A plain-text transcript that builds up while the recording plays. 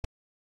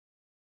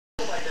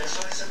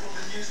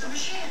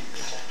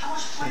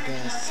I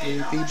got a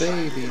sleepy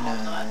baby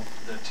now.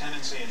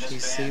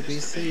 She's sleepy,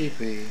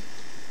 sleepy.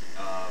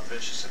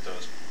 Vicious at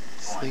those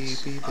points.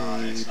 Sleepy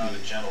baby. It's not a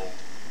gentle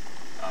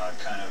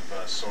kind of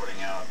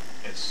sorting out.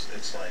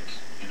 It's like,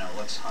 you know,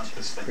 let's hunt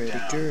this thing Pretty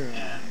down girl.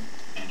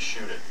 and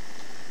shoot it.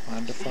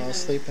 Wanted to fall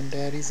asleep in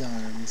Daddy's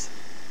arms.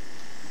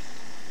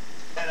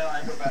 And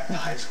I go back to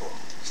high school.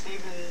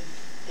 Stephen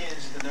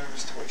is the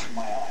nervous twitch in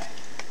my eye.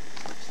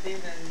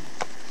 Stephen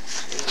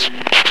is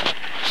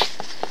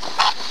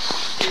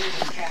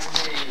and can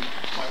be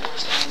my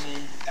worst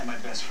enemy and my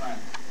best friend.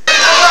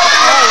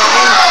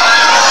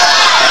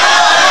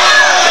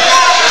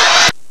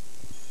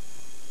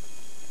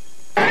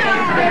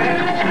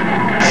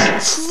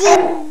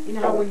 You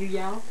know how when you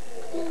yell?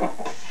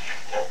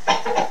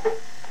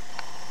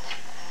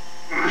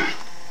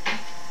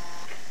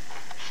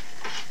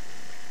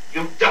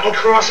 You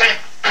double-crosser!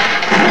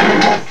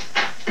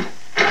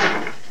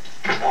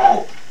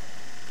 Oh!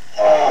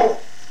 Oh!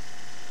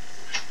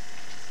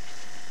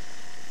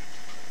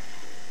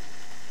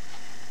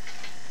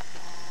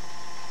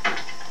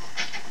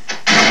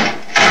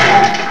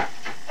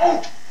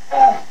 Oh!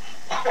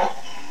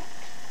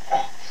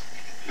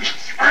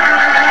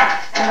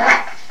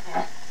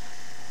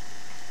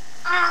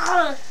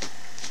 Oh!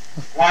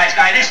 Wise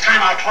guy, this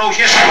time I'll close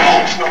your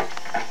throat.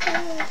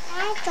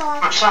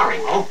 I'm sorry,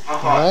 Mo.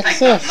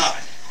 Alexis.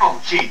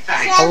 Oh, gee,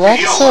 thanks.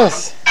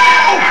 Alexis!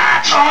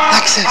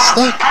 Alexis,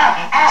 look!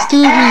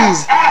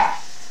 Stoobies!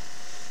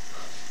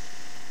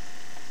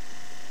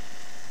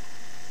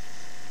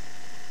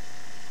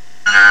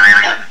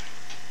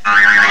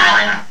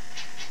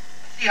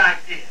 What's the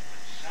idea?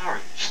 Sorry,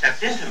 you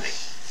stepped into me.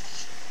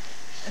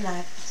 And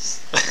I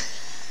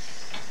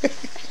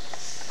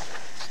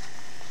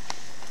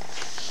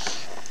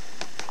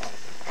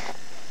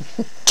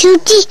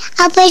Tutti,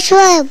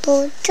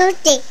 aperto,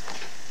 tutti.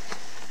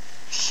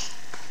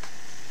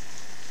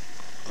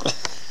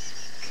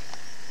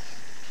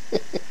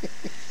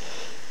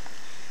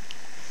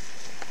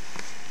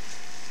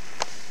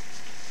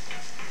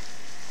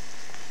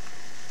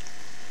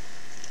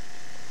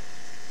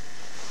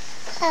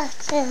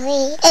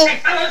 Hey,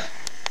 fellas!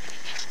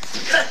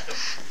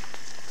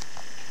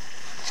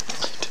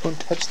 Don't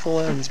touch the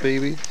lens,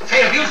 baby.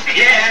 Say, have you seen...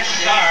 Yes,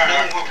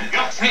 sir.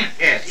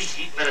 Yes,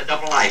 he led a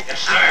double life. Yes,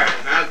 sir.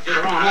 Now,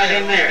 just run right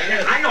in there.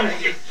 I don't...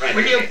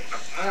 Will you...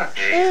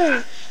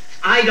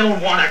 I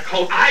don't want a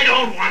coat. I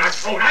don't want a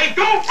coat. I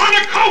don't want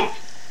a coat!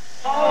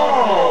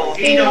 Oh,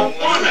 he don't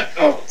want a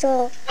coat.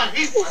 What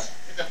he wants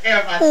is a pair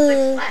of my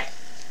slick slacks.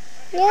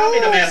 Tell me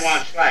the man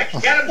wants slacks.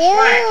 Get him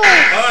slacks.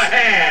 Go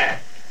ahead.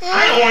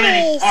 I don't want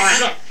any... All right,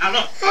 look. Now,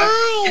 look.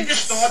 In this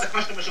store, the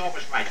customer's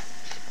always right.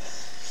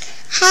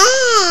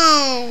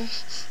 Hair,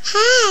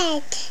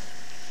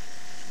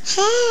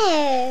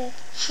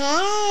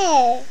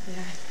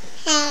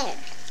 hair.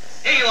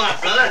 Here you are,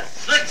 brother.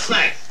 Slick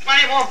slacks.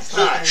 20 off the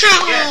side.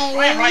 Yes,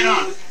 slam right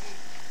on.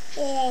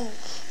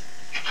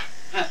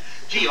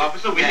 Gee,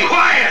 officer, we...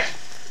 Quiet!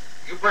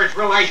 You birds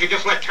realize you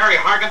just let Terry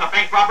Hargan, the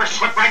bank robber,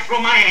 slip right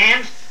through my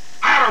hands?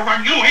 I ought to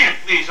run you in.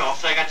 Please,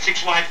 officer, I got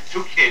 6 wives and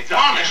 2 kids.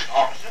 Honest,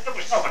 officer, there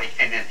was nobody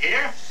came in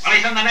here. Well,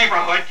 he's in the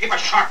neighborhood. Keep a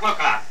sharp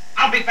lookout.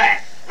 I'll be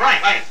back.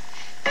 Right.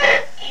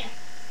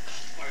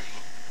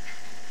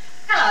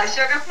 Hello,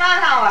 Sugar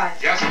Flat, how are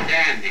you? Just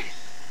dandy.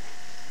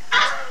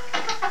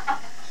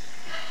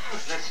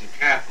 Listen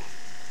carefully.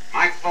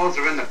 My clothes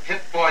are in the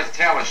Pit Boys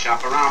tailor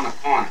shop around the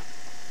corner.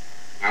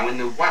 Now, in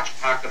the watch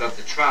pocket of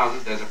the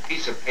trousers, there's a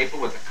piece of paper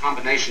with a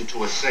combination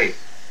to a safe.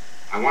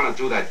 I want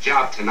to do that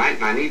job tonight,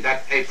 and I need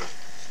that paper.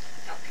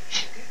 Okay,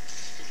 Sugar.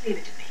 Just leave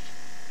it to me.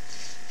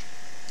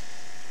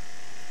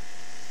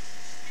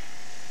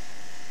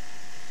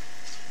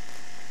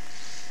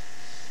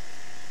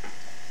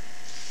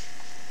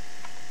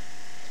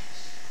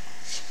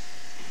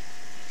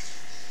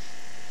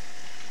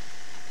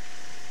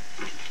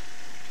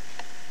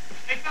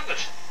 Hey,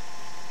 fellas.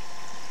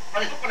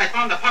 Well, look what I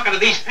found in the pocket of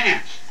these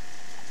pants.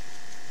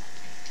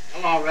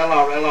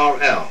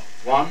 LRL.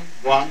 1,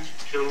 1,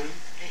 2,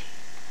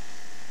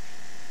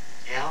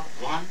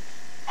 L1,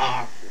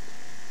 R.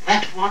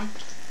 Left one,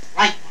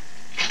 right one.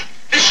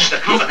 This is the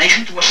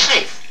combination to a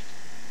safe.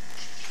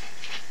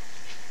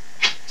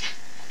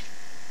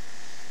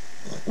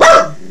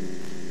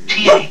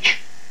 TH.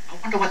 I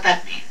wonder what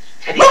that means.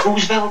 Teddy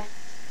Roosevelt?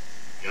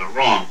 You're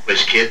wrong,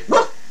 Quiz Kid. TH.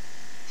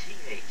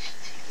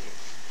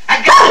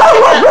 I got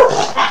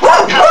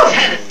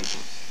it!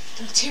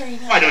 Don't tear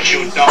it up. Why don't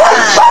you know?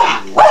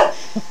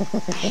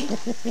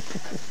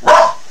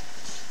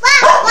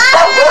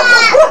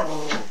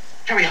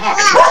 Terry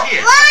Hargan, he was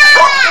here.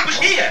 He was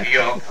here.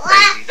 You're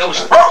crazy. Those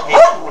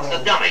folks, the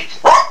dummies.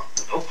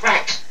 No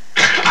cracks.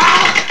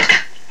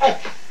 Oh.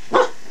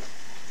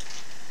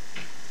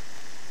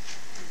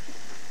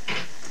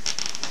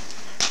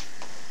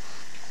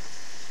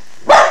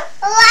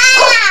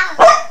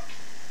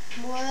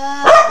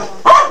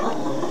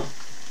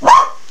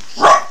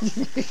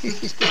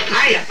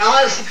 Hiya,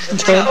 fellas.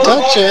 Don't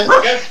touch it.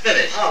 Just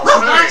finished.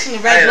 I'm watching the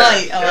red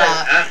light a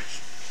lot.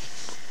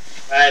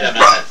 Wait a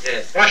minute.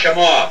 Yeah, brush them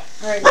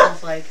off. All right,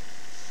 Snowflake.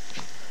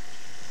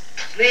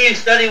 Lee and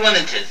Study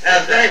Wellington.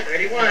 How's that?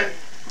 31.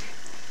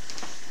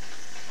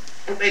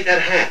 Who made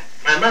that hat?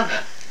 My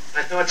mother.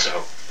 I thought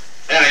so.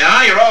 There you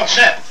are. You're all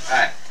set. All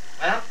right.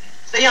 Well,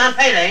 see you on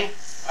payday.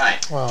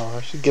 Right.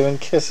 Oh, she's giving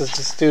kisses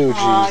to Stooges.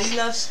 Aw, you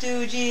love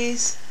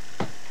Stooges.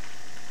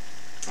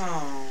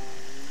 Oh.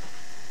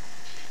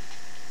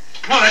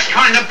 Well, that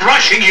kind of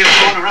brushing you're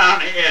going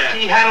around here.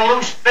 He had a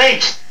loose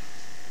base.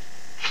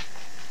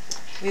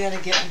 We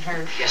gotta get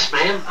her Yes,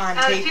 ma'am. on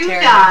Oh, tape you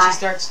there, die. and she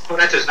starts Oh,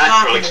 that's his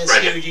natural talking to the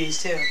expression.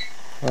 Stooges too.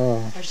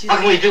 Oh. Or she's What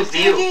can we do for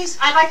you? Stooges?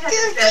 I'd like to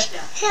suggest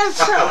Henna.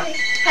 What color?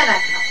 henna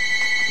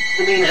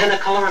You mean henna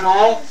color and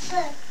all?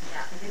 Henna.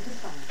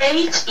 What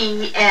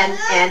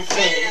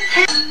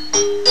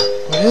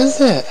is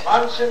it?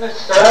 Once in the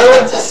Is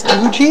it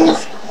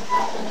Stooges?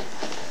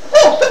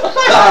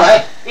 All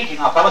right. Easy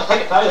now, fellas.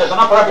 Take it to you. There's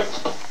enough for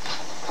everything.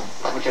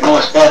 What you know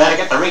is bad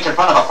etiquette to reach in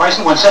front of a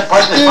person when said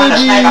person is trying to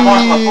snag a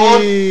morsel of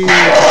food.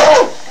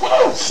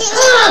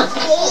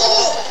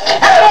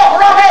 Head off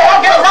around here!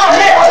 I'll get around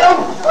here!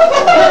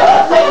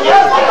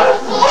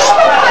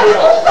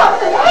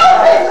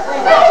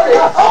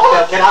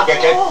 Kid, I'll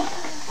get you.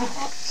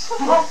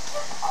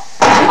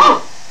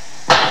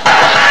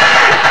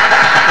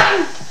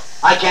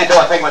 I can't do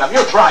a thing with him.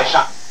 You try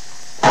something.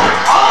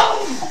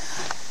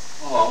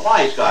 Oh,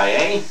 wise guy,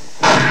 eh?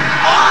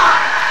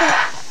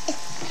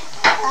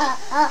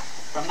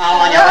 From now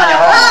on, you're on your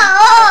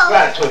own.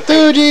 Gratitude.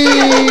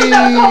 Stooges! No,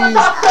 if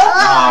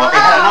he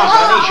had an ounce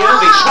of an issue, he'd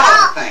be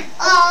swallowing the thing.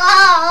 Oh,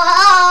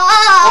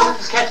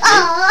 this is catch me.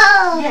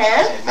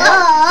 Yes.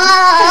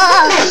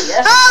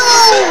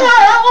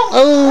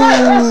 Oh!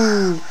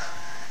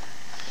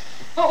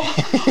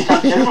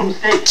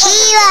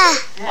 Kiwa.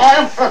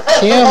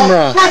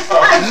 Camera!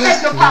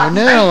 No,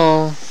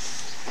 no.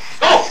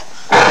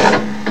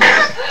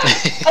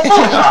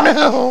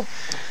 No.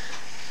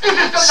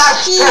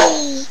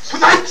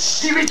 Tonight,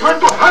 he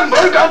returned to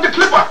Hamburg on the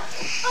Clipper.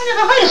 I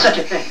never heard of such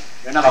a thing.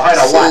 You never heard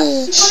of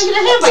what? See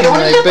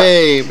my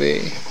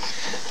baby.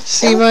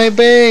 See my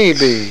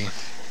baby.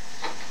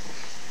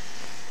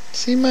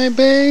 See my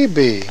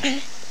baby.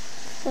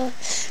 No.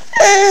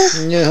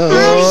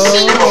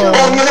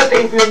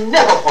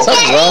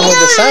 Something's wrong with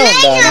the sound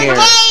down here.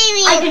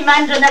 I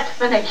demand an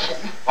explanation.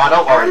 Oh,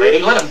 don't worry, lady.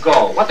 Let him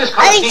go. What this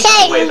color teach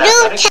anyway,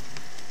 that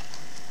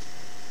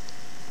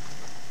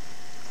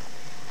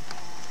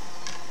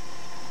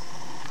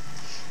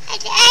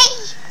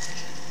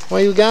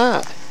What you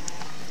got?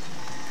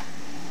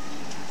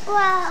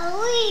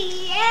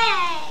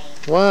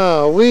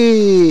 Wow,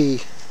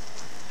 wee.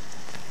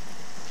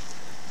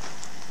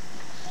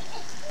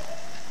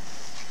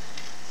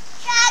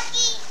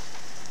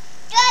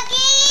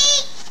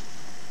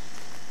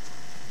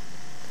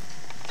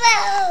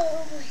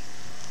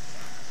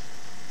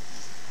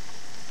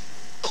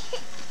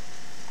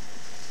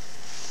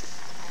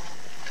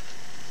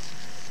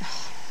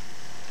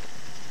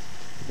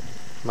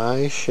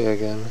 My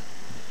Shiggin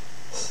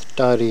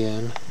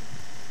studying.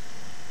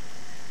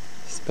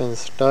 She's been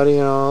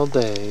studying all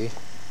day.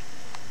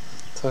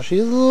 So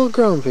she's a little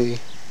grumpy.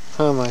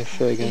 Huh, my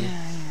Shiggin?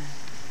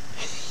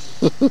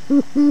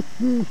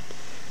 Yeah.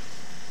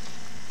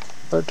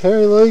 But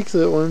Terry likes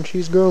it when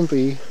she's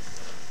grumpy.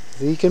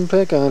 He can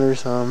pick on her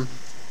some.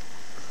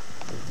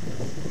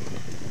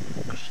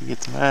 She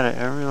gets mad at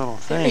every little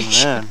thing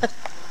then.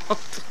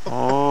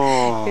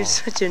 Oh, You're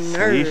such a see,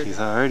 nerd. she's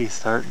already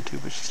starting to,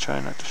 but she's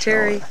trying not to show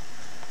Terry,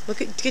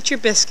 it. get your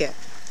biscuit.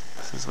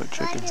 This is what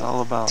chicken's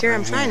all about. Terry,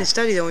 I'm right trying here. to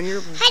study though, and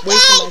you're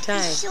wasting my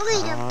time.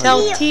 Oh,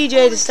 Tell yeah.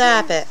 TJ to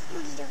stop it.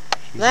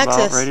 She's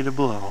Alexis. about ready to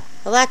blow.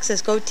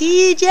 Alexis, go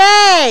TJ!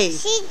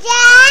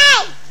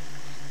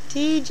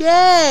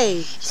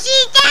 TJ!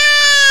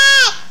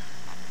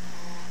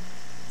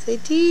 Say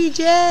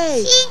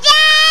TJ!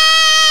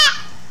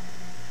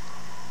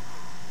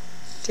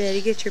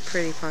 Daddy, get your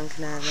pretty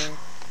pumpkin out of there.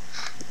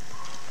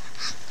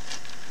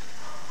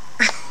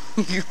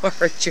 You are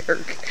a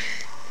jerk.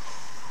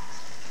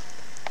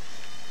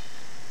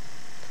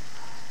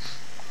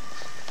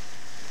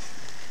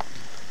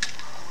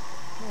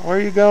 Where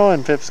are you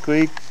going,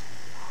 Pipsqueak?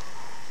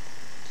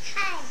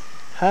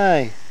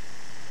 Hi.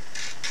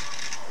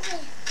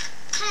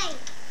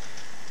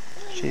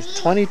 She's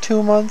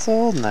 22 months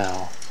old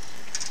now.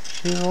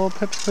 She's a little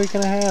Pipsqueak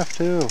and a half,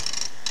 too.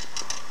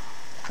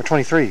 Or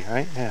 23,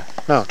 right? Yeah.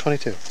 No,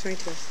 22.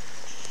 22.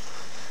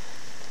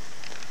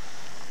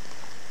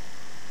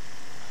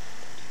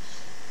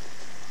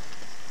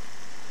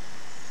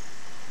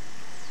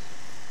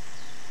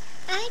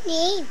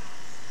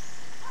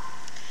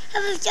 I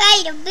was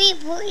trying to be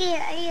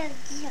here.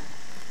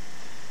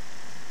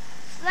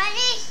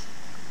 Spanish?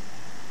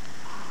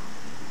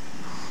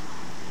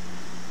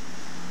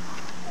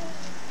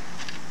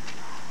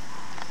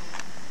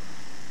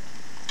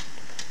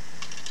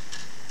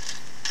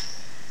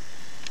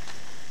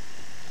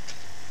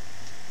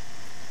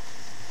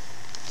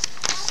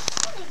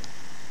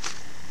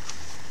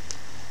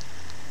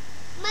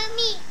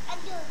 Mommy, I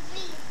don't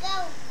really go.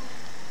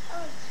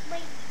 Oh,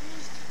 wait,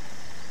 please.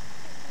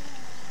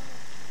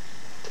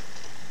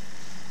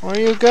 Where are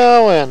you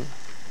going?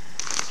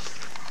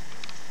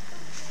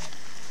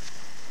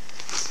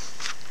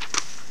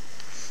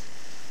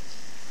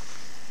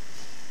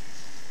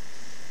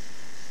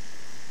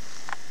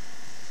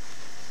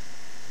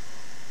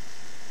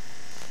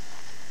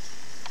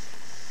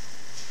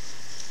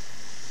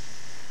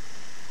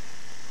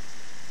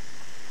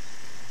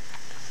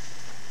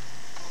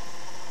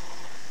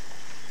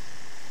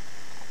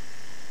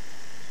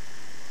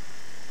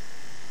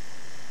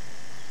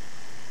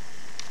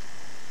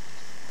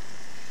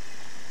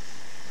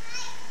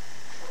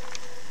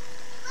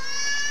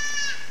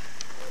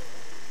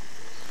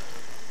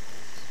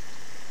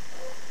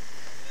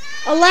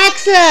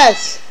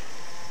 Alexis!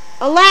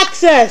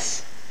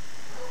 Alexis!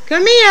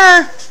 Come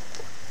here!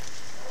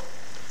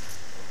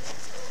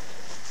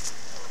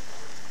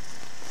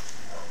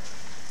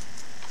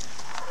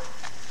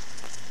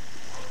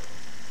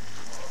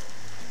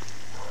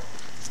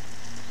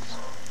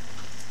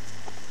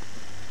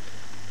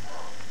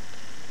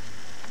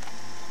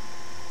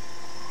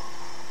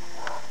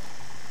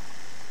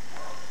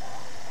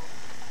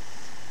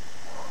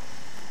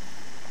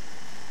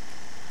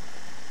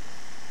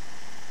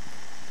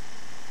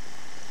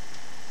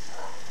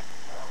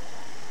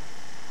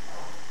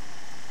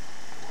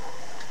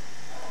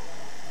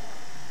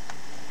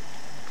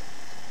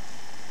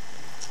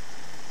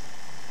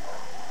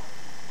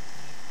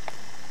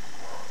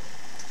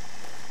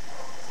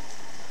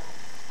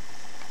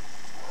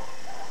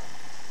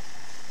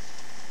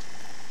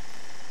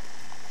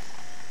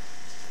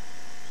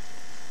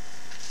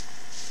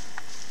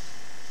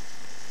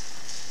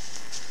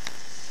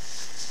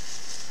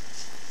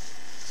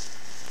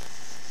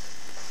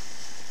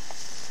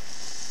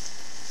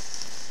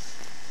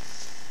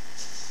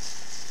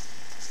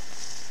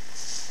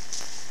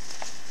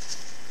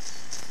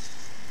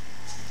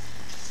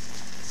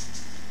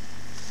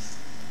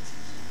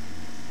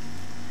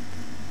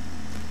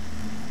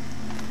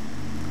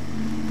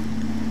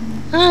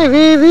 Hi,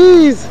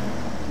 babies!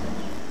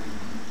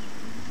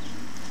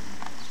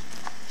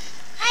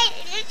 Hi,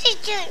 this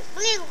is your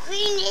blue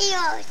green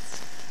ears.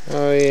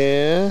 Oh,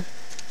 yeah?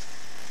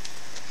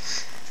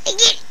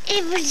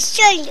 It will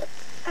show you.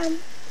 I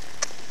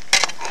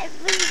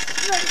will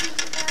show you.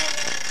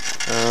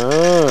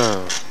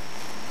 Oh.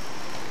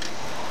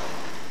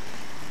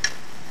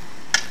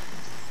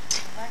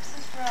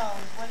 Alexis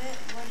Rose, what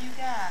do you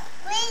got?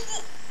 Where's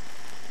it?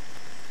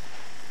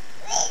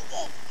 Where's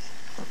it?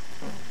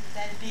 Is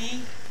that a B?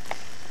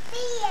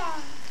 Mia.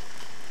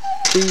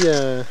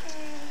 Tia. You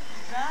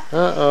dropped the B.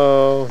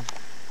 Uh-oh.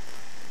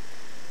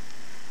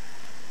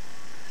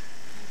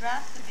 You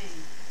dropped the B.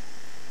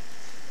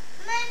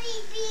 Mommy,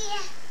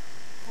 Mia.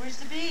 Where's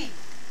the B?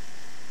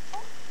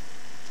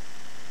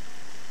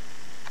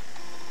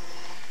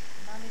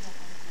 Mommy don't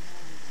want to know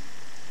anything.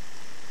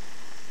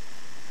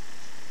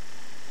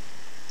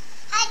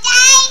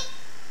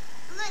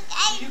 Look,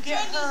 You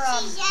get her,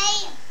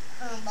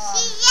 her mom.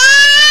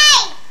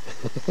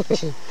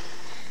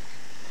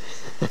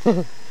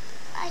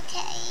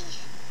 Okay.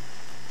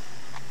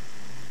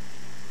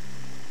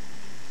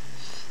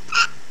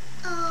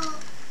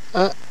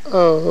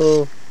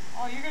 Uh-oh.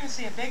 Oh, you're going to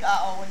see a big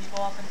uh-oh when you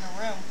go up in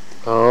her room.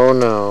 Oh,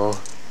 no.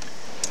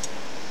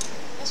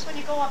 Just when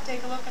you go up,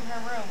 take a look in her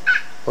room.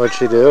 What'd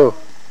she do?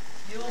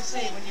 You will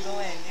see when you go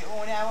in.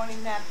 I won't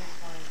even have to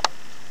explain.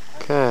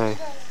 Okay.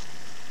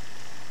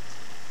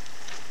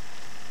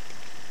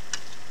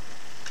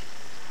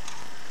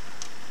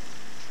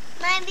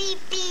 Mommy,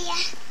 Mia.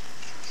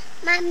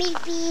 Mommy,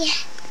 Mia.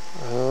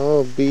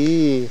 Oh,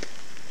 B.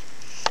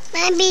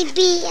 Mommy,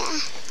 Mia.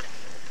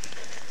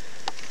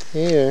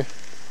 Here.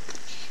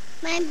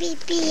 Mommy,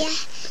 Mia.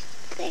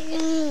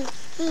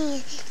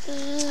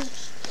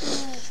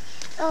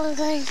 Oh,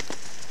 God.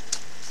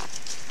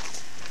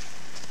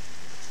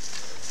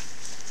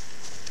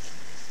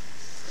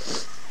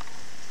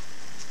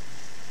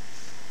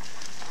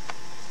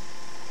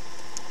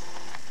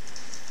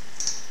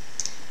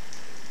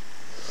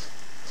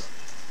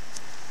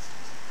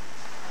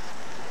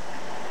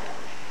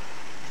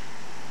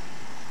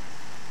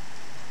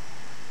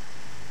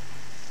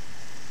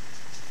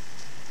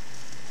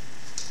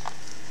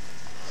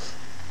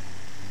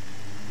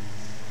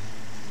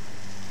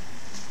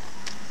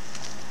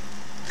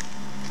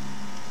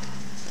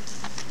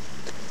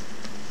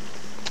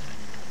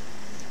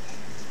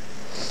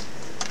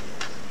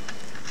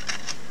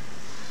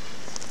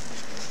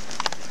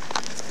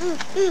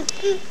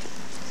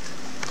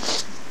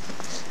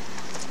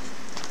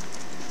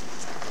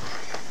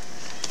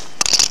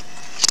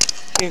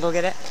 You gonna go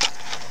get it?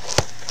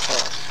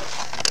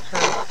 Her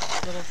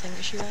little thing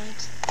that she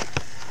rides?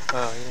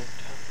 Oh, yeah.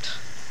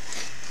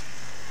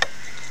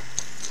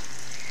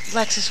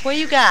 Alexis, what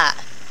you got?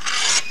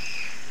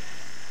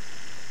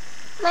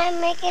 Might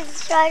make it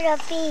start a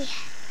B.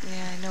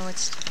 Yeah, I know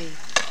it's to be.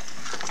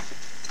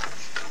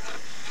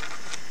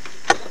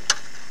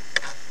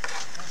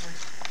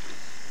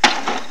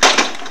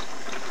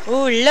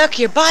 Ooh, look,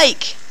 your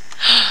bike!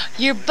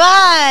 Your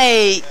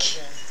bike!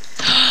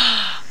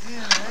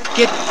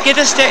 Get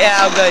the stair.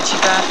 Oh, good, she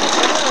dropped it.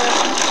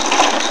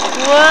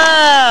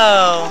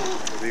 Whoa!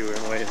 Maybe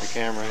we're away in the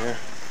camera here.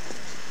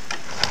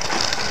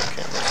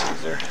 Camera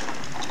sees her.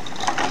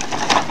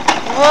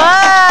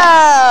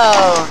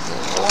 Whoa!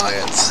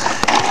 Lions.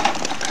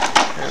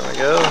 There we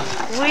go.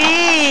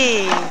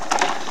 Wee!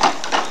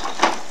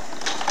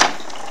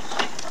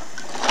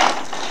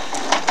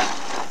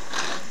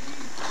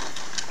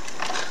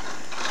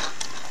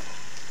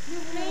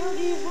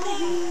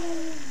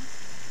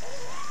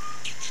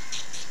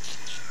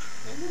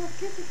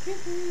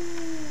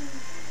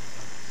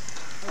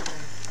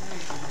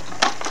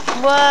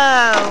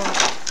 Whoa!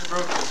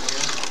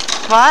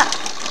 What?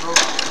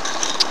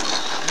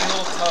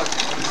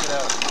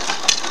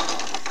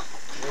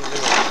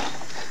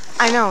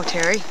 I know,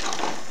 Terry.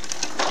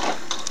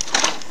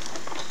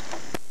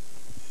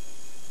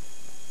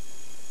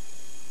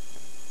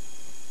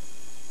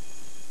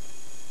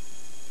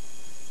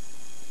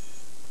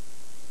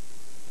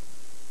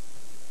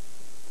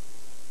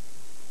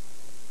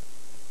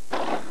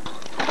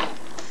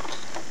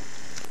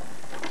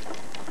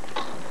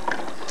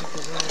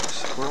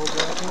 Squirrel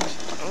droppings?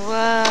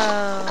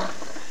 Whoa.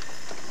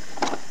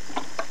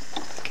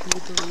 Can you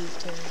believe,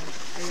 Terry?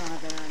 You don't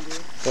have that on, do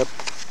you? Yep.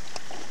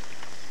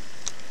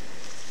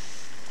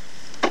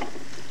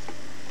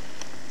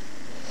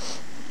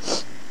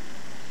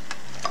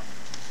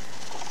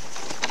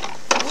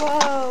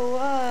 Whoa,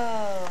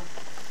 whoa.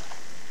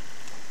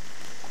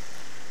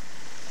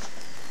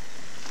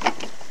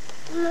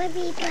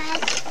 Maybe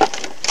black.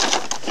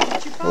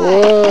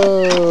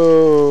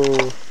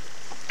 Whoa.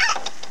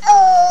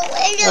 Oh,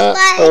 where's the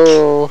black?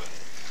 Uh-oh.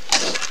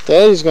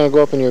 Daddy's gonna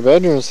go up in your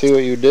bedroom and see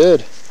what you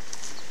did.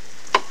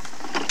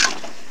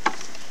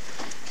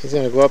 He's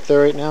gonna go up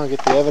there right now and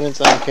get the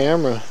evidence on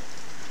camera.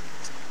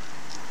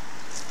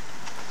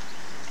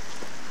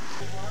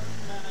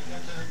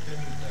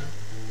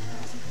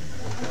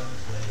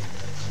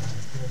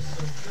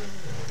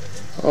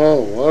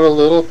 Oh, what a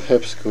little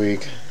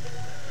pipsqueak.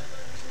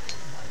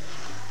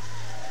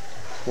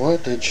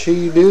 What did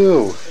she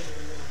do?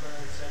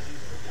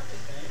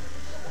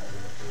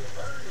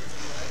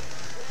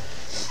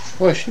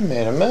 Boy, she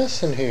made a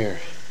mess in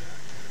here.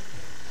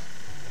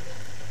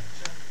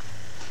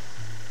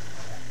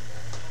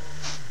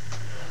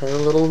 Her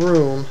little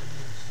room.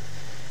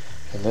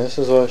 And this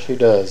is what she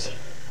does.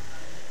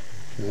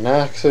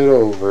 Knocks it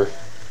over.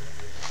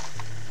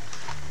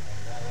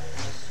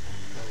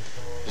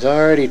 There's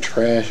already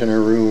trash in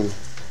her room.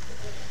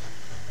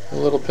 A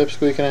little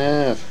pipsqueak and a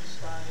half.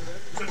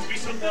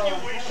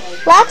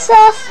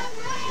 Alexis!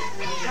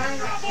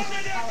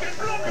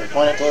 Hey,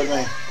 point it towards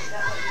me.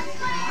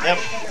 Yep,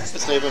 it's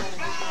sleeping.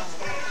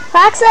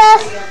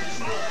 Alexis!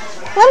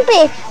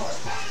 Lumpy!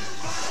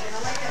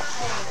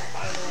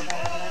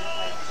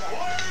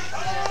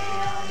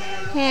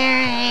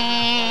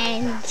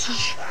 And... See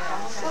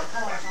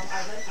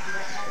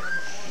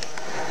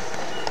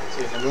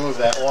if you move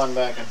that one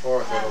back and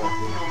forth, it'll...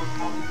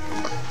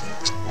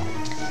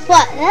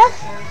 What?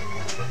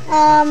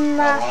 That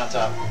one on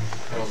top.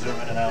 It'll zoom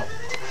in and out.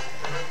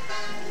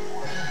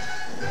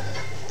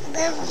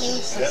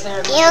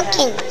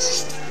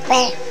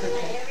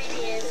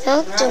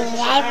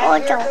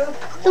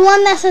 The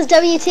one that says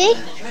WT? You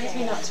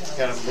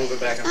gotta move it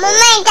back and forth.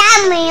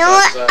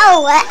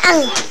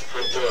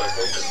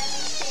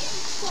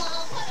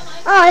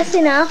 Oh, I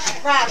see now.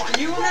 Rob,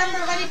 do you remember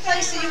of any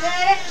place that you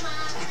had it?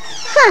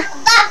 Huh.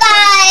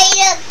 Bye-bye,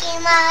 Lucky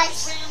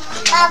Mouse.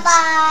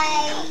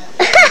 Bye-bye.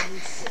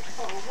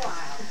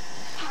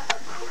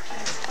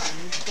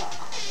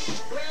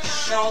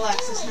 No,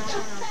 Alexis, no, no.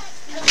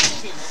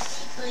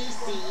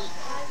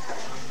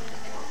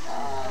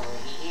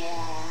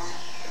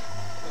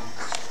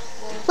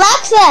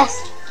 Alexis!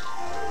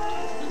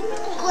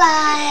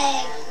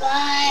 Bye,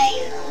 bye.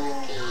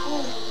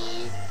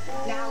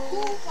 Now who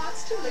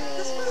wants to lick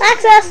this one?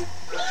 Alexis!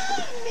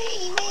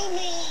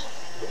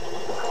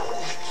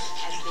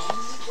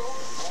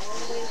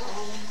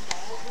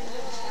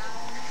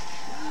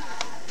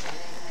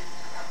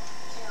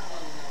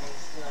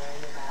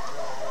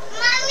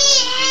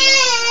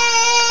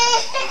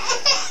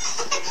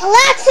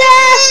 Alexis!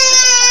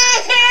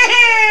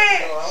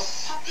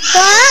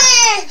 What?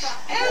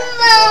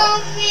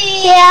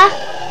 Yeah?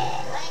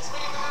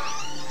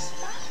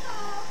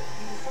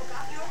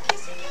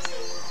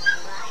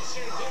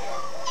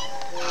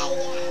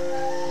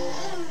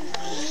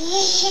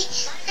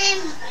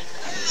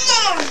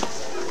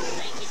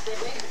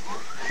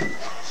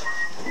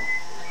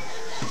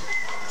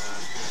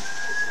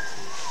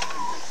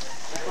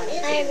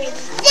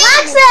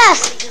 Alexis!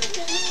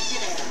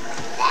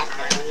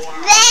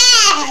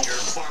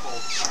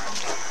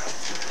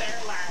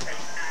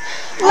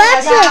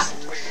 Alexis!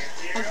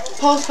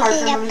 Postcard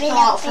from him to fill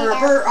out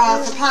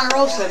for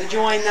Ponderosa to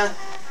join the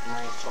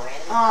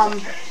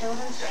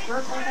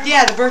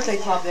the birthday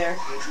club there.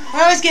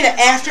 I always get it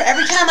after,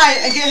 every time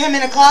I get him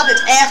in a club,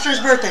 it's after his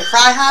birthday.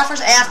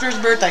 Freihofer's after his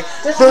birthday.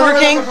 Burger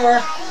King.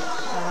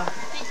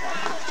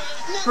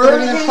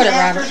 Burger King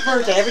after his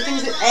birthday.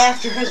 Everything's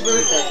after his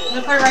birthday.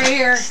 I'm gonna put it right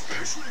here.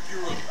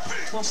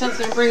 Well, since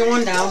they're bringing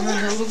one down, I'm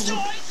gonna lose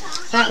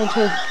that one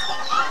too.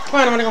 Come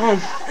on, I want to go home. I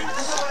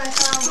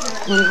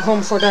want to go home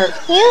before dark.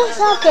 You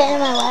stop getting in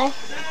my way.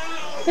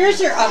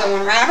 Here's your other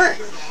one, Robert.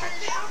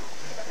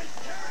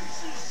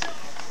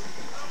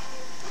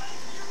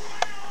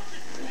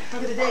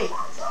 Look at the date.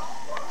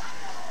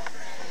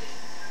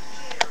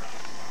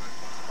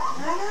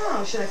 I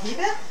know. Should I keep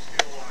it?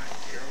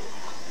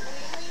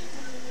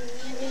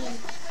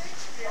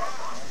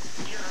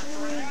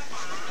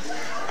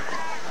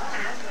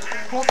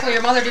 Hopefully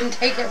your mother didn't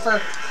take it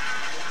for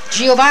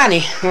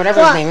Giovanni,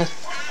 whatever his name is.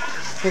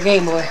 Your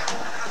Game Boy.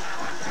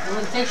 I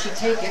wouldn't think she'd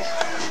take it.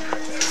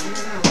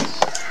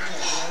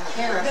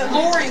 The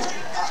Lori.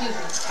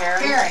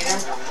 Carrie.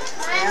 That's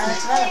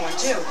another one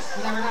too.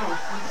 You never know.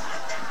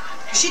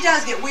 She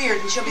does get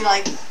weird, and she'll be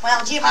like,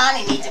 "Well,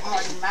 Giovanni needs it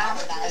more than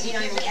Robert does. He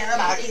don't even care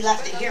about it. He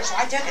left it here, so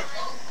I took it."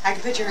 I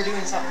can picture her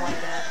doing something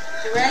like that.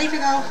 You ready to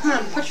go? Come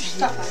on, put your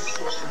stuff on.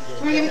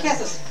 Come here, give me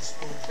kisses.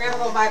 Grandma,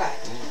 go bye-bye.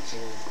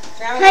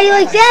 How do you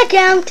like that,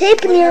 Grandma? I'm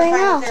taping you right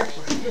now.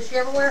 Does she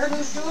ever wear her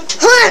new shoes?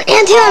 Hold on,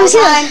 Auntie, let me see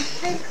them.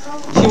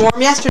 She wore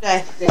them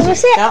yesterday. Let me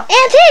see. Yep.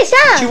 Auntie,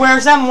 stop. She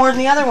wears them more than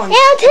the other ones.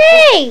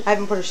 Auntie! I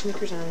haven't put her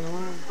sneakers on in a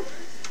while.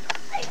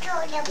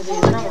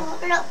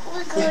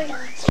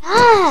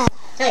 Stop.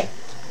 Hey,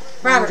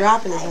 Robert,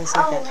 dropping this in a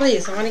second.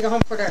 Please, I want to go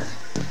home for dark.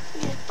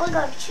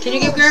 Can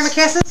you give Grandma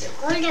kisses?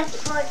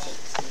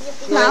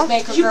 No.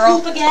 Make her girl. Did you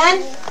poop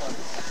again?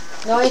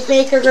 Noise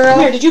maker girl.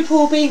 Come here, did you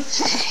poopy?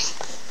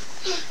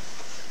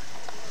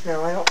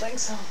 No, I don't think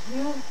so.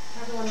 No,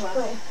 everyone loves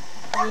it.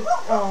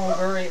 Oh,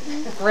 great.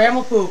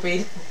 Grandma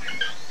poopied.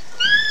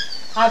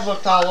 I've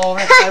looked all over.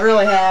 I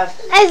really have.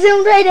 I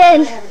zoomed right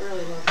in. I haven't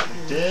really looked.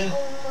 You did?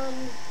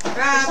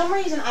 For some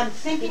reason, I'm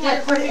thinking I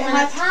put it in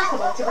my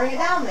pocketbook to bring it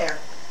down there.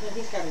 No,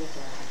 he's got it.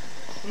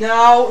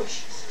 No.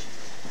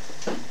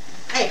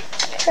 Hey.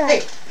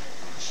 Hey.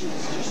 She's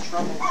just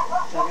trouble.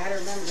 So I gotta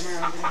remember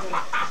tomorrow I'm gonna go to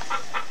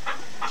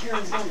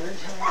Karen's number.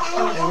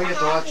 Hey, we get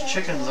to watch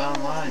chickens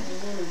online.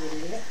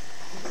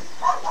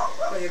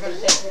 Oh, you're gonna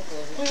take it.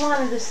 We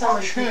wanted this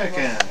summer.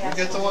 Chicken. We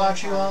get to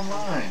watch you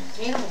online.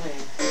 Animal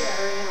Land.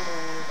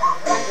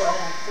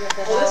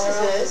 Well, this is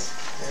his.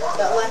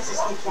 That Alexis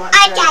keeps wanting to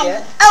try to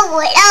get. Oh,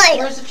 wait.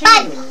 Where's the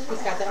chain?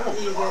 He's got that one.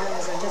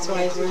 That's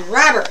why he's doing.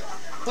 Robert,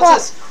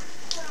 what's this?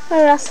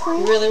 My wrestling.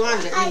 You really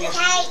wanted it, didn't you?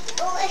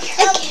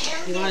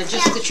 You wanted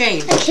just the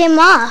chain. It came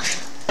off.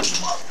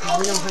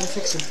 We know how to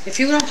fix it. If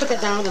you don't put that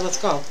down, then let's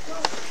go.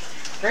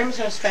 Grandma's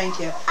gonna spank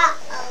you.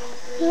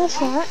 No, it's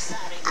not.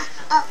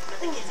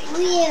 You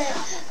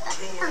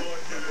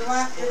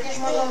want to get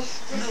one of those?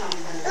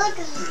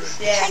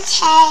 Yeah.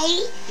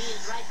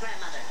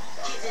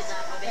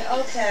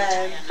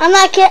 Okay. I'm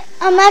not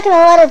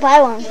gonna let her buy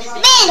one.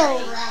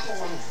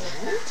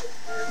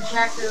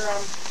 Check your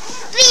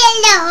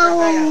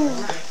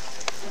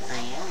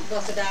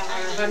bust it down on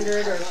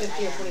 100 or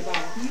 50 or 25.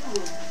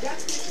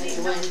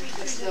 You win.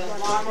 It's the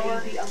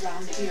lawnmower. Like I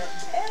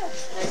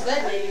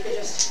said, maybe you could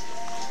just,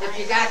 if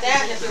you got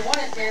that, and if you want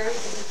it, Terry, you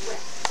can just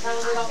tell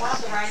her we don't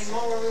want the riding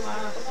mower, we want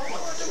to go.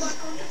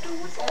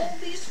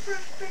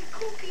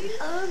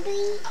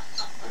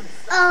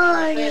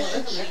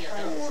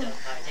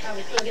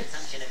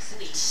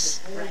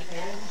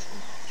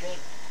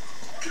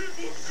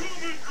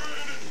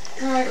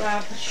 Alright,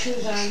 Rob, put your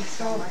shoes on. Let's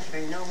go.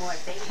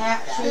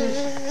 Hat, shoes.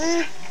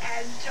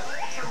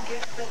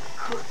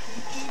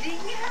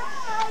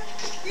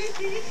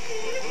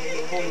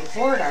 Home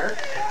before dark.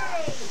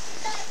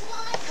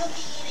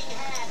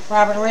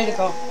 Robert, I'm ready to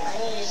go.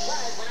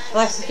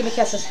 Alexis, give me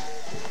kisses.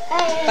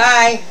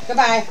 Bye.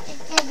 Goodbye.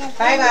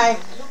 Bye-bye.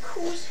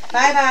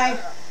 Bye-bye.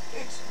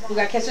 You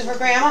got kisses for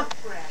Grandma?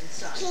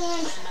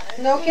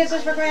 No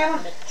kisses for Grandma?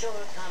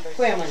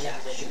 Grandma, yeah.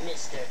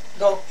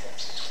 Go.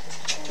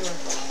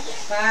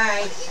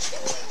 Bye.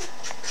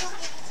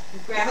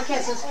 Grandma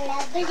kisses.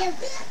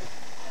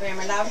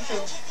 Grandma loves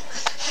you.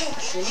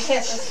 Give me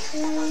kisses.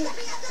 You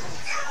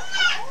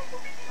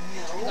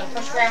gonna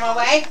push Grandma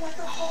away?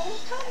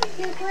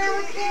 Give Grandma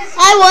a kiss.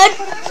 I would.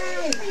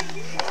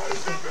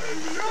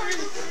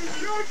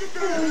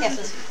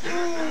 Kisses.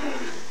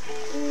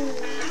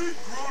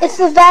 It's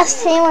the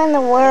best team in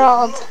the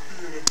world.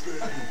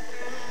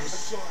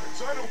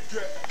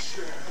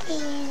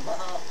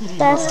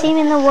 Best team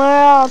in the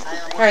world.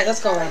 Alright,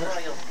 let's go, Robert.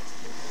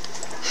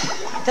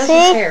 He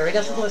doesn't care. He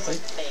doesn't listen.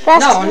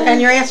 Best No, team.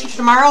 and your answer to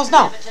tomorrow is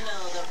no.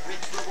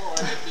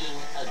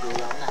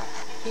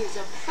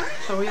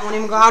 So we won't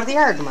even go out of the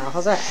yard tomorrow.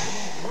 How's that?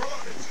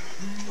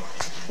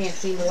 Can't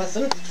seem to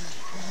listen.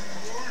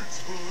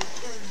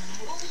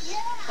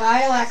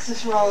 Bye,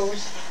 Alexis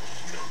Rose.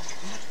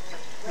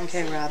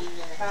 Okay, Rob.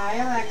 Bye,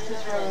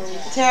 Alexis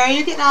Rose. Terry, are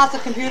you getting off the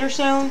computer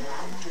soon?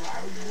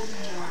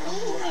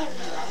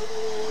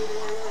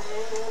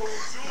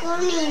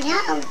 Alright,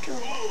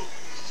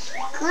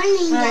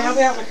 I'll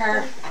be out in the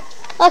car.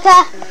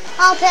 Okay.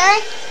 Oh,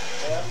 Terry?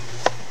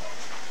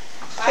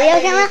 Bye, Are you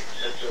okay, Ma?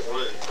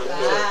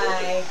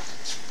 Bye.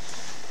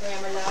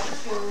 Grandma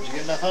loves you. Did you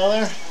get enough out of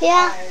there?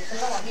 Yeah.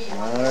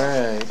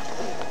 Alright.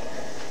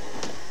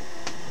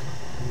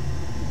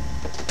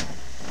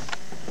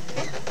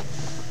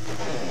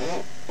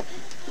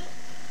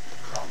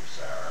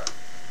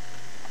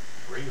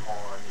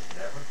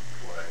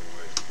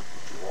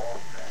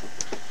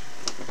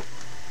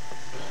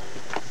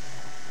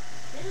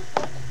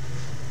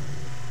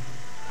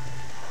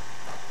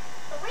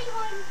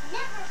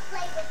 never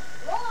play with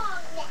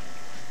long neck.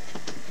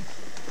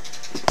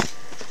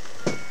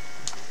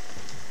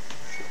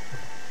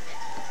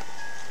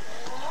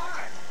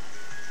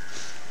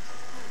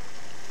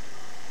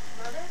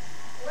 Mother,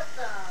 what's a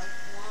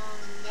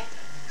long neck?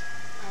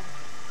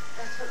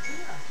 That's what we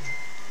are.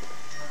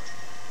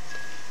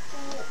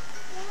 Well,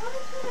 why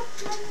don't you have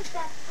fun with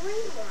that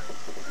green one?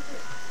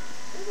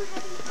 We were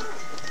having fun.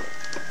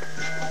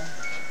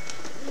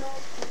 No,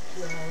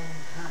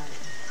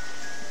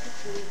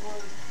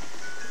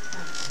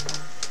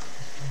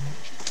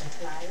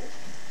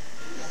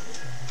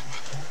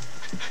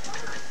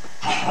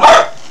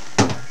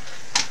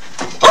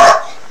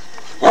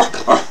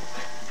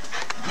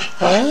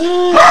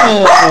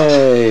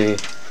 Hey,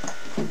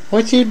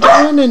 what you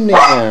doing in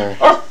there?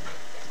 Are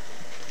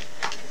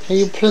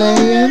you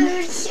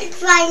playing? She's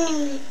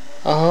finding me.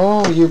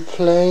 Oh, you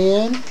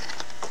playing?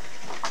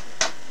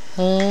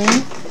 Huh?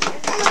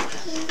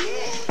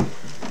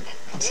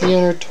 See you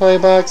in her toy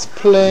box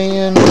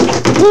playing.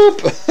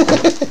 Whoop!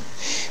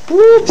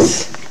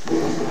 Whoops!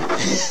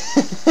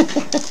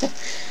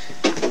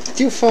 Did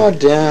you fall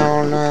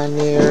down on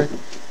there?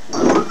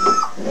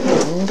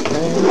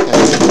 Okay.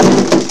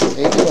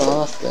 Take it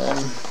off then.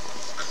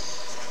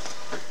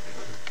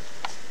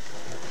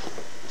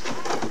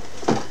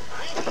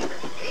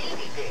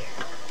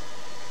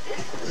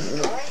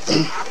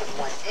 Happened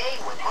one day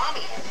when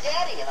Mommy and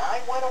Daddy and I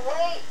went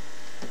away.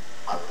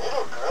 A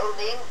little girl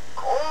named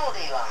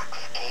Goldilocks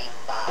came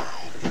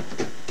by.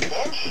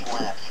 Then she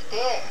went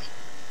upstairs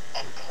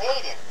and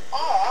played in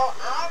all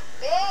our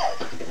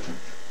beds.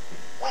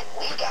 When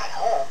we got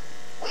home,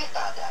 we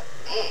found a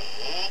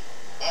big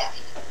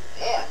nest.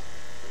 Then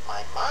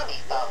my mommy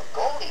found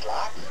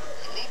Goldilocks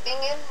sleeping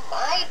in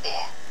my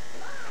bed.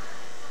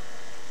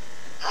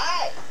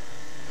 Hi,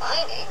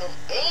 my name is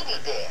Baby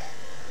Bear.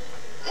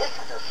 This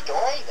is a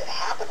story that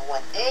happened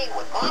one day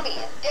when Mommy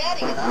and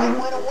Daddy and I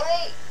went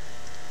away.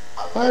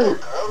 A little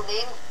girl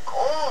named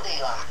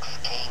Goldilocks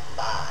came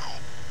by.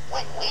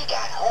 When we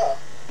got home,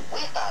 we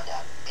found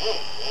a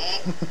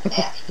big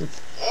nest.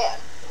 Then,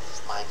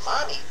 my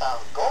mommy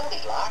found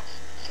Goldilocks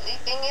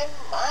sleeping in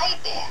my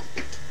bed.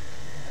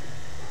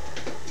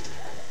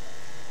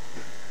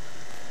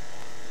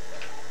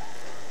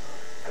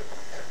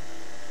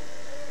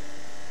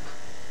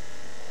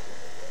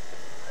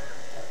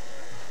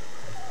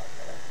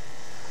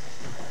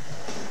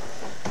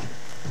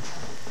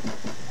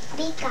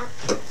 Speak up.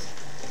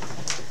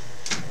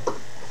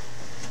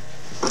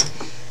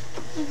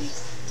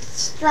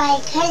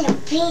 Strike hello,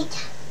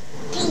 Peter.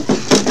 Peter.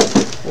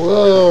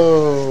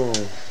 Whoa!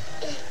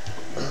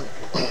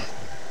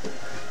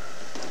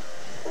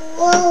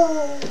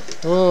 Whoa.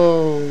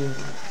 Whoa!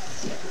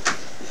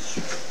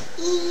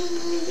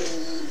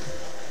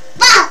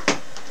 Bop.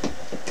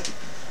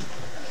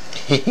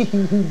 A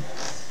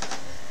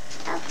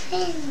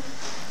pin.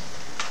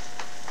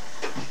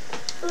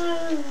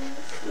 Hi.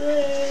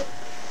 Hi.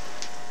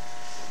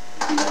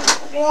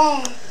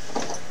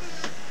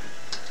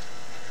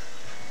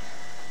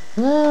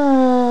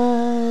 Hi.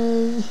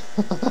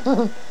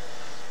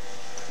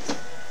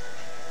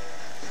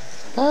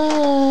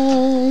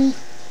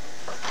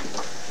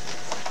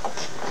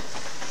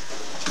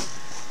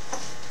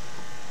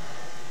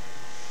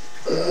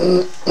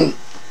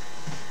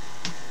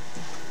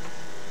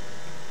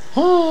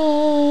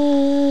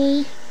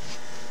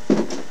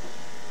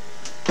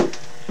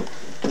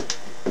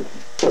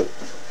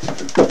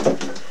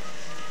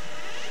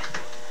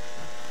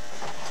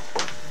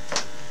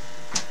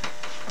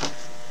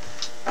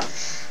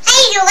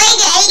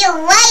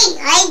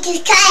 I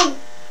just can.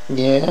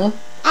 Yeah?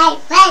 I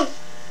went.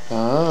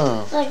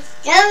 Oh. But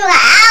there were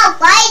out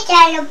white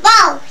and the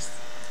balls.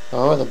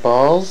 Oh, the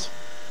balls?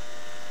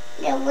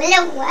 The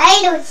little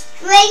white was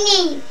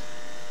stringy.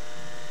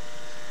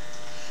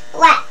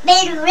 What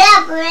big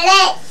rubber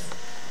is.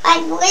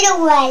 Like little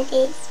one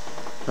is.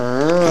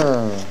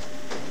 Oh.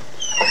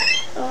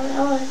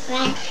 Oh,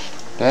 right.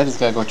 Daddy's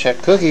gotta go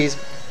check cookies.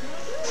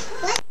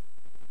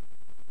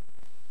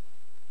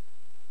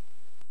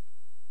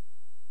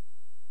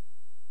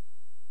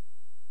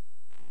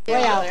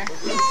 Way out there.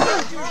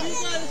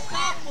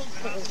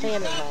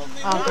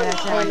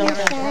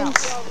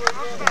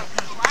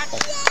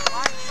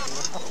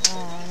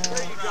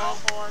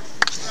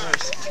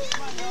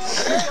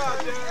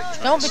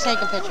 Don't be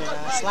taking pictures.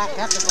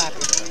 Have to slap you.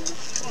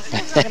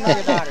 Look at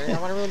your daughter. I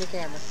don't want to ruin your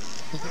camera.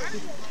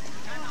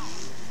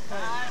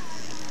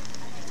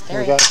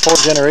 We got 4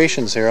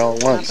 generations here all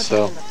at once,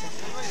 so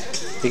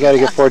you got to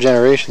get 4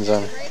 generations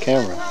on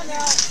camera.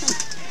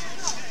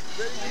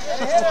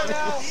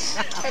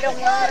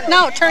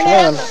 No, turn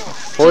Come on,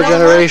 4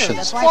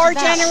 generations. 4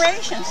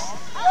 generations.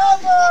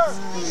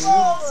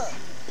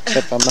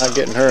 Except I'm not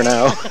getting her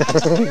now.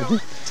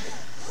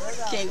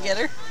 Can't get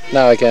her.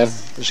 Now I can.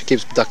 She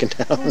keeps ducking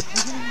down.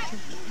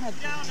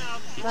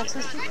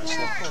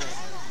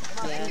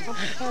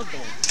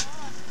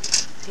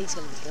 He's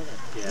going to be good at it.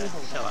 Yeah,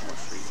 a lot more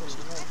free.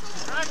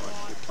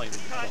 We're playing the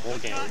whole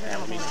game. Yeah,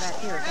 let me Back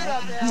here, okay?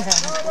 Yeah.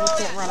 We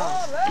can't run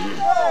off.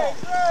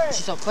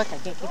 She's so quick, I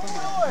can't keep her.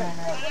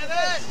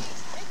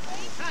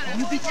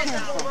 You be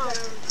careful.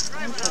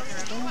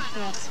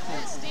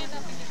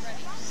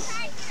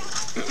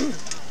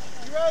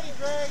 You ready,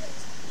 Greg?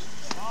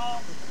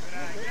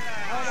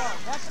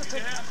 That's the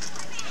pitch.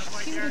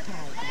 Cutie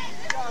pie.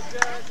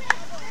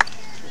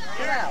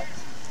 Get out.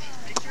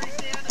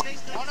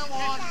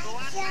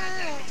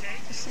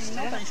 See,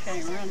 nobody's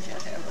getting around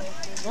yet, have they?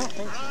 I don't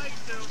think so.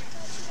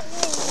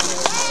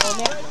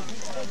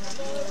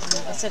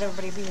 I said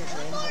everybody be here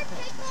today.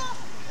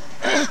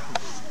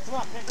 Come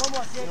on, pick one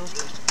more, kid.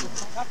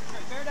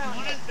 Bear down.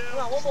 Come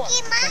on, one more. By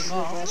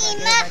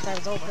the time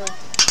it's over.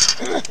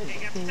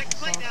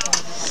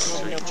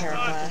 No care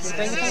class.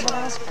 Bring the table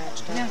down.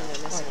 Yeah.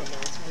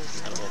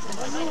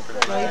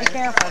 Well, you be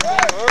careful. All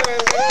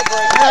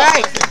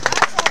right.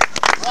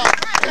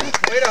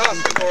 Way to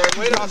hustle, Corey.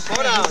 Way to hustle.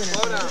 Slow down.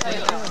 Slow down.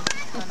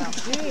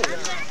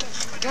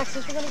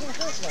 Alexis, we're going to get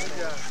first one.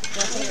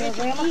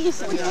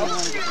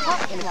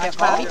 Watch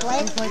Bobby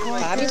play.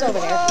 Bobby's over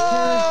there.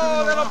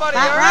 Oh, little buddy.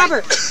 All right?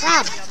 Robert.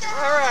 Rob.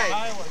 All right.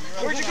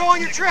 Where'd you go on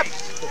your trip?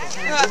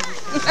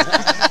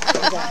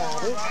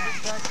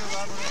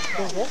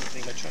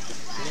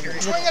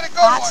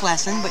 Pot's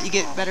lesson, but you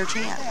get better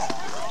chance.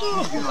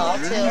 Ball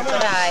two,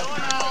 good eye.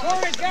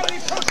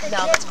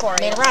 No, it's Corey.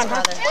 Made a run,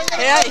 brother.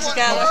 Yeah, he's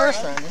got it.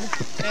 First run.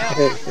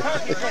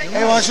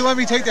 Hey, why don't you let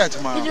me take that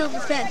tomorrow? You do the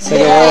fence.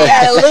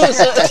 Yeah, lose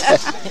it.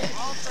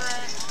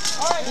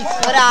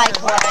 Good eye,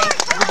 Corey.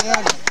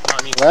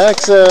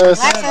 Alexis.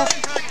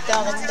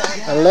 Done, it's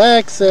done.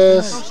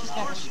 Alexis.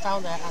 She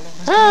found that on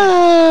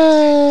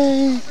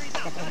Hi.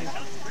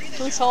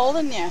 Who's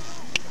holding you?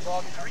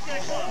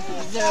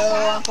 No,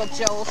 Uncle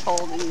Joe's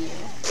holding you.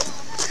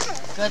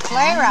 Good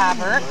play,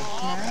 Robert.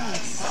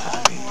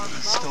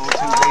 Stole 2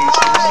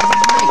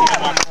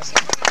 bases.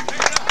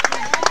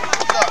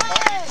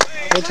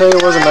 Let me tell you,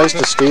 it wasn't nice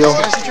to steal.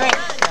 There's a drink.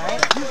 All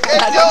right.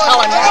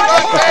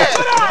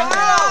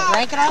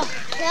 Drink it out.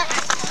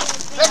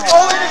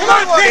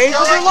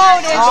 Bases are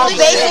loaded. All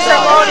bases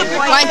are loaded.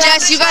 Come on,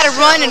 Jess, you gotta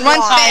run and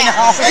run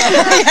fast.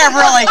 Yeah,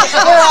 really.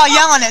 We're all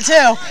yelling it,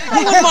 too.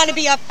 I wouldn't want to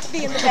be in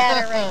the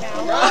batter right now.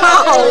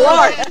 Oh,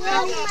 Lord.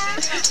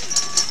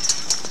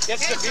 Be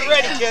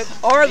ready, kid.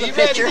 Or the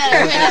pitcher.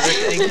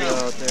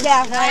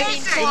 Yeah, right.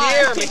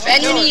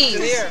 Bend your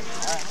knees.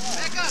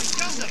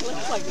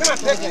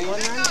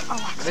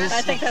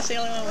 I think that's the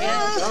only one we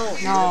have.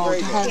 No,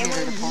 don't get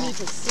her to fall.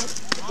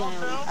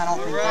 I don't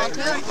think that's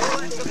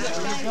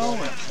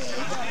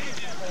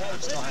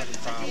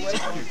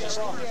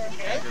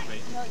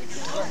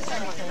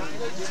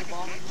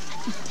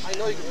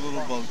A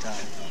little bow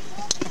tie.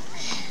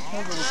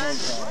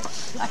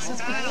 Alexis,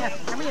 be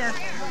careful. Come here.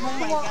 Come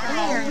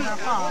here. You're gonna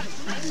fall.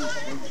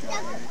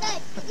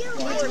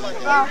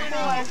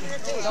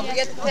 Don't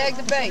forget to tag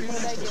the base.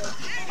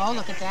 Oh,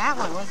 look at that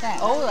one. What's that?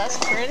 Oh, that's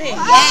pretty.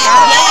 Oh.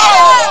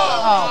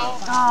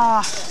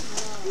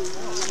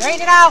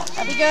 Straighten it out.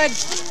 That'd be good.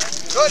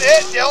 Good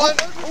hit, Dylan.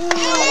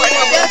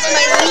 That's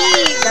my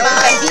knees. That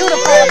would have been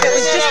beautiful if it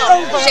was just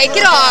over. Shake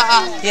it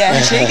off. Yeah,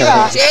 shake it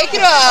off. Shake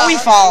it off. We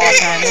fall all the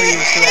time. We're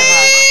used to it,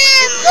 huh?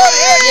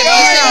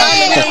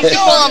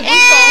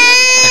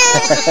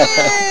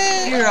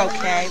 You're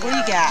okay. What do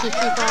you got?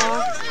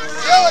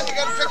 Dylan, you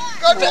gotta pick a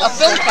good one. A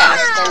film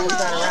cast. No.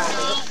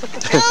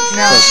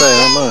 I'll say,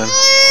 I don't mind.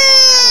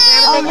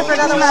 Oh, look for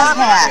another mouse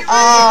hat.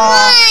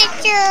 Oh.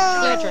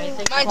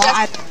 Come on, Well,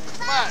 Jess.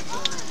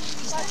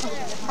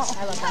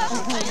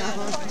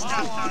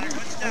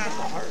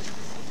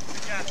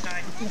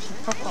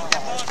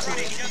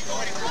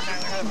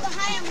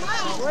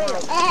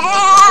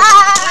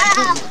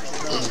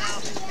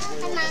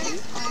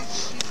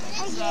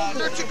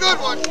 That's a good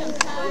one.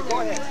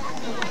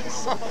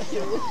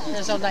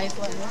 They're so nice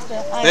looking.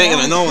 They ain't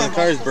gonna know when the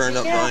car's burned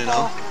up now, you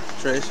know.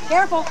 Trace.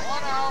 Careful.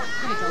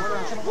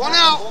 One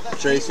out.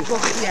 Tracy.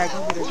 Yeah,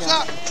 go get her Who's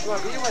done. up?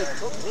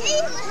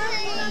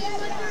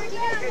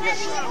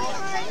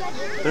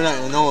 They're not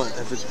gonna know it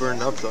if it's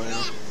burned up though, you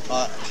know.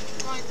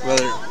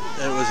 Whether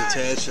it was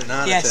attached or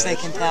not Yes, attached. they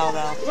can tell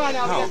though.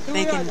 How?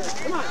 They can.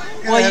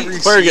 Well, you,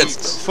 Fire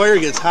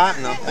gets hot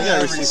enough. I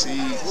got receipts.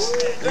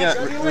 I got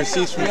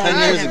receipts from 10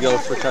 years ago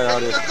for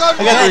coyotes. I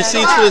got the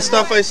receipts for the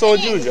stuff I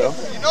sold you, Joe.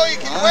 You know you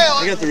can whale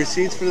I it. got the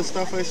receipts for the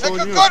stuff I sold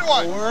Pick a you. good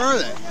one. Where are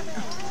they?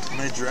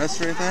 My dress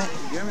right there.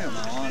 Give me a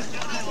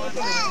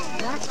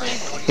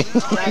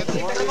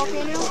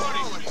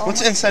What's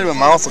the inside of a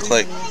mouth look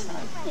like?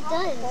 It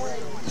does.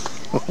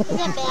 Isn't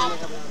that bad?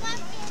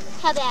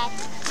 How bad?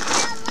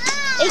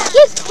 It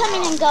keeps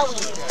coming and going.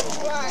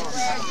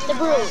 The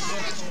bruise.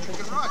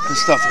 This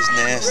stuff is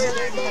nasty.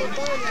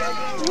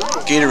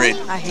 Gatorade.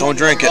 Don't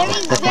drink it.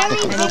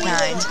 any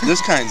kind.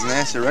 This kind's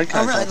nasty. Red Oh,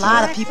 kind's really? A not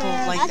lot too of people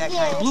like that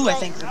kind. Blue, I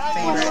think, is their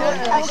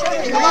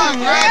favorite. Come on,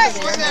 Brad.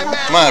 What's that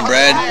bad. Come on,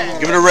 Brad.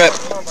 Give it a rip.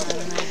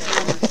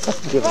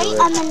 Right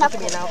on the knuckle.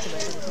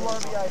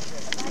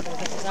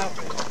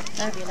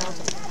 That'd be an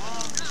ultimate.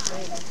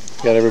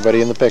 Got everybody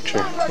in the picture.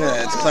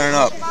 Yeah, it's clearing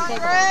up.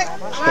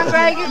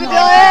 Greg, you can do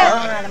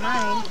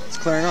it. It's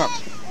clearing up.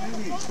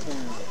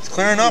 It's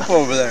clearing up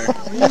over there.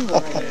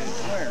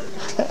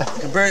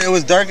 It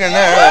was darker in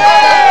there.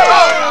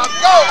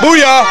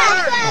 Booyah!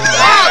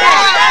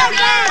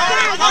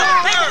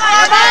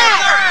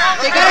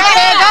 You gotta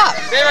stand up.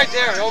 Stay right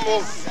there. Don't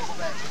move.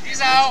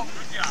 He's out.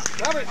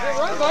 Robert,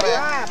 run, buddy.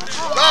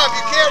 Bob,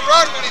 you can't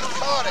run when he's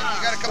caught it.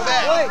 You gotta come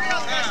back.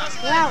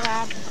 Yeah,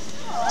 Rob.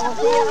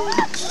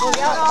 The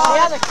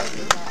other kid.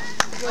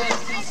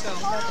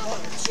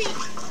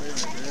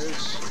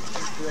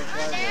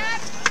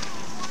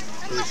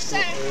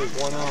 There's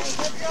one out.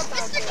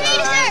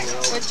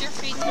 What's your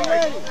feet?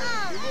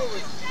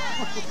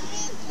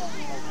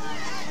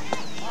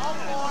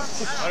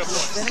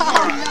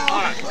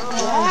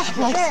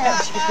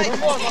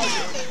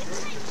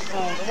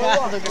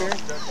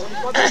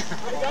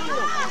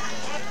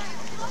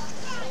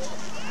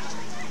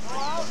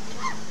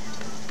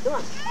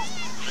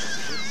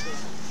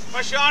 Come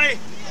on, Shawnee.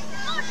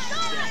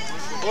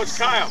 Oh, it's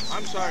Kyle.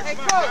 I'm sorry. Hey,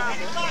 go.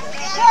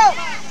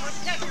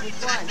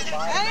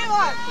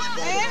 Anyone?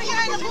 Hey,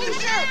 behind the blue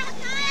shirt.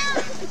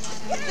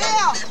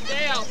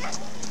 Dale.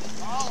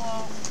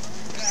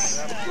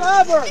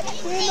 Robert,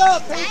 stand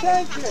up, pay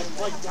attention. Is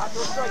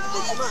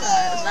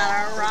that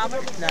our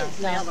Robert? No.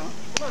 Come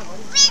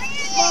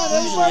on,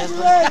 everybody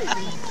ready.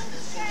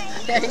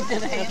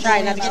 I'm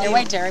trying not to get your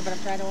way, Terry, but I'm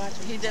trying to watch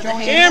him. He did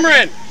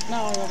Cameron!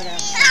 No, over there.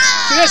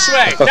 This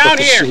way. Down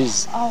here.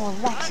 Oh,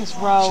 Alexis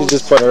Rose. She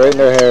just put it right in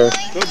her hair.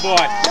 Good boy.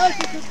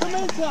 Alexis, come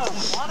in some.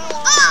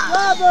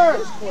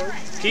 Robert,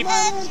 Keep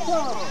come in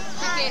some.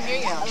 can't hear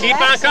you.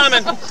 keep on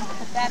coming.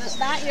 That is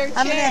not your chair.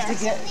 I'm going to have to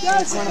get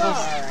one of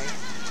those.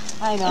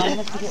 I know, I'm going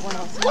to have to get one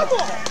of those.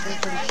 They're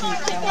pretty cheap.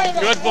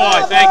 Good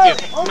boy. Thank you.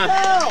 Come on. A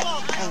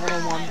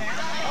little one.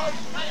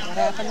 What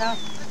happened now?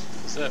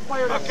 That's it.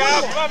 Look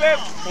out. Come in.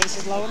 Base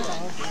is loaded.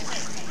 Oh, okay.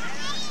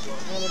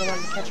 Really don't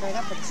want to catch right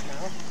up with the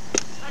snow.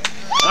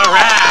 All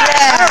right.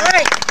 Yeah. All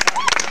right.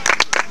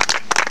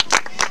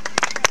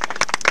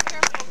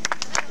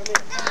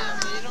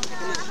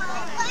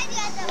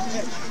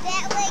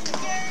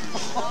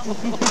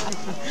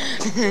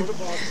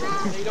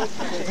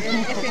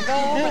 If you go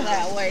over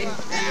that way,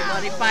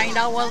 anybody find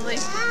out whether they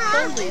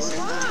pulled these or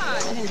not?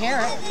 I didn't hear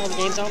it until the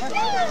game's over.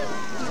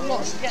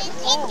 Look, it's getting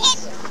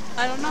close.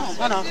 I don't know.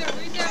 Oh, no. We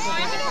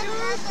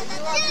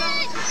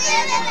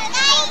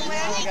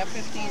got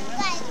 15 minutes.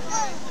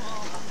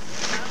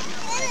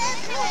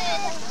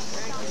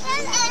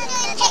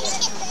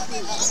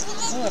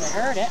 I would have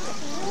heard it.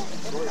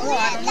 Oh, I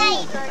don't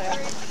know.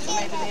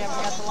 Maybe they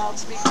haven't got the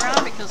loudspeaker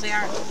on because they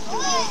aren't.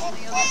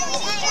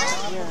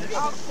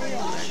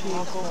 She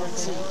will go over and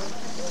see.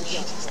 She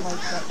just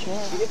likes that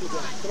chair.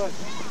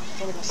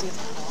 Let me go see it.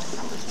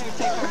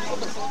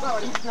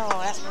 No,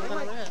 ask me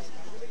what it is.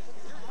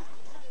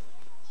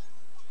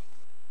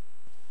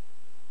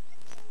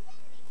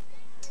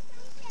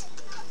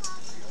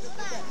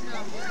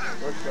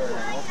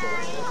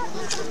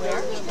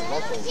 Where?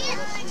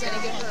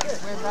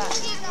 Where's that?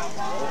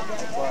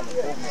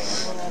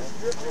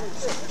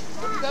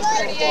 Go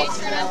 38,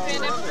 turn on Van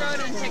Ness Road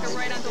and take a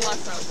right onto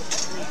Lusso.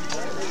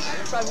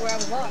 Probably where I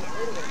was lost.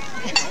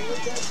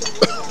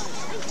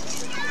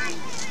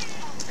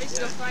 I used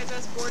to go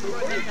 5S Gordon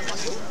Road and then come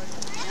Lusso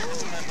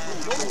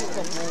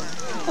Road.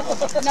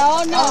 No,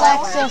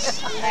 Alexis.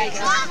 There you go.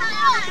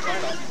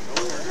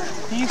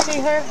 Do you see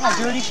her? How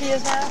dirty she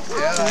is now?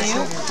 Yeah. Do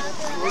you?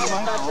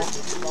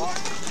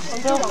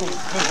 Filthy.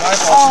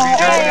 Oh,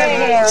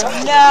 hey.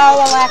 No,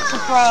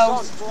 Alexis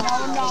Rose.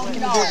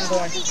 No.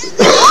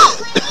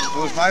 It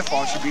was my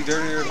fault. She'd be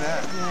dirtier than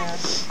that. Yeah.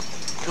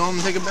 Go home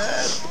and take a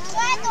bath.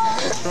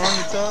 Throw in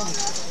the tub.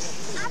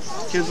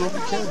 Kids will be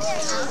kids.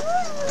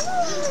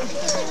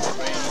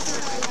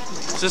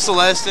 Is this the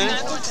last inning?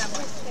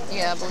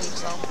 Yeah, I believe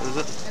so. Is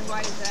it? And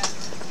why is that?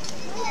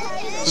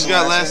 Who's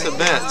got last at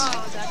bats?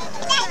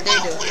 They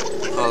do.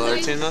 Oh, the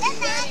other team does?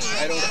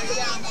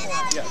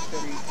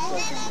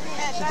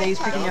 Today's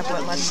picking up at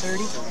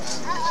 11:30.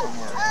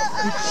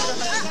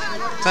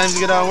 Time to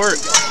get out of work.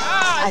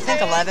 I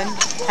think 11,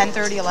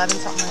 10:30, 11,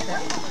 something like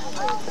that.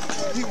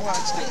 He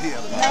wants to be a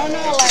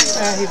No,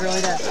 Alexis. He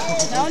really does.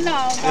 No. You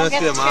Don't want to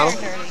get be a the model?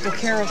 chair dirty. The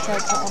Kara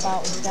said something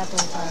about that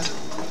those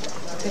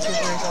pictures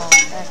where he's all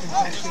acting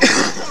sexy.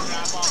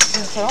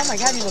 And I said, oh my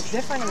God, you look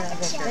different. And I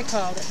go, they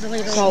called it.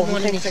 Really, So he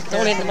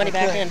donated the money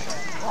back in.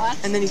 What?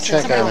 And then he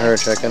said Check on her,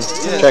 checking.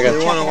 Yeah, Checking.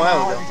 they won a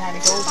while ago.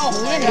 Oh,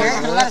 He in here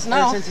and let us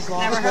know. Since he's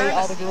lost Never weight, heard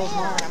all of the girls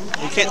want him.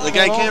 The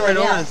guy came right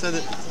over and said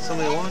that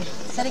somebody won.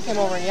 Said he came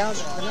over and yelled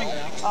at the number.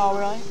 Oh,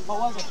 really? What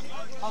was it?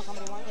 Oh,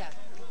 somebody won? Yeah.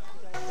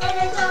 And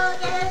a dog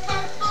and a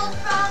thankful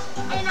frog,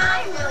 and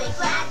I'm really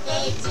glad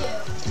they do.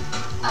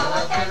 Oh,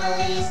 a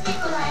family's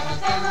people and a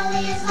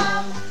family's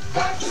home.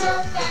 That's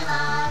a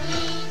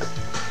family.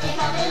 They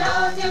have it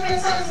all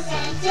different sizes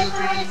and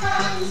different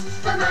times,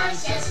 but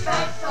mine's just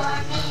right for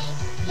me.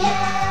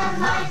 Yeah,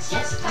 mine's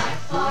just right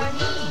for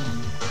me.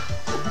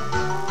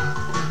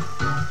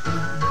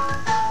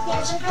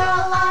 There's a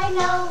girl I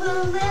know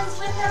who lives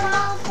with her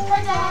mom,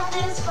 her dad,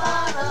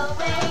 far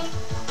away.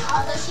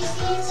 Although she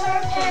sees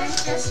her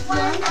parents just one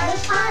at a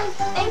time,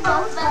 they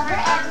both love her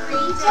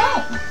every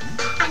day.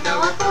 I know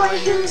a boy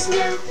who's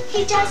new,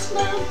 he just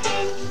moved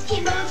in.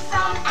 He moved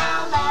from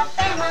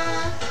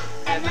Alabama.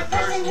 And the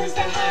person who's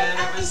the head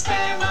of his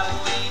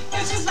family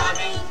is his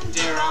loving,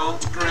 dear old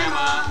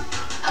grandma.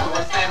 Oh,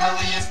 a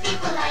family is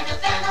people and a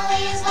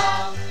family is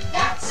love.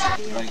 That's a...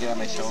 You want to get on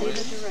my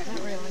shoulders?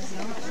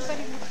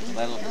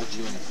 That'll put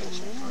you in the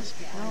picture.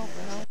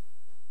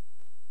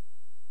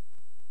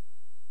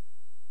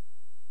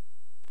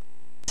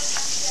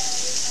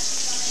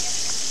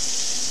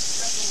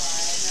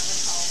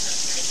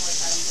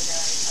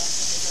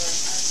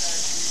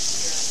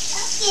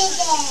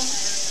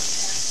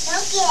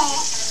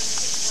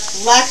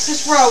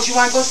 Alexis Rose, you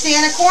want to go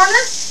stand in a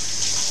corner?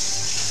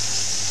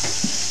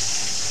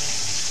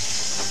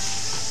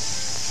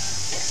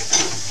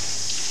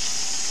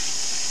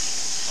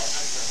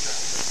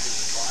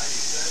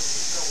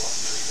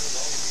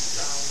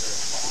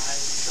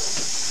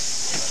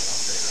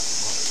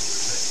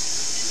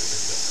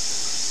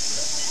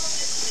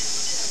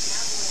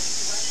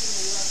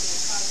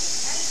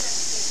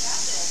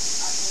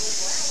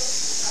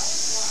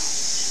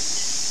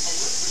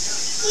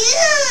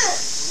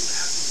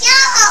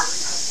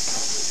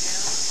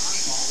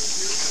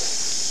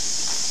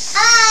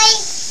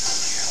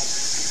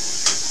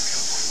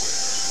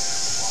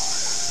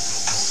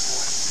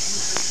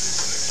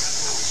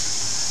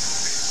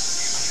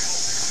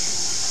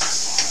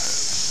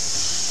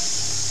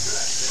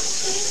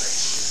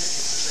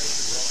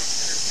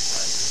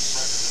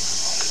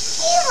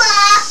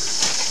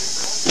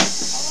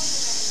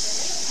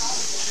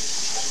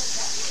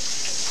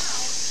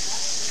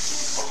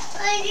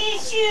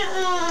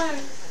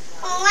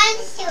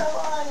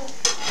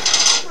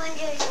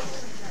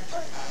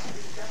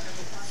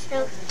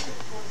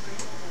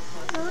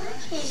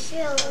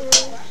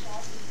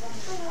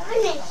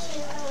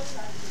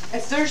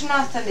 If there's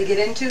nothing to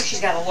get into,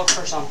 she's got to look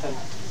for something.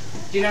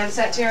 Do you notice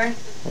that, Terry?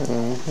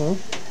 Mm-hmm.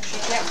 She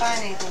can't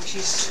find anything. She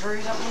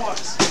screws up and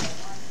looks.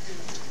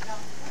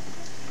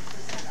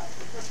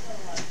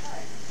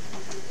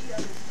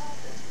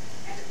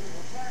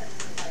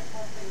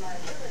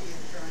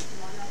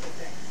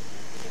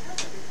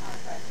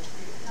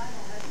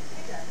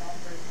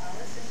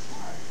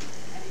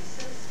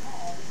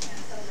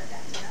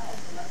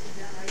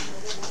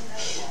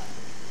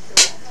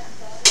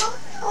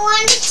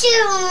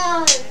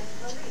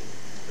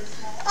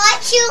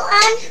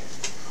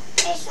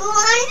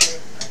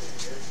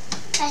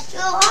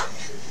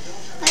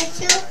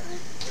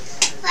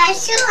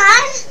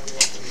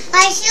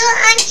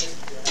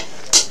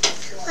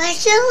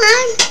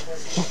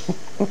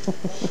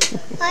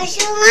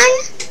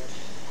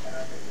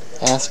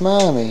 Ask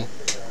Mommy.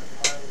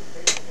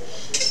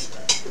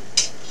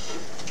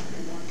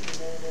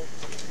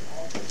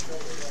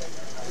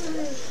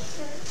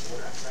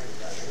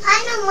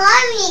 I know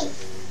Mommy.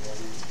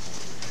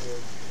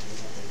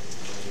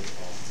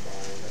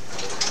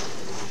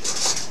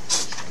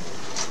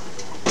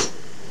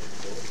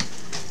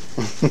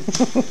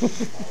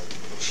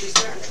 She's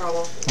in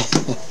trouble.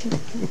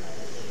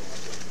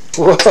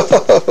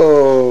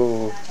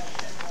 Whoa!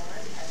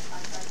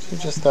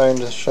 She's just starting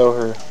to show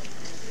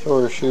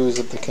her shoes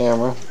at the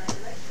camera.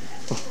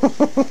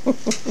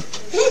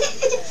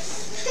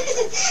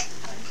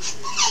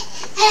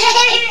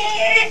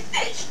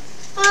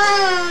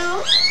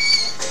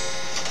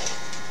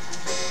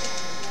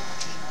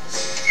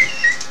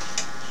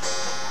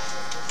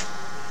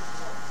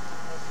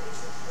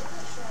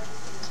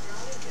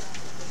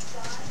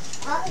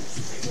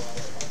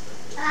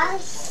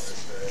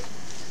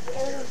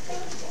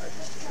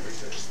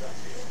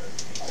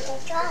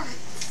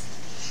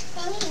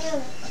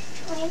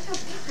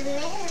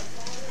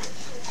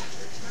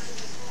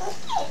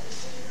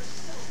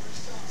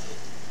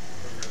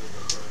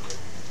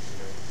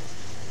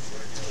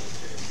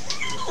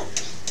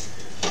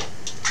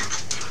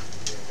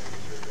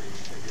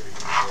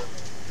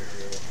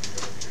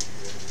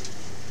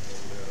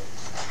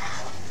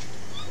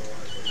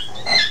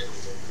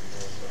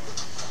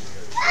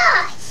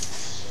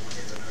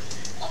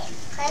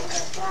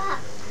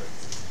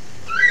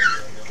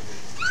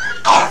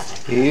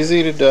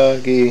 Easy to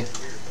doggy.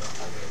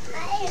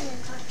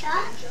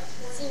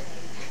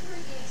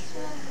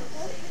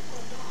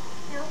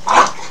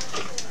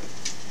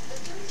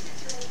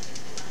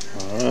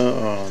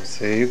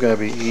 See, you gotta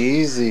be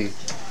easy.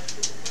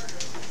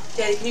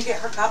 Daddy, can you get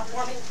her cup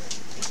for me?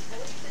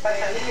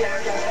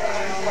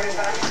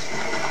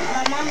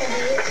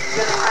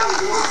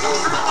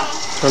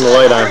 Turn the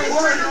light on.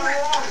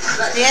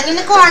 Stand in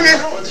the corner.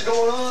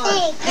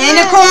 In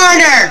the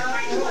corner.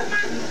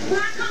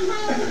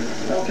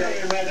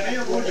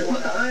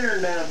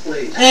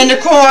 In the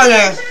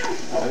corner.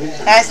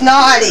 That's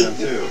naughty.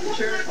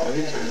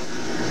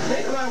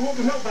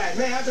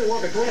 Man, I've been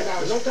working 12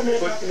 hours. Don't come here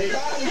talking to me.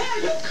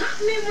 Hell, you caught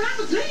me when I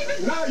was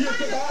leaving. No, you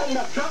took all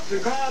my trucks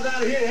and cars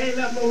out of here. Ain't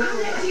left no room.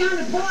 I'm actually on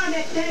the board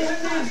that day.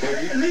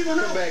 Leave a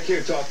note. Come back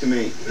here, talk to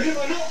me. Leave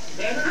a note.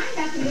 I ain't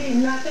got to leave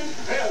nothing.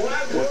 Hell, when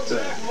I go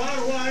back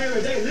from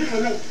every day,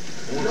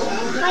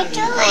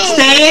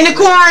 Stay in the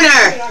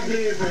corner.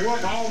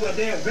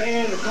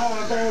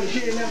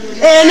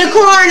 In the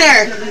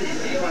corner.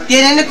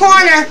 Get in the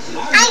corner.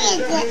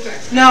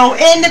 No,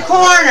 in the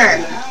corner.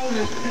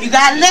 You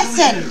gotta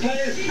listen.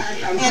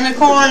 In the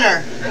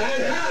corner.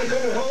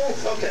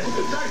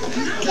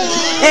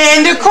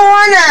 In the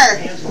corner.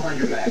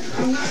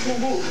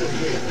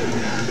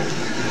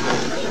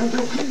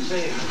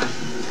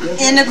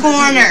 In the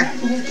corner.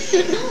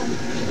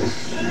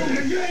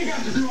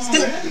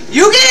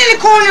 You get in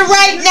the corner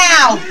right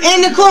now.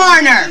 In the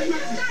corner.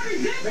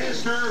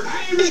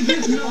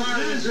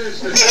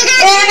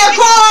 In the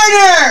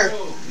corner.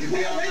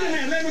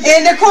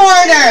 In the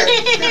corner.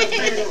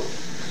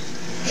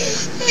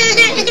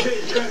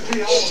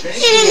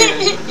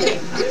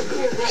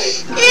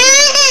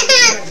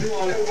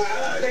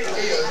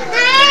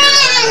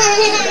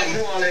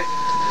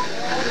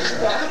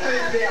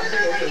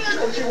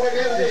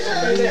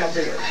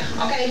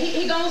 Okay,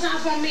 he goes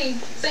off on me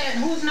saying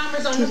whose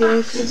number's on the I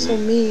box. feel so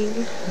mean.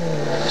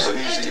 So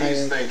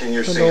he's thinking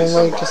you're I seeing don't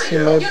like to see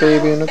my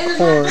baby in a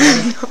corner.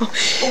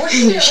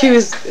 She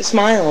was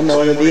smiling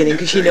though in the beginning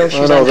because she knows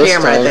she's I know on this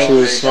camera. time she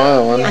was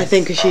smiling. I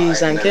think because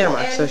she's on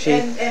camera, so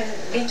she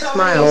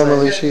smiles.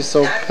 Normally she's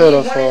so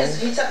pitiful.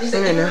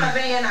 I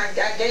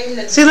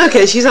know. See, look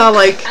at it. She's all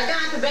like.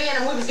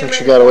 I think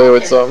she got away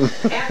with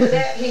something. After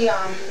that, he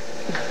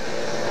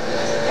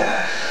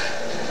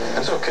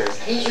That's okay.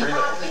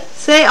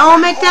 Say, oh,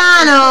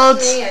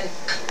 McDonald's.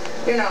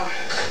 You know.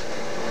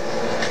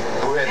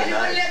 Who had And he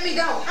wouldn't let me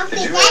go. Did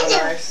you have a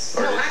knife?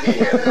 Or No, I did he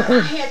have a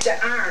knife? had the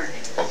iron.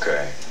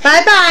 Okay.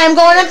 Bye-bye. I'm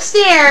going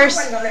upstairs.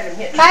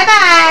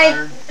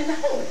 Bye-bye.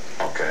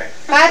 Okay.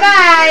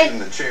 Bye-bye.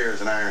 The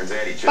chairs and irons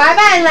at each other.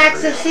 Bye-bye,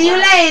 Alexis. See you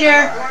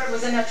later.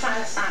 Was in there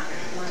trying to stop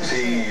her.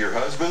 See your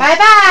husband?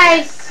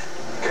 Bye-bye.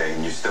 Okay,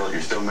 and you're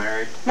still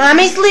married?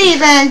 Mommy's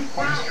leaving.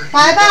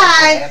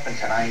 Bye-bye.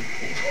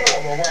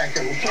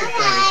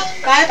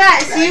 Bye-bye.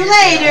 See you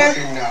later.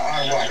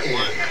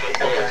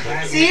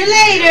 See you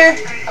later.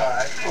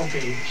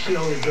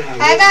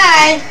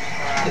 Bye-bye.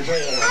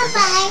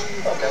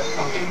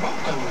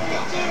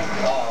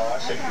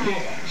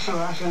 So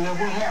I said, now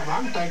what happened?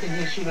 I'm thinking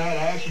that she had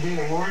an accident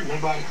at work,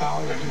 nobody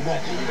called her to do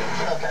nothing.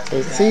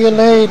 See you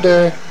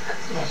later.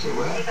 I said,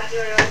 well, I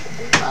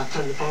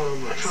turned the phone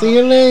on my truck. See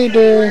you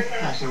later.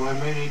 I said, well,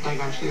 maybe they think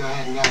I'm still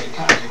hadn't got in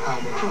time to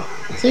call my truck.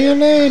 See you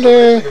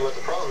later. What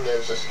the problem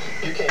is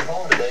you came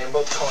home today and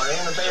both the car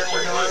and the van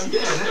were gone?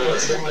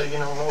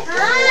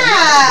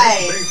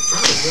 Hi.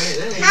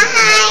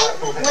 Hi.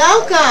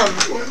 Welcome.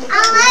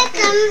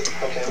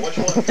 Okay, which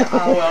one?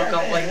 Oh,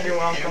 welcome. Like you're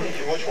welcome.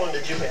 Which one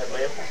did you have,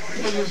 ma'am?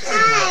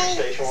 Hi.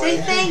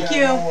 Say thank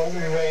you.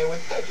 Okay.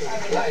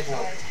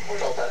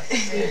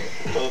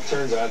 Well, it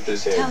turns out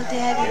this had Tell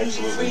Daddy he's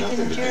absolutely nothing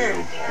sleeping to dirt. do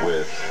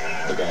with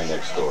the guy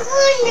next door.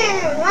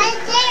 Corner, right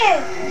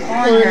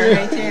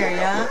there,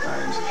 yeah.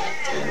 Times,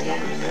 and the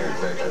woman in there, in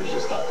fact, I was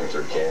just talking to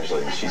her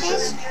casually, and she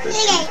said that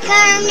she's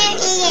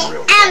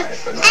real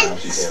quiet, but now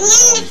she's having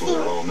problems with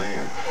her old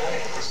man.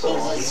 So, I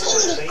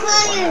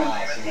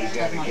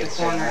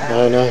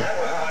know.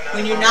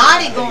 When you're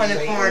naughty, go in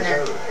the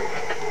corner.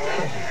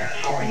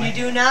 When you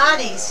do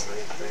naughties,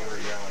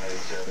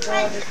 go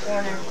in the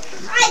corner.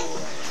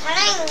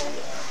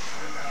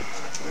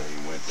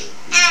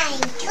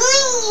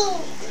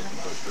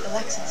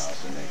 Alexis.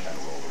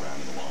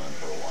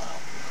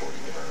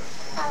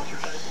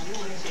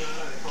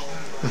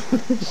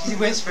 She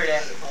whispered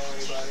it.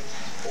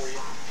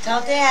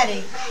 Tell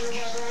Daddy.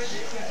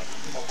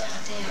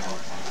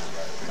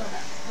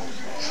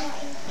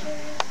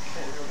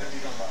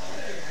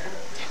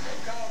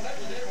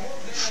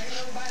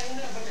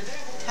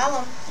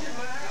 Tell him.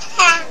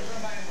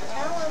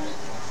 Tell him.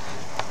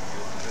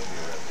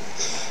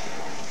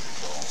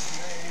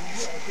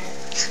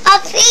 I'll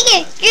see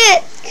it.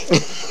 Good.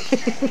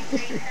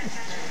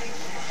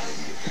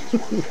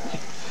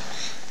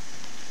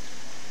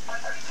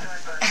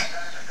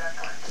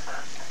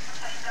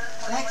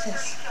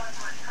 Alexis.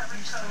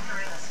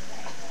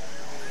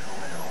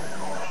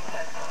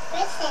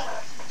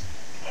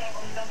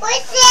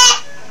 What's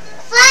it?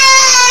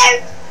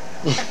 Fire!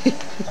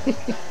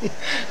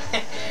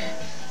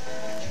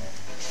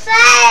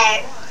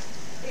 Fire!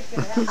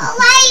 How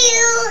are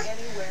you?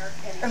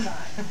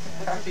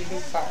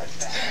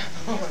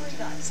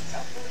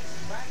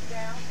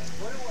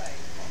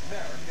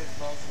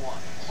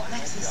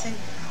 Alexis, sing.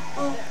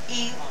 Ooh,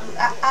 ee, ooh,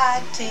 ah,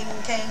 ah, ting,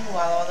 ting,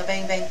 walla, walla,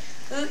 bang, bang.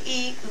 Ooh,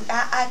 ee, ooh,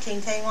 ah, ah,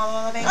 ting, ting, walla,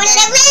 walla, bang, bang.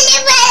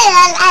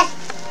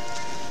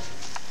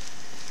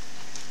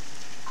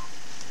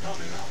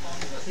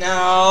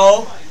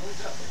 No.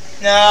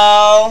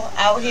 No.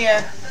 Out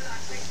here.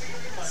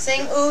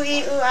 Sing ooh,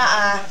 ee, ooh, ah,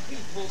 ah.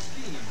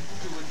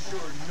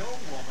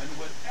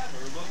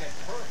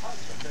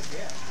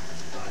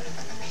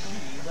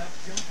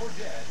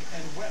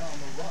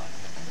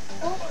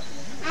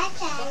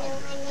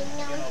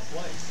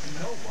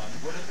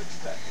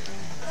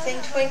 Sing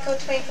Twinkle,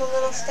 Twinkle,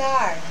 Little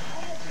Star.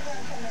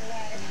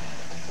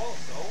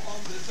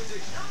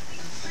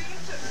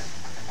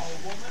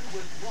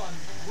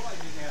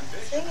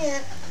 Sing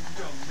it.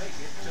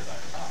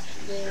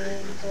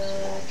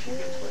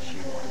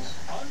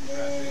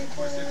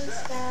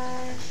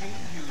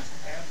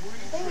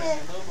 Sing it.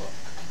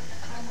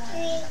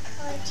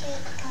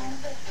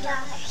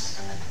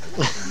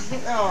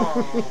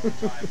 Oh.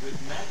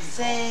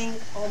 Sing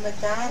Oh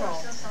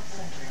McDonald's.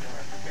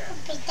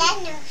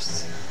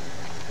 McDonald's.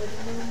 What do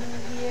you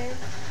mean here?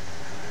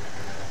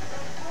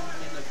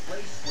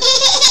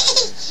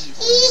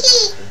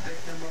 The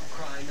victim of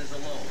crime is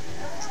alone.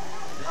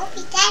 Oh,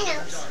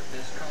 McDonald's.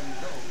 Darkness come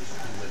those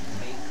who would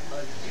make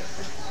a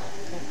difference.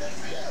 From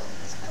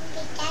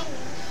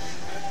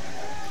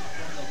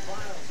the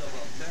files of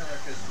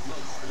America's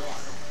Most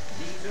Wanted,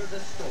 these are the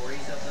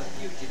stories of the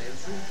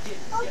fugitives who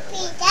didn't get away.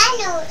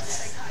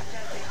 McDonald's.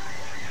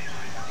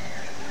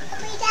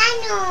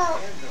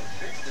 McDonald's. And the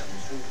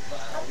victims who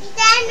found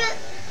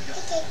McDonald's.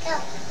 Okay, go.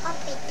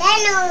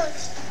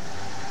 McDonald's.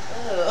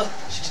 Ugh,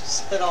 she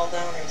just spit all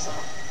down herself.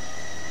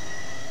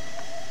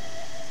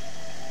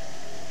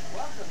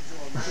 Welcome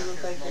to You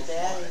look like your America's Most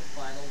daddy. Wanted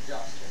Final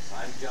Justice.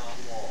 I'm John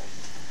Walsh.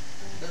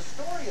 The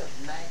story of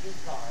Maggie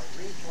Carr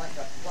reads like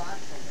a plot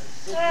from the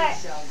Sidney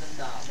Sheldon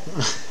novel.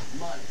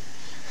 Money,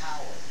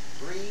 power,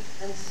 greed,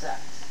 and sex.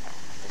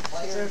 The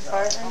players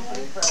are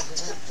company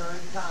president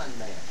turned con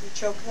man. You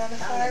choking on a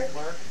County fart?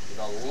 clerk with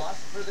a lust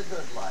for the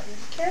good life. Be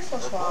careful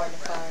Her swallowing the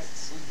boyfriend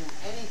farts. who do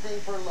anything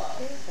for love.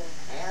 Careful.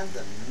 And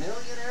the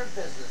millionaire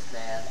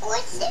businessman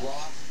What's who it?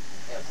 lost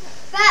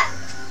everything.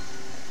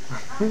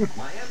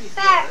 Miami,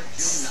 Florida,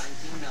 June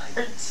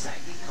 1990.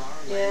 Maggie Carr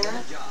landed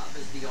a job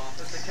as the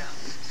office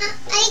accountant.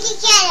 I can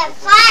get a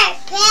fire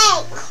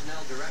pig.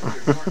 Personnel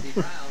director Dorothy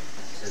Brown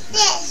says Maggie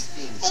This.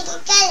 seems I can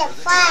searching get a for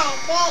the fire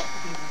pig.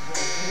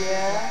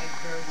 Yeah? I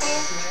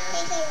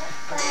can get a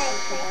fire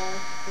pig.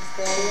 Is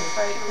Daddy a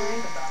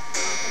frightening?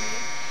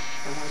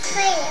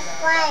 Play a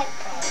fire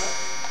pig.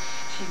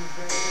 She was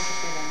very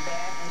interested in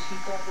that, and she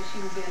thought that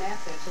she would be an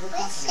asset to the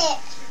What's company.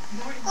 it?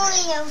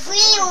 Only a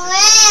free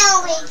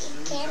round. We can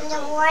get in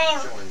the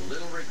round. showing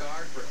little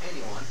regard for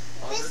anyone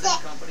other What's than it?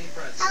 company Oh,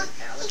 president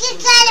you Alexis.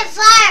 can get a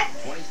fire.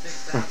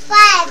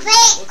 Fire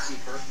pig.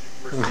 Bookkeeper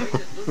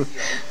persuaded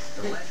Lucio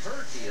to let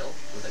her deal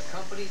with the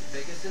company's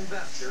biggest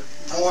investor.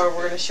 Or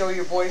we're going to show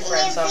your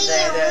boyfriend In a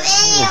someday free that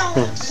round.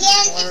 We can't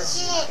get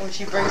it. when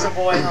she brings a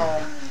boy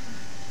home.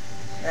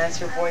 That's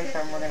her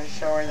boyfriend. We're going to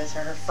show her this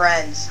are her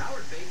friends.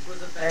 Howard Bates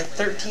was a Their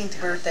family 13th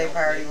man birthday and a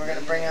party. We're going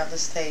to bring out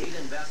this tape He'd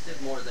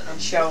invested more than and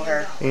 $1 show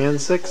her. million And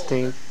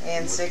 16th.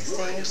 And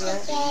 16th, yeah?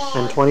 Yeah.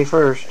 And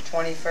 21st.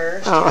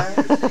 21st, Oh. yeah?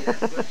 They had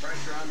put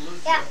pressure on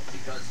Lucio Yeah.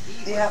 because he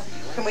Yep. was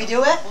stealing Can we some do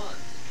of the it? funds.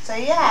 Say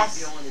yes.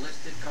 Lucio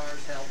enlisted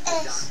Carr's help to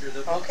Yes. doctor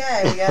the books. Okay,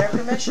 we got her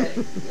permission.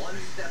 One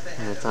step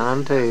ahead It's of on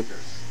his tape.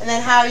 investors. And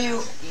then how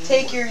you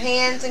take your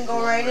hands and go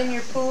right in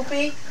your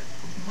poopy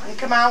and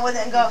come out with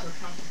it and go,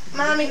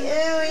 Mommy,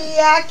 ooh,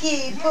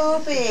 yucky,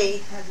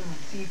 poopy.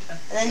 And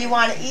then you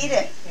want to eat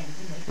it.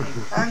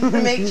 I'm going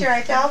to make sure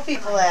I tell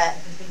people that.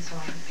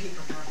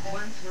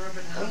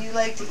 When you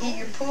like to eat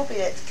your poopy,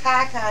 it's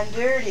cock on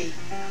dirty.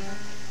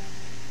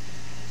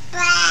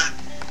 Blah.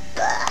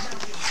 Blah.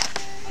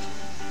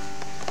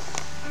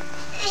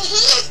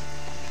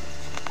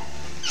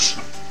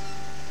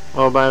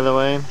 Oh, by the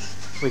way,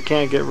 we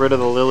can't get rid of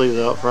the lilies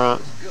out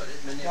front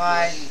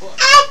Why?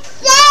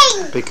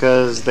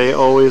 because they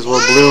always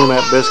will bloom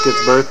at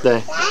Biscuit's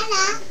birthday.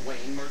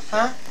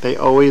 Huh? They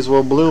always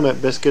will bloom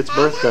at Biscuit's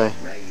birthday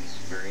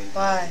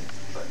Why?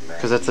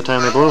 because that's the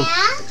time they bloom.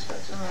 Oh,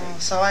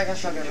 so I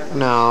guess I'll get rid of it.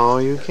 No,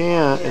 you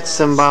can't. It's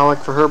symbolic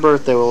for her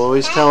birthday. We'll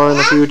always tell her in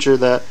the future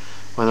that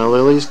when the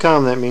lilies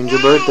come, that means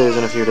your birthday's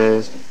in a few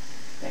days.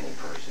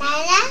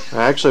 Or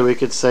actually, we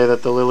could say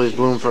that the lilies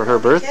bloom for her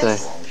birthday.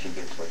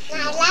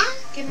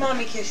 Give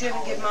Mommy a kiss. You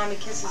haven't given Mommy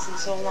kisses in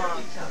so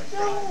long.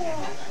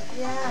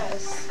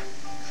 Yes.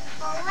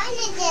 I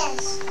wanted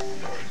this.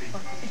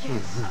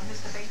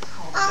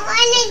 I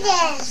wanted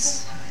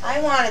this. I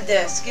wanted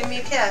this. Give me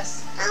a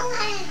kiss. I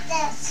wanted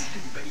this.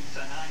 Bates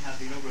and I have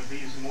been over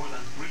these more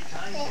than 3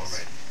 times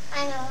already.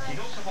 I know. He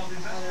knows about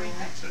investor in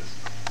Texas.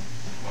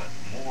 But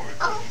more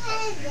I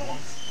wanted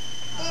this.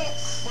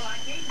 Well, I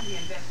gave him the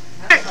investment.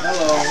 I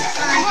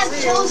have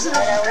chosen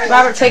it.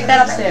 Robert, take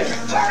that upstairs.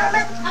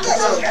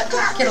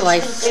 Get a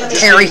life.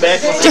 Harry.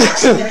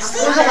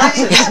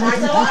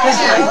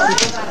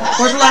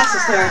 Where's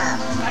Alexis there?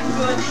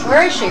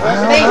 Where is she? Where's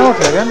the baby?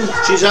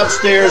 She's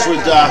upstairs with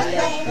With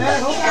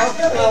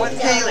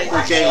Kaylee.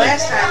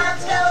 Last time.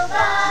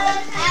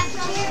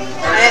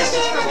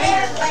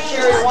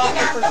 Sherry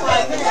walking for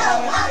 5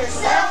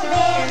 minutes.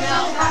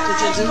 Did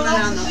you zoom in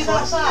on the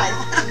foot side?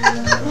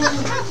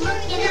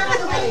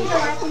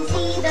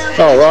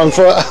 Oh, wrong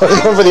foot. I was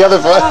going for the other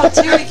foot. Oh,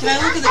 Terry, can I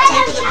look at the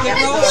tape of the pig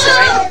rolls? I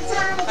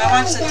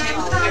watched the tape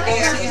of the pig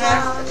rolls that you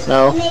have.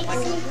 No.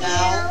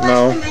 No.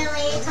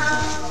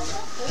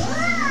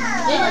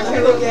 I'm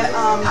gonna go get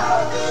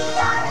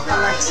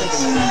Alexis.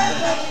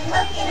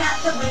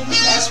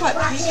 Guess what?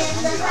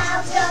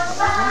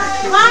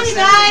 Come on, you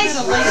guys.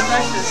 What?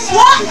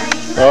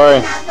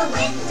 Sorry.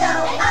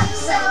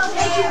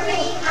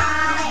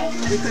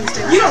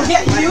 You don't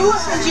get you,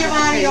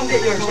 Giovanni. You don't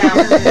get yours now.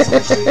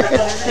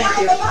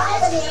 Thank you.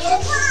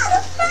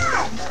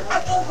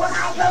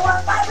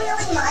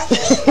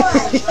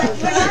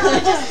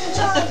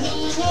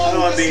 I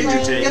don't want to be in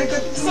your team.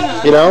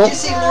 You know? Did you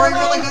see Lori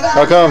really good?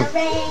 How come?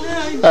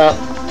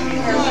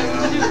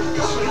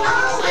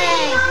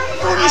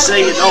 When you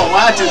say you don't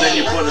want to, then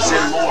you put us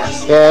in more.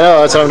 Yeah, I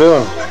know. That's what I'm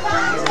doing.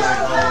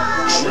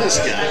 This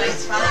guy.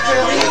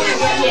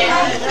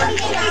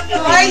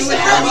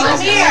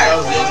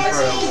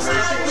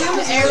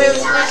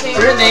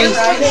 Brittany.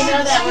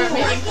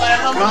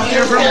 Come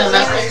here for a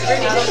minute.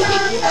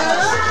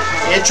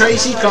 And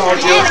Tracy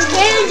called you.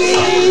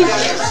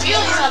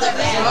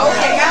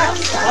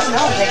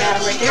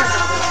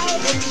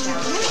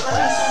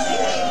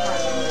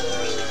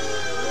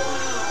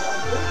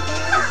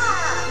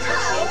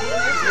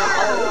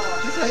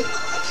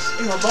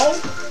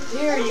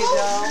 Here you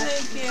go.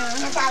 Thank you.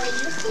 Sorry,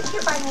 you stick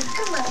your bun.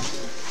 Come on.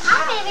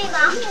 Hi, baby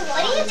mom.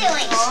 What are you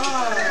doing?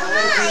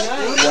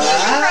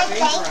 My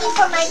blankie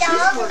for my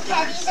dogs and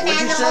pets and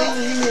animals.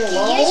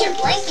 You use your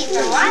blankie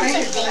for lots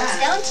of things,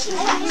 don't you?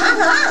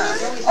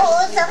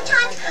 Oh,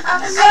 sometimes I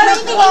wave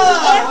it in the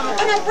air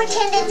and I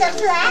pretend it's a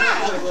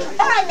flag.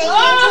 Or I make it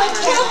into a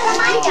tail for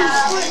my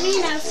dog.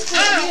 And it's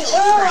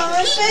my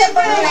peekaboo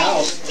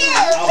blankie too.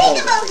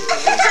 Peekaboo.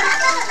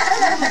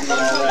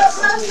 But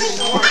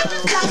mostly, I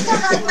just like to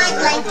hug my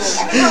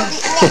blankie and hold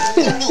it next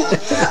to me.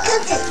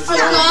 Because it's so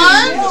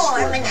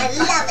warm and I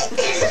love it.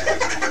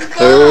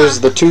 There's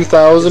the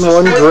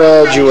 2001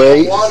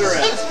 graduate.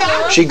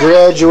 She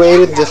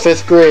graduated the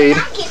 5th grade.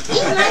 It's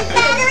even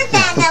better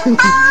than a bowl of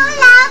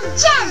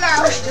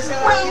jello.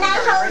 When I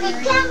hold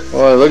it down.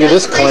 Boy, look at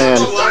this clan.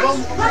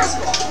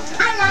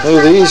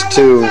 Look at these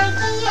two.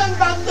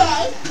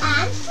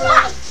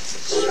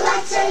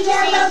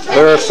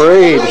 They're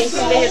afraid.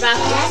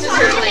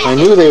 I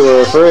knew they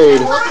were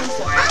afraid.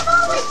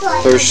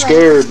 They're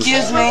scared.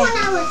 Excuse me.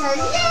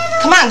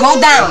 Come on, go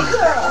down.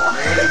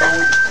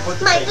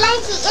 My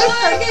blankie is so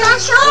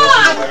special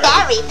and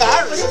very,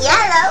 very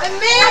yellow.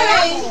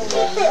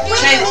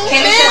 Kayla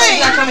says she's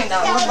not coming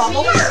down.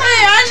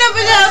 Hey, I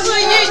never know who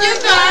you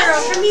got.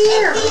 Come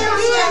here.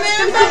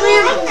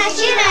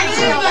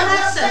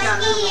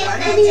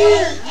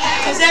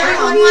 Does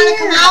everyone want to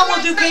come out?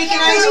 We'll do cake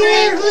and ice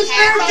cream. Whose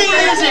birthday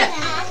is it?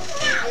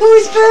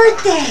 Whose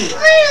birthday?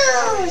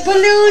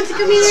 Balloons,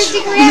 come here.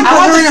 I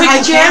want the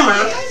high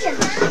camera.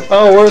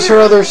 Oh, where's her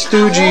other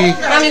stoogey?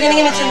 Mom, you're going to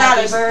give me $10.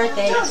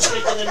 Birthday.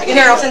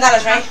 Here, $10,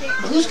 right?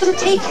 Who's going to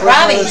take it?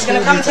 Robbie, he's going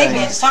to come and take me.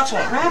 I just talked to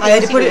him. I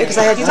had to put it because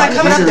I had. He's not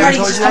coming up there.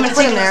 He's just coming to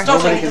take there. it.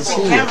 Nobody can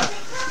see it.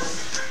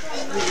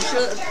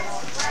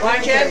 Why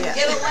can't you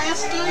get it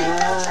last night?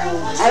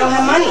 I don't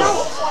have money.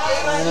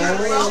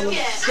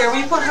 Here,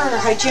 will you put her in her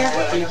high chair?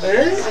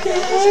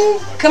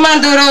 Come on,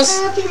 Doodles.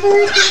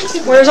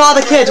 Where's all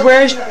the kids?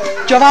 Where's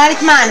Giovanni?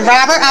 Come on,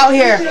 Robert, out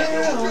here.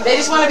 They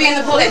just want to be in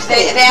the pool.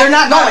 They're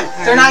not going.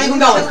 They're not even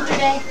going.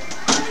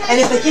 And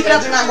if they keep it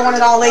up, they're not going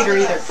at all later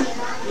either.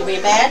 You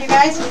being bad, you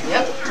guys?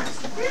 Yep.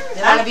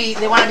 They want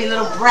to be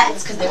little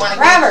brats because they want to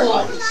go to the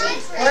pool.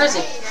 Where is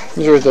he?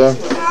 He's right there.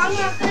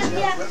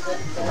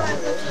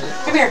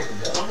 Come here.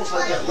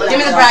 Give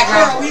me the brag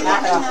girl.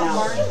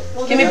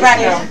 Give me brag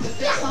girl.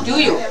 Do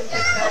you?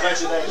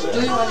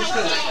 Do you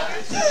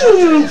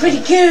understand? Pretty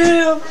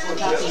girl.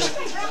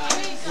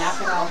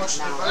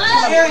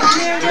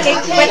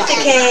 With the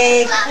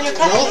cake.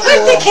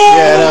 With the cake.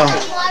 Yeah, I know.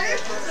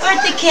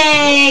 With the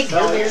cake.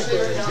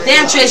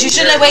 Damn, Trish, you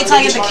should have waited till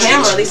I get the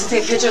camera at least to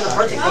take a picture of the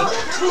birthday cake.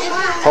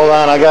 Hold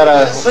on, I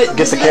gotta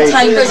get the cake.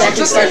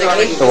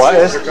 The what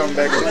is?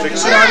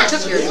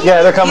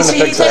 Yeah, they're coming to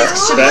fix that.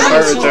 That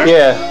part right there?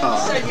 Yeah.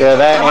 Yeah,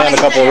 that and a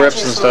couple of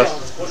rips and stuff.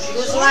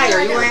 Who's the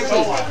liar? You or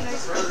Auntie?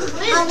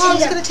 How long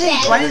is it going to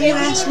take? Why didn't you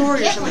ask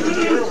Lori or something? I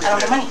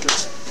don't have money.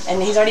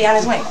 And he's already on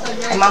his way.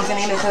 And Mom's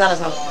going to give me $10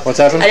 now. What's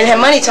happening? I didn't have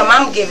money till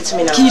Mom gave it to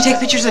me now. Can you take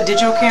pictures of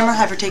digital camera?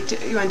 Have her take.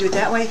 You want to do it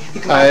that way?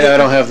 You can I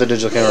don't have the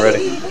digital camera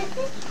ready.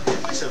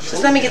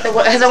 Just let me get the.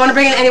 Because I want to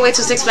bring it anyway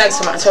to Six Flags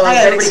tomorrow. So I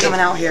got everybody coming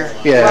out here.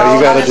 Yeah,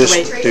 you gotta just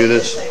do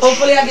this.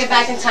 Hopefully I'll get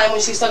back in time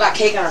when she still got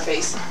cake on her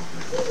face.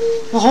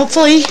 Well,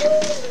 hopefully.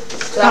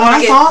 Not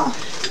my fault.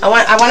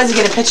 I wanted to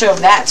get a picture of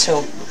that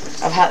too,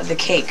 of how the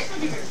cake.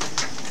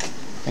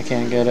 I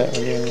can't get it.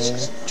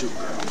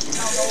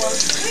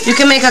 You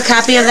can make a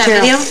copy of that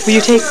video? Will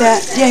you take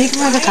that? Yeah, he can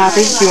have a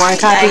copy. Do you want a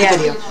copy of the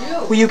video?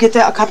 Will you get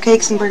the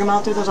cupcakes and bring them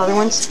out there, those other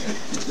ones?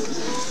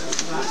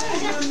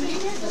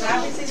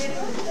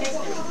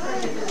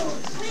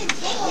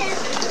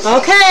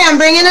 Okay, I'm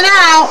bringing it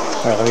out.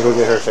 Alright, let me go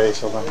get her face.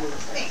 Hold on.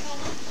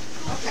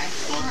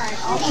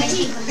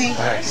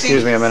 Alright,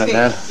 excuse me a minute,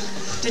 Dad.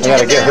 I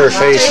gotta get her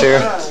face here.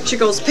 She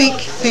goes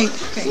pink, pink,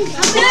 pink. Who's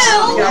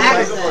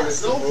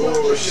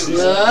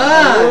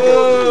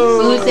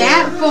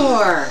that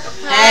for?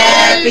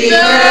 Happy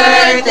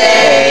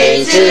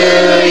birthday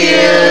to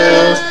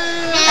you.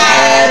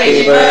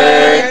 Happy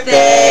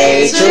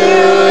birthday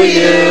to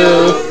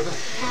you.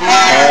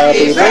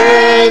 Happy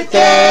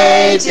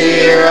birthday,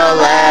 dear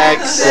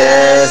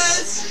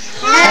Alexis.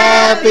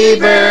 Happy Happy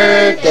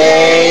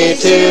birthday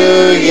to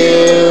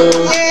you.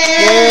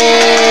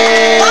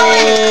 Yay!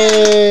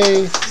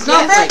 No,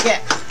 break it.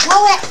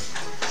 Blow it.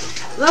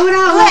 Blow it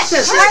out,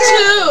 Alexis.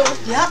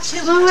 Yep, two.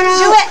 Blow it out.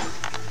 Do it.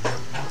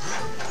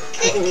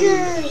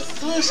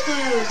 Blue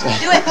screws.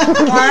 Do it.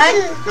 One.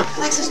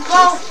 Alexis,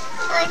 blow.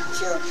 1, 2,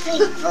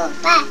 3, 4,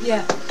 5.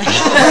 Yeah.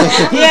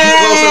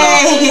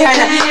 Yay!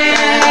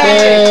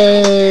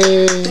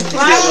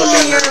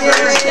 Finally, your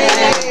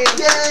birthday.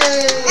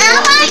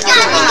 Oh my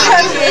God!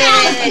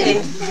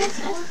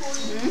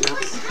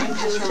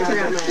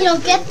 You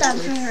don't get them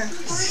for her.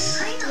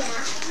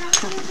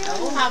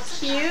 Oh, how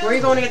cute. Where are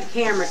you going to get the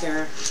camera,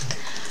 Kara?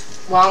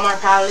 Walmart,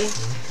 probably.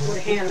 Go to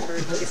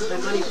Hannaford. Get the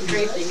money from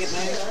Tracy and get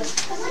my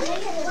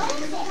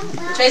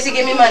Tracy,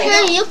 give me money.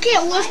 Honey, you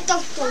can't lift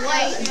up the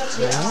weight.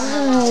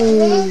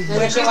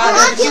 Where's your I'll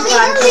wallet? give me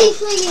money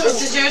for you.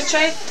 This is yours,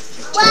 Trace?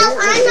 Well,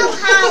 I know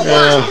how.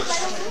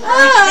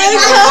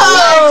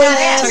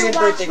 It's your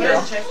birthday,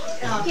 girl.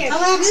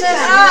 Alexis.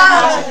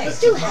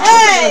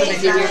 Hey!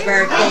 Is it your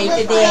birthday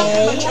today?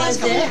 Is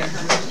it?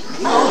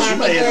 Happy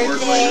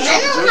birthday. I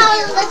know how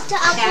to lift up.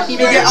 Happy You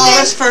get all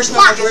this first, and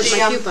I'll get Where's you.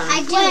 my coupon?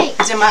 I do.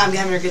 It's in my, I'm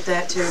having her get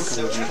that too.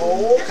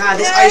 God,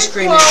 this ice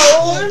cream is.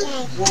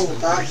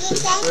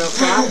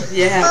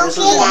 Yeah.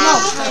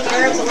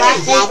 Kara's a black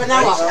cake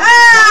vanilla.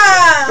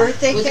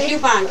 Birthday cake? With a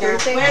coupon, Kara.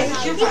 Where's the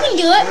You coupon? can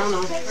do I it. don't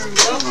know.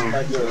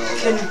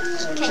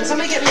 Can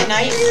somebody get me a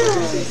knife?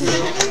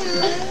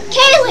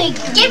 Kaylee,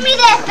 give me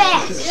that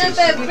back.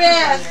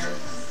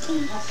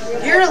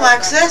 Here,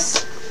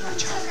 Alexis.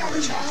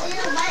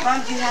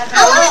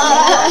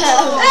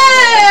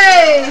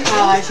 Hey!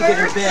 Oh, I should get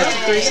her bit.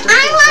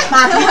 I want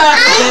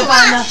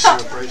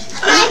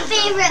my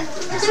favorite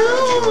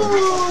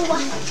food.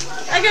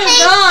 I got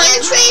Thank gone.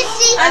 you,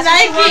 Tracy. I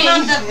like it.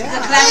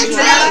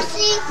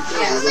 Tracy,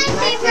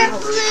 my favorite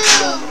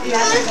food.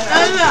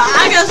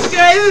 I got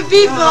scared with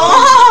people.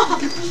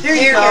 Here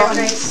you go.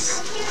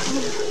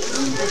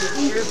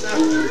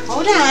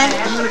 Hold on.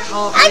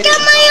 I got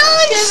my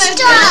own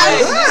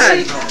stuff.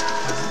 Good.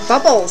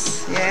 Bubbles.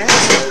 Yeah.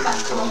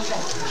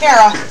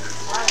 Kara.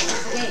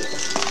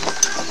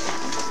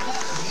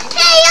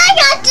 Hey, I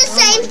got the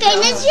same thing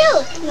as you.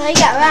 No, I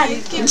got Ron.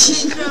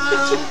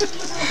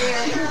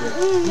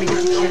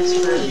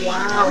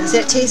 Wow. Does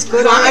that taste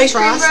good? You want on ice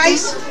cream, frosting?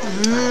 Bryce?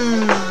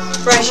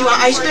 Bryce, you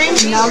want ice cream?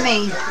 No,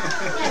 me.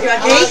 You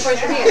want cake?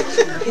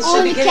 He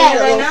should be getting it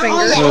right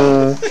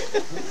now.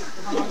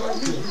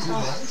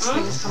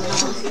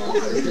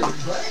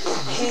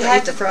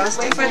 Eat the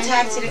frosting. Wait for a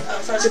taxi to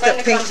Put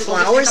the pink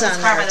flowers on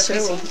there,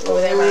 too.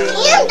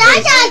 And I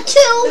got two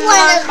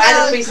one of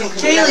those.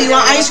 Kaylee, you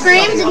want ice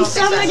cream? And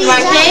somebody You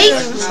want cake?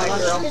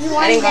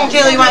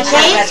 Kaylee, you want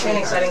cake?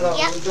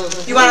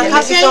 Yep. You want a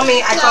cupcake?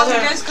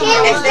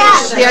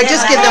 Yeah,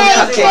 just give them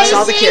cupcakes,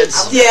 all the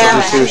kids.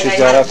 Yeah. See what she's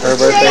got up for her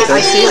birthday.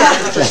 I see that.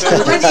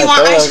 Brittany, you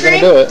want ice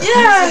cream?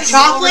 Yeah.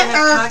 Chocolate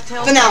or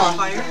vanilla?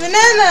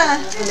 Banana.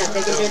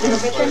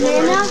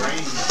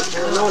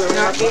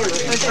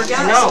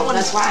 No,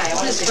 that's why.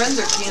 His friends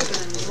are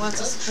camping and he wants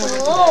us to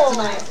Oh.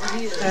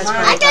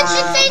 I got the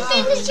same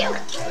thing as you.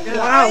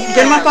 Wow.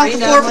 Get them up off the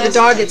floor for the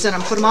dog gets in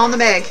them. Put them all in the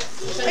bag.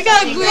 I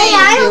got green. Hey,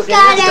 I don't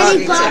got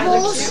any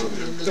bubbles.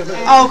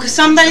 Oh, cause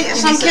some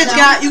kids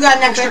got an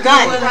extra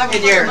gun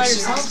in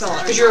yours.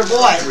 Cause you're a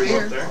boy.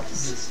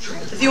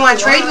 If you want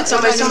to trade with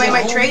somebody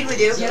might trade with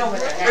you.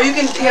 Or you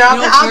can, here, I'll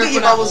get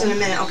you bubbles in a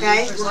minute,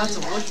 okay?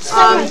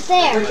 Right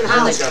there.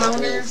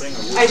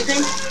 Ice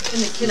cream?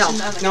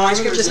 No ice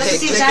cream, just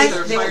cake.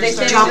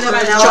 Chocolate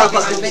vanilla.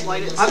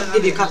 I'll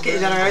give you a cupcake,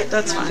 is that alright?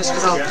 That's fine. Just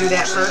cause I'll do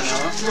that first.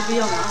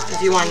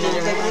 If you want another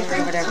one,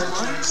 whatever.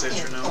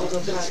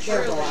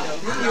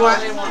 You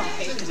want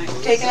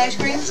cake and ice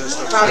cream? You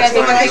guys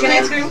want cake and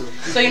ice cream?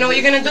 So you know what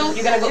you're gonna do?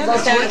 You're gonna go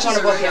stand in front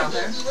of both of y'all.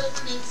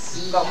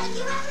 Go.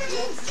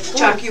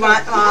 Chuck, you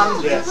want, Go,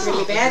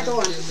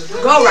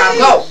 Rob,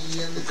 go.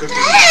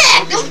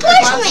 Heck, don't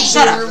push me.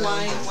 Shut up.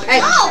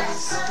 Hey. Oh.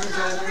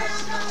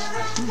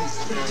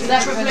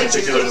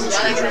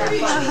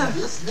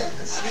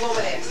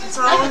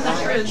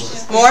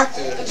 More?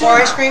 More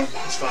ice cream?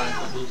 It's fine.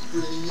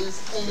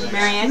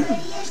 Marianne?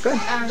 It's good.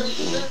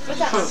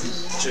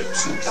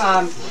 Chips.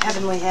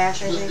 Heavenly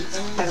hash, I think.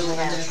 Heavenly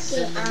hash.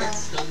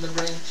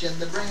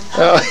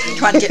 You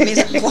trying to get me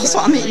that close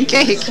while I'm eating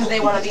cake. They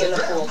want to be in the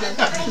pool.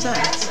 Who's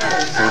that?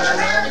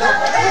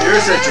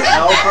 Yours at your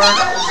helper.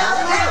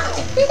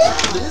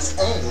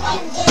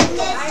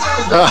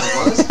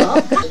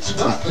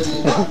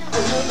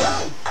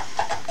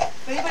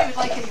 If anybody would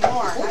like any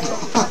more,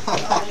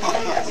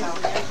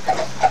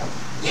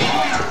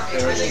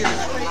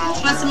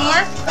 Want some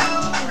more?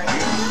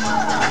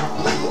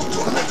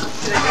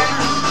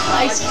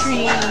 Ice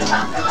cream.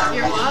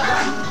 Your what?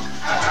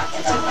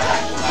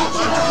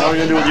 How are we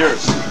going to do with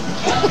yours?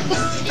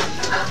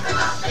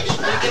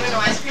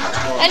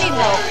 I need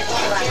help.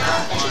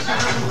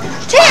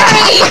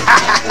 Terry!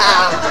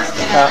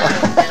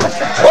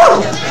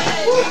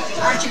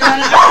 aren't you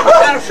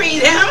gonna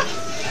feed him?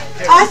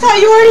 I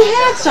thought you already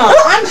had some.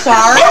 I'm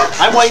sorry.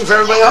 I'm waiting for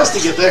everybody else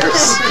to get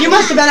theirs. You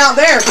must have been out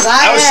there, because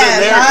I was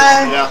sitting there.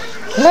 Yeah.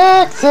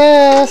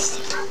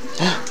 Alexis!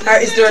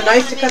 Alright, is there a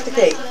knife to cut the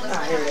cake?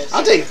 Oh, here it is.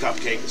 I'll take a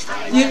cupcake. It's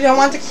fine. You don't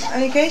want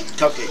any cake?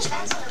 Cupcake's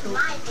fine.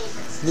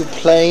 You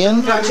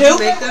playing? Want two? You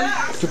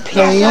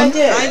playing? Yes, I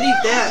did. I'd eat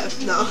that.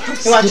 No.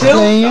 You want You two?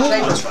 playing?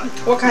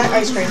 What kind of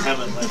ice cream?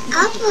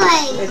 I'll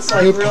play. It's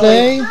like You really...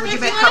 play? Would you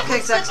make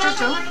cupcakes extra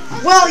too?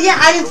 Well, yeah,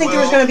 I didn't think there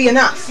was going to be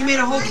enough. You made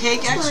a whole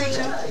cake extra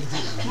too?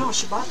 No,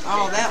 she bought.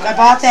 Oh, that I one.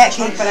 bought that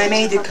cake, but I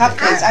made the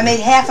cupcakes. I made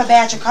half a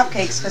batch of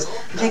cupcakes because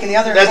I'm taking the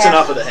other That's half.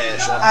 enough of the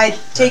hash. Huh? I'd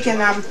taken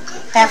half of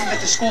it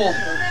to school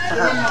for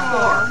her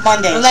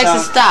Monday.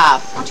 Alexis, so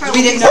stop.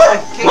 we didn't know.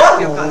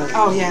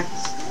 Oh yeah,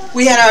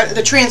 we had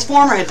the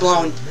transformer had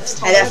blown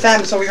at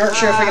FM, so we weren't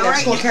sure if we were gonna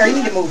have school. Carrie, you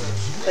need to move.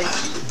 Please.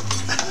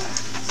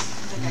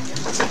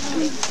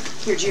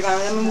 Here,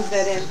 Giovanni, let me move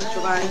that in.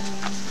 Giovanni,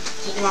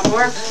 you want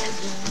more?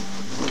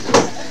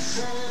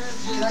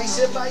 Can I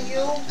sit by you?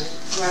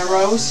 You want a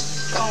rose?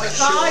 Oh, I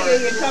saw you.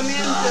 You come in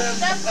to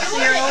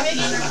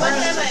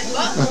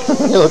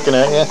You're looking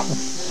at you.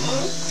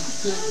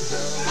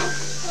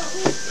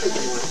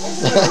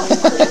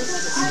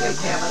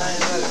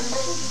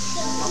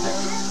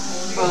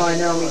 Oh, I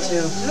know, me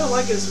too. I don't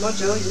like it as much.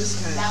 I like this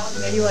kind.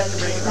 You like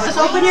the regular? Let's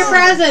open your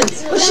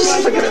presents. Well, she's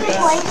looking at that.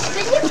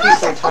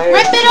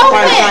 Rip it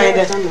open. Rip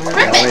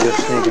it.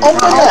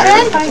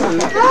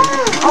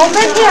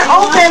 Open here,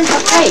 open.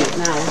 Hey.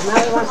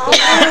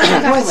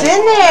 What's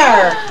in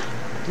there?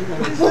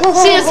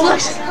 See, it's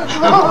looks.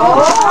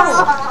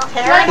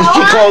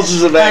 She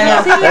closes it back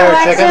up. There,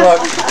 chicken,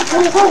 look.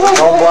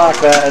 Don't block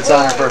that. It's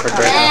on her perfect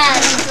right now.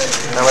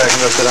 That way I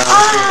can go sit down.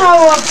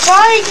 Oh, a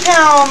bike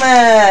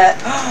helmet.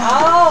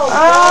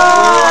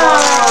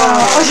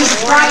 Oh, she's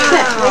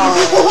pregnant.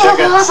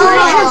 Chicken. Make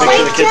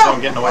sure the kids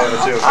don't get in the way of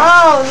it too.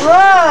 Oh,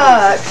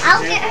 look.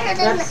 I'll get her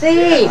to Let's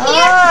see.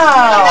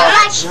 Oh,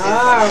 That's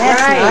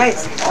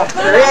nice. Oh,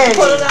 pretty.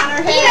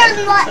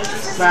 Here's what.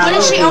 What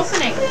is she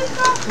opening?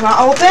 You want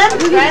to open?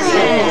 You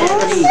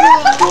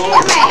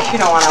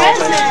don't want to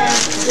open.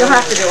 You'll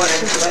have to do it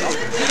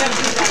anyway.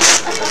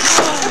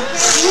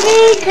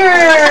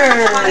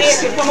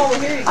 Sneakers!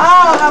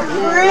 Oh, how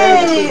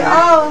pretty!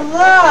 Oh,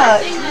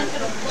 look!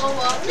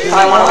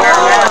 I want to wear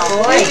them now.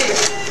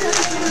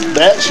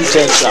 That she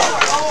takes out.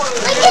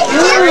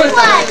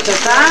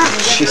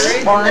 She's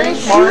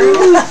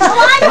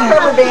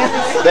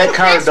that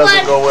card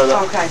doesn't go with it.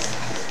 Okay.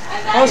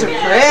 Those are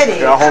pretty.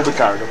 Here, I'll hold the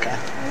card, okay?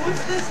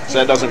 So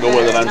that doesn't go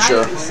with it, I'm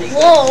sure.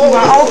 Whoa! You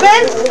want to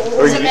open?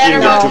 Or you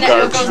can get 2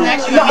 cards.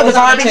 No, the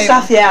Barbie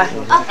stuff, yeah.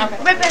 Okay,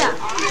 rip it up.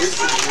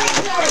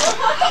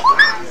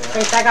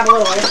 Wait, back up a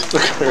little bit.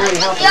 Open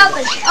it.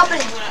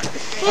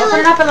 Open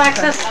it up,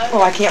 Alexis.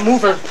 Oh, I can't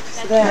move her.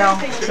 No,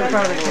 she's in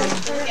front of the camera.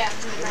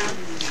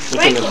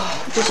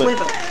 Just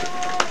leave it.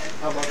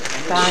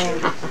 Dying.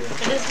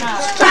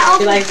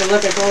 She likes to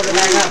look and close it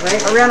back up, right?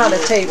 I ran out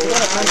of tape. Nobody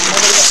got the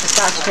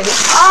Scotch tape.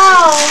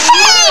 Oh!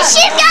 Hey,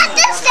 she's got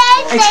the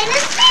same thing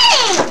as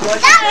me.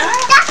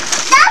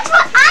 That's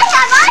what I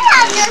have. I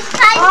have this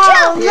kind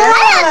too. yeah.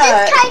 I have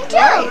this kind too.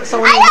 Right, so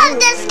I have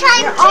this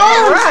kind too.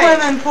 Oh,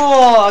 swimming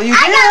pool. You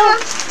do?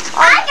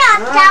 I got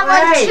that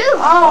one too.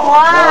 Oh,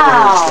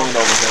 wow. Stand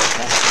over there,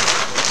 okay?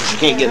 You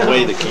can't get in the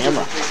way of the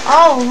camera.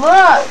 Oh,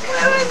 look.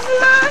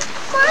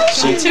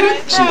 See the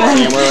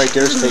camera right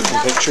there is taking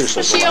pictures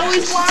of She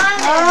always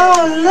wanted.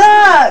 Oh,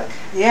 look.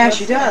 Yeah,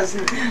 she does.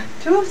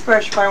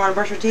 Toothbrush if I want to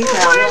brush her teeth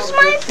now. Where's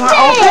my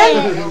Want to bag?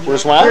 open?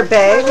 Where's what? Your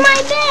bag? Where's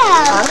my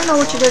bag? I don't know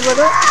what you did with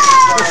it.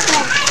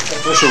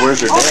 Where's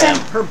your dad?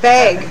 Her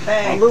bag.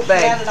 A loot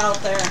bag. Got it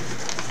out there.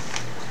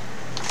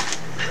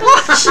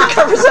 She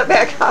covers it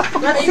back up.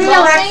 Let's see,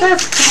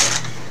 Alexis.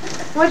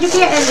 What'd you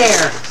get in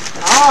there?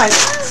 Oh,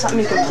 it's something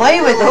you can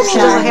play with. Hope she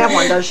doesn't have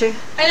one, does she?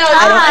 I know.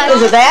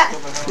 Is it that?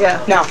 Yeah.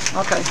 No.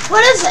 Okay.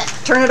 What is it?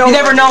 Turn it over. You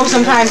never know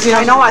sometimes, you know.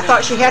 I know, I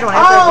thought she had one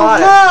after I Oh,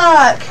 bought it.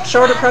 look.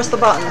 Show her to press the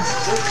buttons.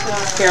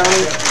 Here, let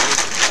me.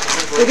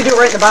 You can do it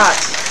right in the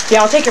box.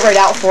 Yeah, I'll take it right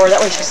out for her.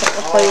 That way she's something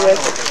to play with.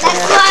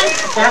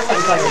 That's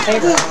one's like your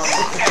favorite.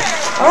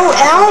 Oh,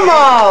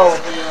 Elmo.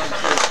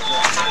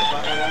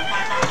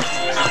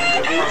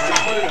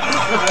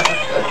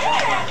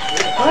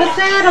 What's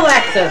that,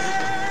 Alexis?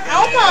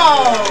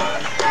 Elmo.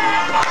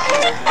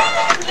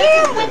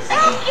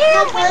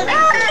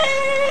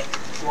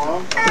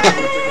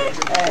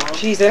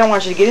 Jeez, they don't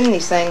want you to get in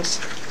these things.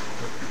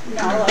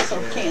 No, that's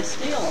okay. Can't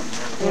steal them.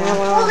 Yeah,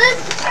 well.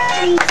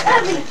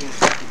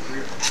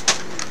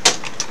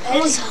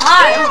 It's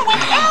hot.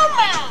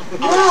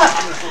 Look.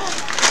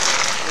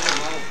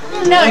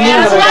 No,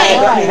 Anna's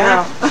way.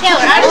 Now.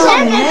 Taylor, I just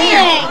want to come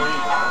here.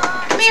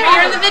 Come here,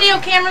 you're in the video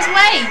camera's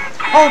way.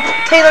 Oh,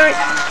 Taylor.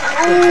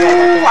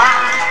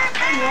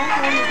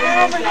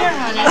 Over here,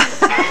 honey.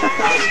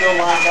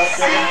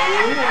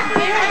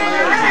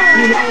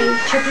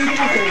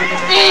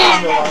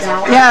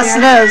 Yes,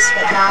 it is.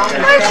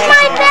 Where's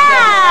my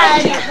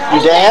bag?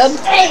 Your dad?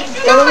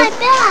 No, my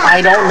bag.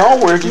 I don't know.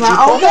 Where did you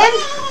put Open? it?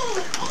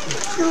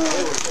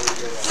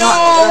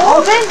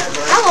 Open?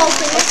 I'll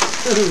open it.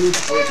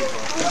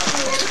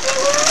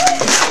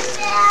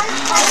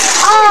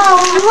 Oh,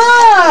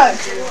 look!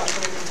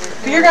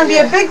 You're going to be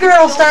a big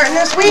girl starting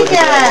this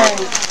weekend.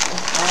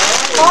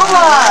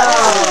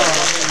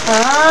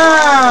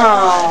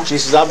 Oh. She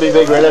says, I'll be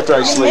big right after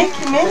I sleep.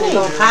 Minnie.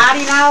 Go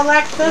potty now,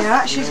 Alexis?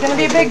 Yeah, she's going to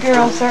be a big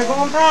girl. Start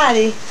going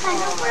potty.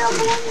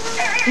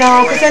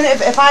 No, because then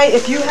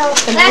if you help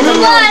them. That's the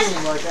one.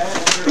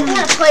 I'm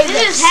going to play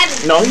this. Is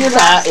heavy. No, you're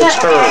not. It's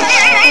her.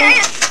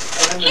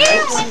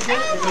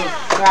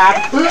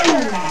 Grab. Is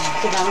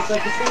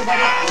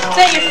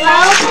that your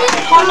phone?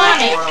 Hold on.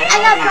 I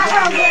got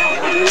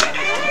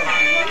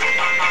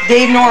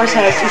Dave Norris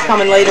he's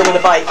coming later with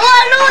a bike. Oh,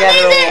 no, Get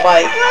her a little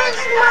bike.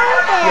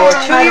 You're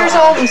 2 years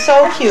old and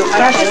so cute.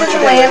 Precious as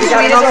a lamb,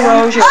 sweet as a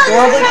rose. You're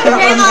adorably cute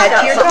from head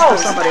to your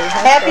toes.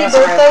 Happy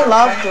birthday,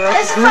 love,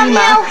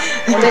 Grandma.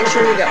 Make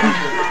sure you go.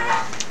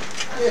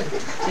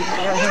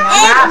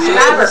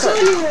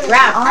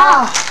 Rob.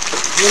 Oh.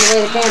 You're in the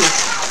way of the camera.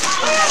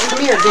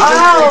 Come here. Did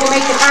you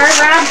make the card,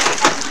 Rob?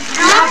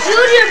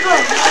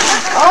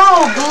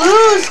 Oh,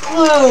 Blue's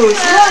Clues.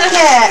 Look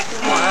at.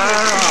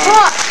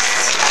 Wow.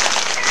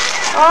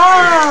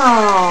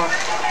 Oh.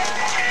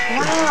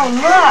 Wow,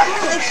 look.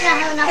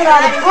 Look at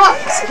all the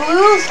books.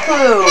 Blue's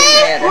Clues.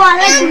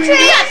 You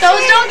got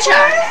those, don't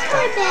you?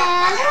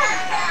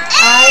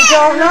 I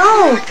don't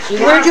know.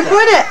 Where'd you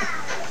put it?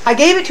 I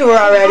gave it to her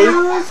already.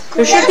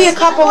 There should be a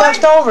couple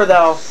left over,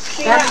 though.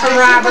 That's for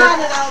Robert.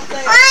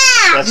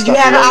 Did you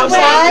have it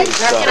outside?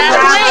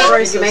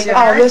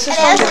 Oh, this is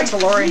for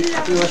Lori.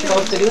 You were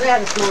supposed to do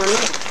that this morning.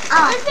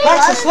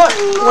 Alexis, look.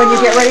 When you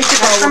get ready to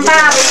go. From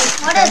Bobby.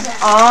 What is it?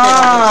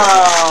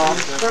 Oh.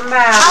 From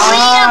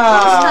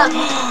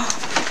Bobby.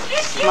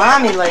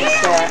 Mommy likes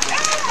that.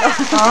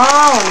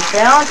 Oh, and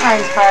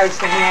Valentine's cards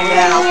to hand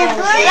out.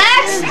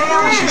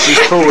 She's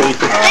cool.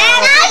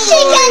 Now she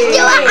can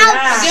do it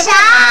outside.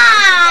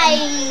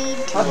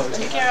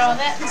 Take care of all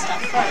that and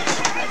stuff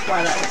first. That's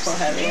why that was so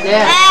heavy.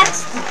 Yeah.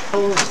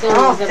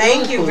 Oh,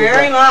 thank you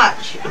very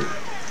much.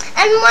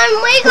 And when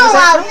we go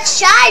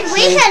outside,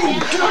 we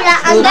can do that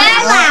and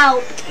then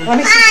out.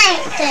 Let me see.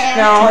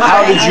 No.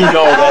 How did you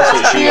know that's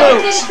what she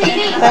likes?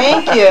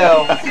 Thank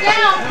you.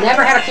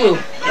 Never had a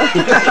clue.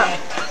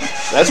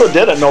 That's what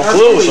did it. No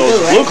clue. So it's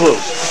Blue Clue.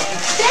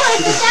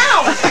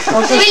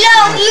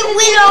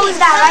 We know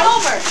that, right?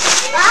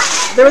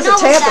 There was a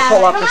tab to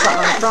pull up or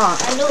something in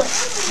front. I knew it.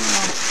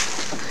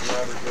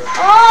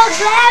 Oh,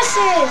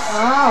 glasses.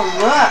 Oh,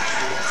 look.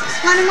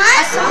 One of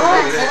mine?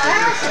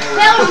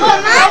 Taylor,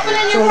 open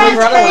in your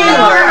From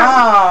Taylor.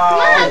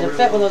 Oh. Does it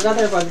fit with those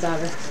other ones on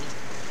her?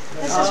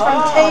 This is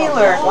from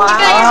Taylor. You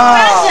got your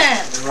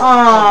present.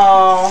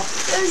 Oh.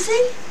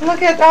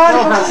 Look at that.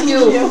 Oh, how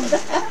cute.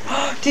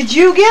 Did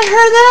you get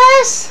her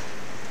this?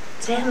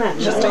 Damn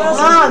it.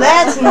 Oh,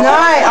 that's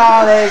nice.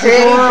 Oh, that is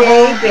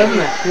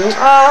baby.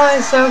 Oh,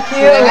 that's so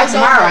cute. That's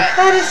tomorrow.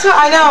 That is so,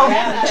 I know.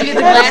 Did you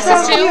get the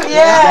glasses too?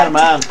 Yeah. Got 'em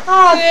on.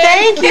 Oh,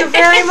 thank you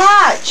very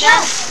much.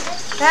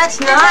 That's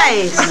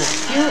nice.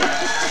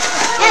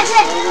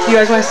 You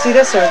guys want to see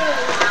this or?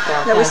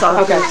 Yeah, we saw it.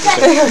 Okay.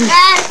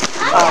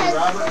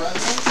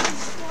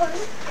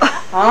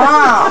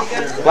 Oh.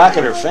 Black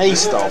in her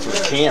face, though, for the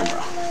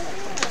camera.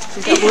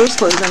 She's got Blue's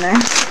Clues in there.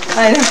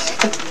 I know.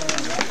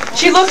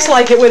 She looks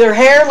like it with her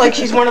hair, like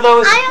she's one of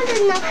those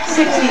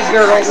 60s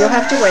girls. You'll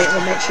have to wait.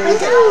 We'll make sure you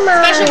get it.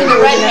 Especially with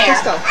your red hair.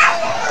 Let's go.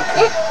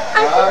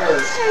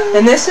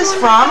 And this is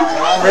from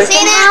Rick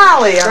and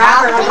Holly, or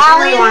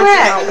Holly and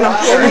Rick.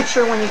 Make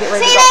sure when you get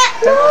ready to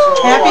go.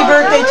 Happy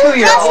birthday to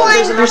you.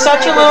 You're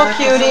such a little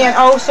cutie and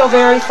oh so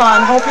very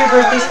fun. Hope your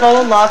birthday's full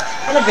of love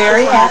and a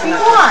very happy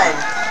one.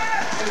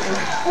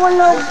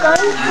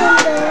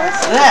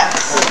 Yes.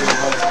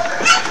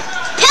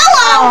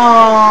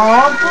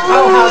 Pillow.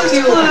 Oh, how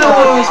cute.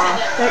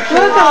 Look,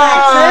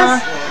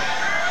 Alexis.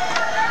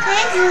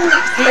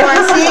 Do you want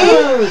to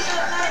see?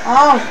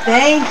 Oh,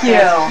 thank you.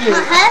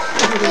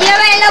 You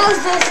already know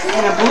what's this.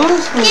 And a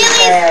Blue's Clues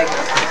bag.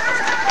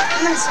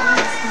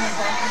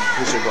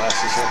 Here's your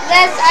glasses.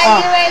 That's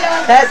you already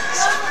know. That's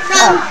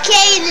From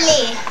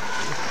Kaylee.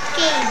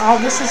 oh,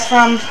 this is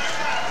from. This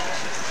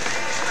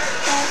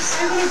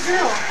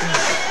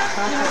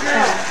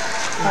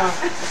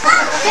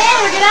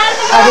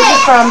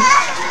is from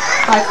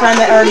my friend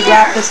that already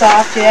wrapped this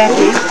off,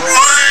 Jackie.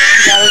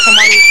 Got her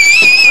somebody.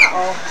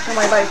 Uh-oh.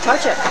 Somebody might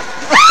touch it.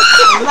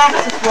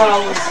 Alexis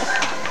Rose.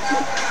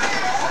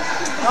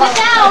 Sit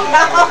down.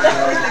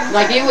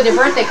 Like you with your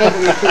birthday cake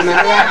in your two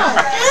minutes.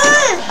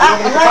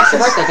 What's the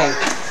birthday cake?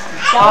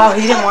 Oh,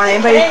 he didn't want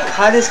anybody to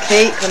cut his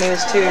cake when he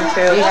was 2 and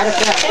 2. He had a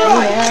cut.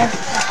 Yeah.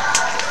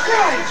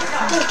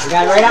 You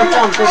got it right out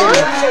front, too, didn't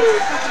you?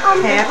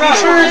 Happy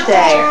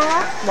birthday.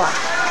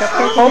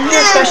 Hope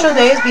your special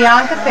days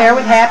beyond compare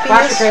with happy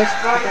Wash your face.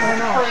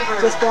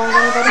 This belong to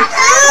anybody?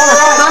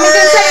 Mommy's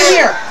gonna take it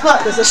here.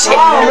 Look, This is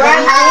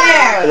right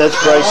there. That's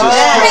priceless.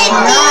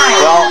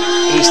 Well,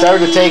 he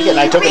started to take it, and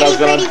I took it. I was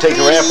going to take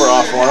the wrapper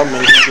off for him, and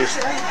he just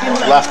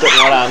left it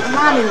and went on.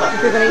 Mommy, look.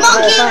 You're going to eat the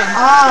whole thing.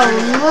 Oh,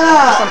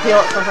 look. Some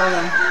peel it for her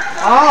then.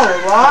 Oh,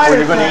 water. Are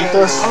you gonna eat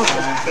this?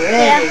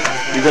 Yeah.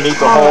 You're gonna eat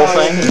the whole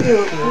thing?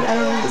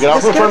 Get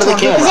off in front of the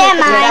camera. Is that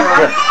mine?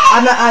 Here.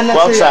 I'm not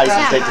Go sure outside yet.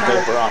 and take the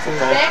paper off,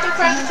 okay? Back in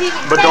front of the TV.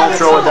 But don't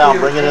throw it down.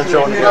 Bring it in,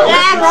 throw it in the garbage.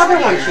 The rubber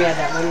one, she had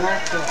that one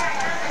last year.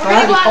 We're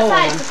gonna go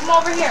outside, so come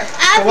over here.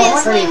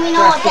 Obviously, we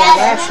know what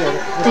that is.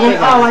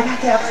 Oh, I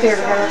got that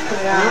upstairs. I gotta put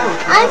it on.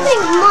 I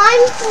think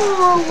mine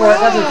flew Well,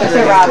 it doesn't away.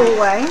 fit Rob.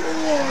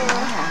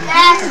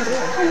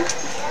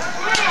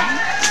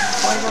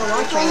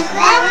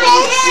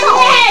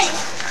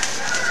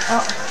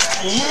 Oh,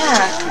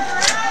 yeah.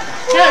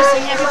 Taylor,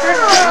 sing happy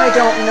birthday. I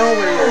don't know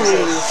where yours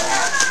is.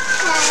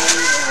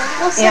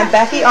 Aunt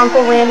Becky,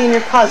 Uncle Randy, and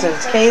your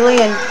cousins, Kaylee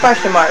and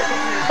question mark.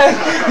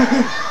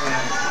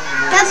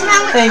 That's what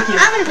I'm Thank you.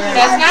 I'm gonna put it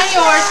That's on. not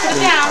yours. Put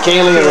it down.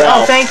 Kaylee and Oh,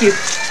 Ralph. thank you.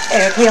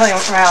 Hey, Kaylee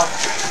and Ralph.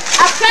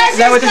 Is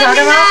that what you're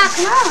talking about?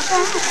 No.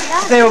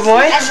 They were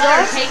boys?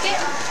 Take it.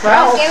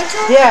 Ralph? Give it to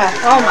him? Yeah.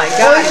 Oh my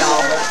God.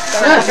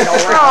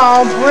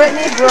 Oh,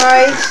 Brittany,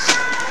 Bryce,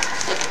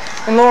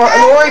 and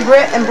Lori,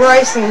 Britt, and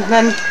Bryce, and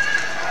then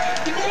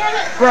You can have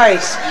it.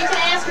 Bryce. You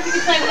can ask if you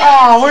can play with it.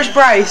 Oh, where's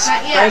Bryce?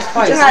 Not yet.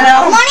 I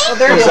know. Money? Oh,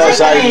 there it is.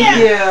 He's outside. Thank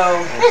you.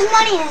 There's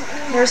money in it.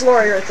 There's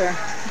Lori right there.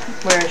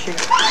 Where is she?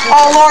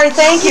 Oh, Lori,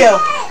 thank you.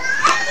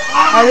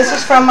 Oh, this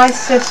is from my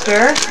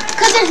sister.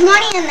 Because there's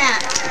money in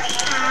that.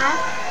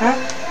 Huh?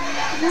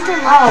 Is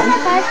there money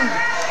in that?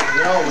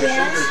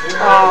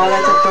 Oh,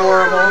 that's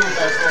adorable.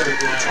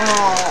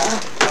 Oh.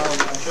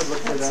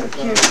 So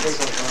cute.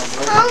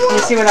 Let me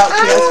see what else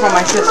she has from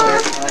my sister.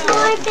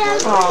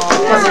 Oh,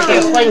 She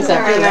explains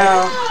that, I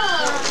know.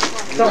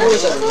 Don't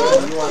lose it.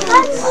 Well,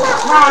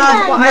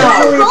 I don't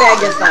know where your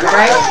bag is then,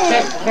 right?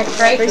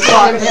 Right? She's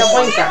putting it in the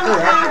plane stuff, too,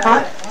 right?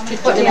 Huh?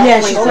 She's putting it in Yeah,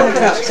 the she's plane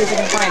putting it up. stuff. See if you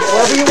can find it.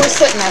 Wherever you were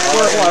sitting, that's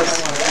where it was.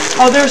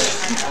 Oh, there's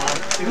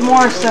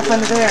more stuff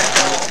under there.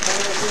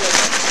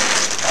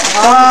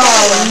 Oh,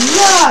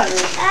 look!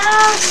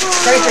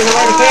 Tracy, you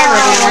away the camera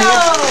again, are you?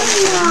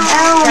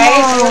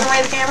 Tracy, you away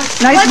the camera?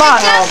 Nice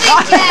butt.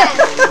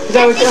 Is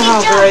that what you're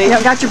hungry?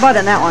 Yeah, got your butt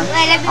in that one.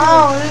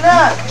 Oh,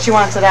 look! She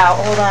wants it out.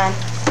 Hold on.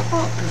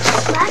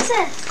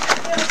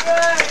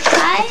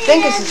 I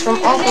think this is from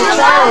Uncle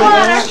Charlie.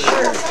 I'm not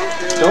sure.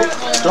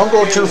 Don't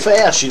go too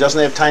fast. She doesn't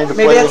have time to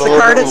Maybe play that's with a the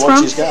little card bit it's of what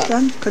from? she's got.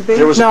 Could be.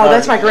 There was a No, card.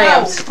 that's my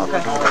Graham's.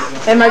 Okay.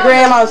 And my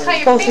grandma was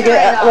supposed to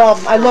get, well,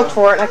 I looked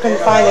for it and I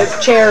couldn't find it.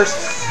 Chairs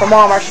from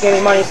Walmart she gave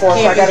me money for,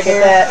 so I gotta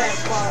get that.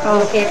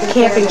 Oh,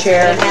 camping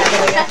chair.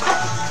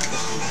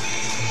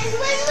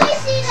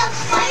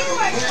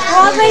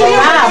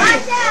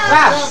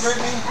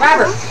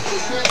 Robert.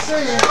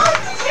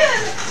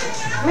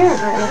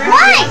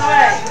 Why?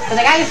 Because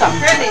I got you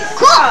something.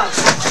 Cool.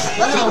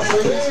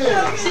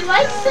 She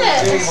likes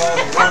it.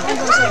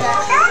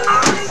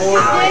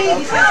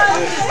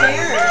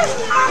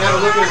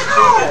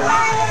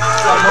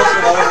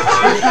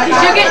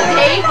 You're getting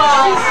hay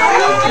balls.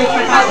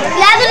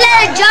 You have to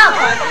let it jump.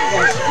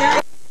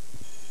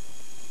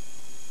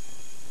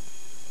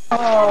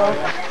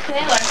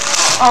 Taylor.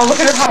 Oh, look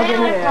at her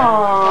hugging it.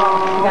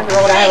 Aww. You got the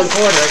Rhode Island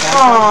quarter.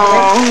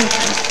 Aww.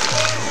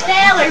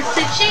 Taylor,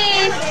 the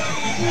cheese.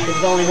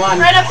 There's only one.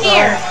 Right up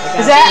here.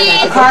 Is that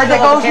the card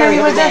that goes maybe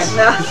with this?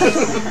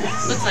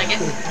 Looks like it.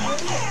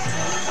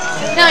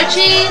 Taylor,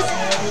 cheese.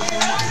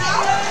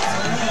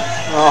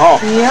 Oh.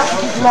 Yep.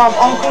 Love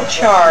Uncle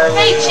Charlie.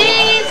 Hey,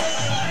 cheese.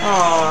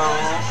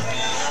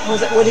 Aww.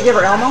 Was it? Would you give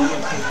her Elmo?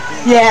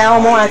 Yeah,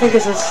 Elmo. I think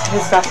this is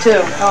his stuff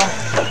too.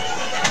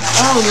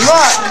 Oh,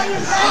 look.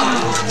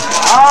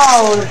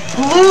 Oh,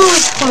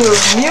 Blue's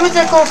Clues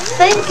musical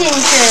thinking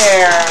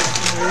chair.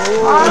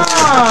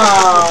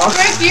 Oh.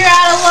 Rick, you're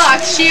out of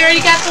luck. She already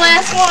got the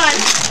last one.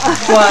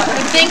 What?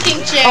 The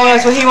thinking chair. Oh,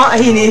 that's what he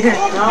needed.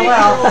 Oh,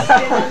 well.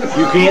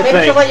 You can't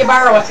Maybe she'll think. let you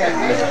borrow it.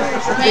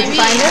 Maybe.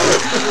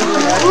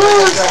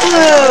 Blue's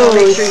Clues.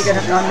 Make sure you get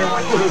a new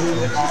one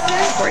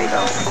before you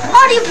go.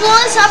 Oh, do you blow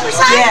this up or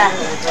something? Yeah.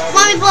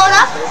 Want me to blow it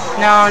up?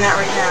 No, not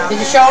right now. Did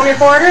you show him your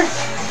quarter?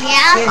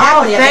 Yeah.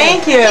 Oh,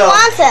 thank you. He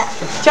wants it.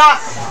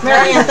 Chop.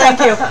 Marianne, thank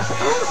you.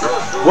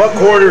 What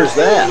quarter is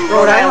that?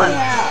 Rhode Island.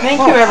 Thank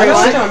you,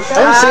 everyone. I haven't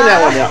seen that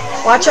one yet.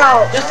 Watch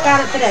out. Just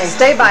got it today.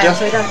 Stay by him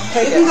so he doesn't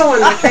take it. You can go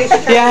in there, Tracy.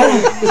 Yeah.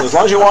 As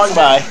long as you walk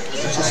by,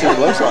 just see what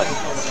it looks like.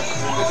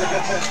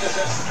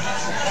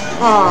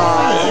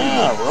 Aww.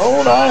 Yeah,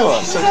 Rhode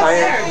Island. So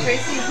tired.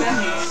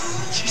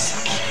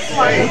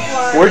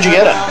 Where'd you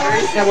get it?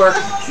 At work.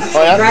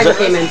 Oh, yeah? Driver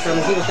came in from,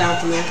 he was down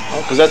from there.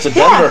 Oh, because that's a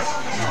Denver.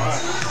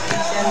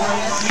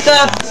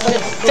 The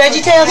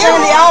VeggieTales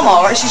and the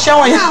Elmo. Right? She's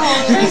showing you.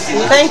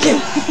 Thank you.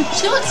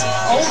 She looks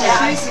old.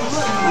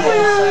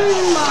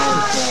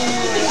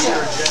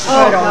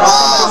 I don't know.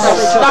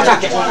 Don't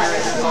touch it.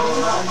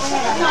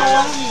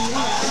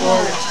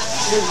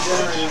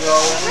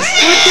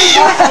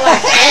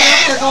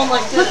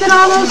 Look at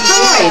all those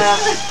toys.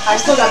 I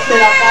still got fit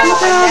up.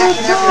 Look at all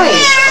those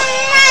toys.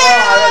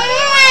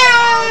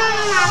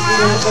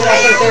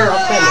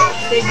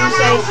 Did you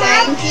say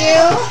thank you?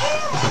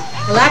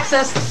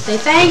 Alexis, say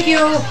thank you.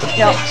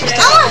 No.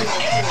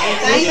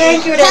 Say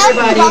thank you to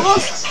everybody.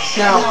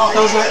 No,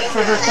 those are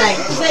for her thing.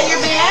 Is that your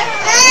bag?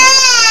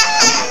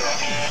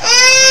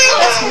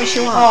 what she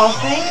wants. Oh,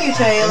 thank you,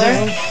 Taylor.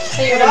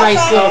 You're a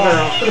nice little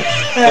girl.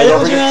 That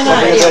was really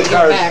nice.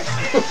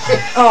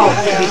 Oh,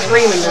 He's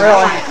screaming.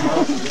 really?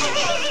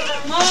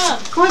 Mom.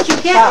 Of course you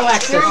can't,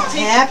 Alexis.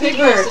 Happy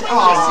birthday.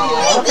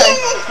 Oh, okay.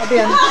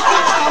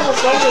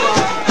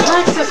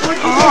 Alexis, what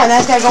you Oh, and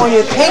that's got to go in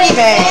your piggy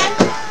bank.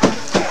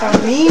 For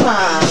me,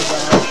 Mom.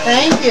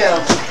 Thank you.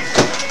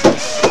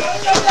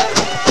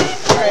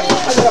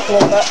 Put it up a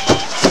little bit.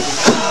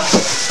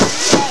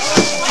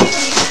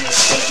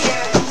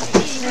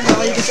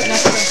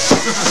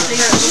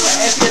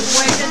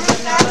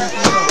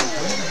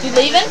 You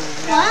leaving?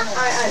 What?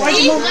 I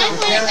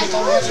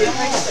told you.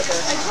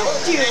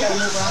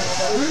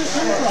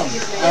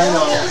 I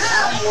know.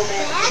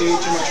 She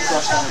ate too much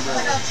crust on her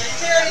bread.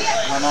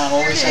 My mom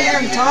always said.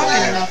 I ain't talking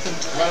or nothing.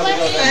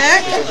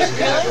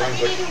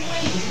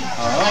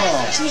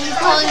 Oh. She's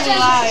telling me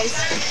lies.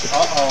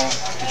 Uh-oh.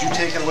 Did you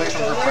take it away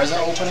from her present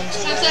openings?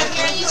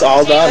 It's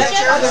all done.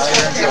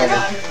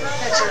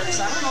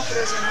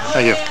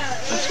 Thank you.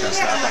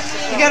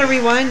 You got to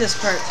rewind this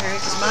part, Terry,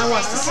 because Mom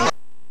wants to see.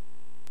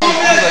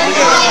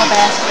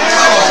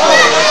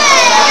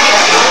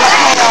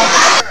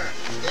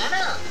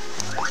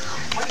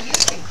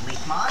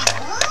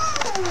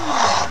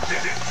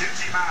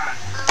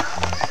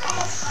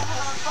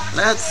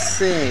 Let's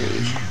see.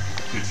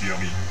 It's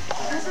yummy.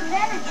 There's a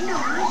man in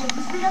Indonesia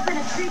who's been up in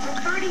a tree for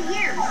 30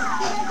 years. He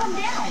won't come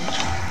down.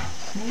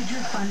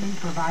 Major funding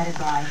provided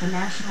by the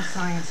National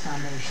Science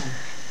Foundation.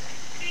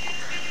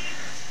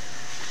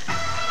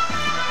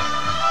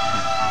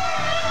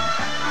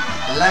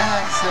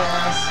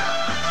 Alexis.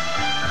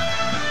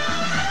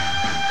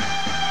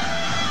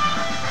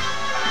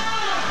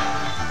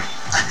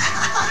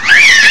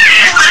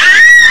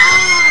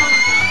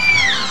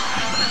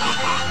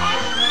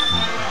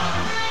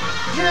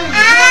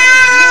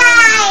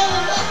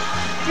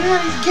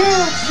 Daddy's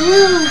got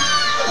you.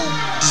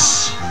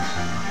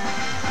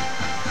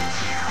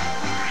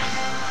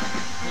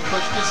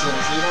 Push this in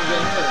so you don't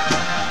get hurt.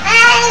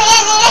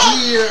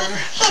 Here.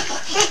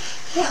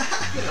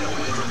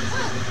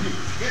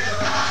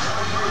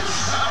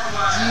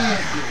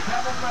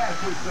 Travel fast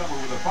this summer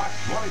with a Fox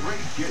 23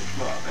 Kids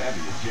Club and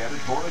the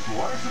Enchanted Forest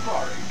Water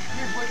Safari.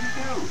 Here's what you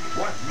do.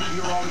 Watch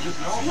meteorologist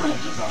Noah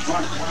Francis on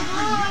Fox 23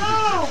 News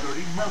at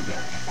 6:30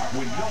 Monday.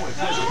 When Noah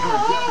says the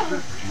current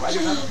temperature, write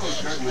another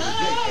postcard with a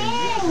date and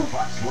mail to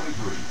Fox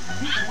 23.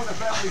 You can win a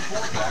family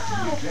four-pack from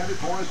the Enchanted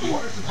Forest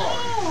Water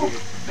Safari.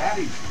 It's that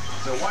easy.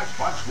 So watch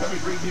Fox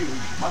 23 News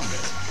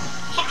Monday.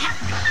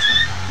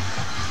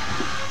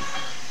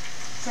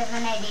 7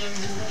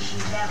 ideas you wish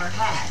you'd never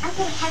had. I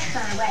get a text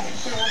on Reddit.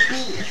 There will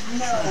be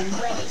no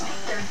wedding.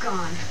 They're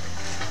gone.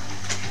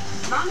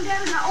 Mom and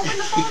Dad are gonna open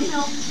the phone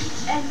bill,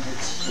 and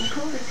he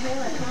pulled his hair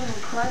like him and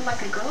cried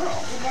like a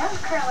girl. He does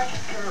cry like a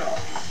girl.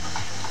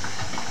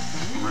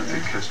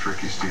 Lindsay kissed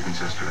Ricky Stevens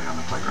yesterday on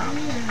the playground.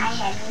 I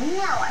had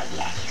no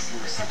idea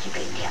kissing was such a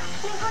big deal.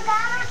 You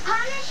forgot our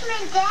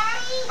punishment,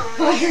 Daddy.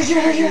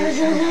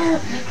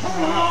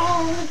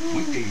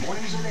 Weekday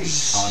mornings at 8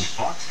 on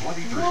Fox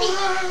 23.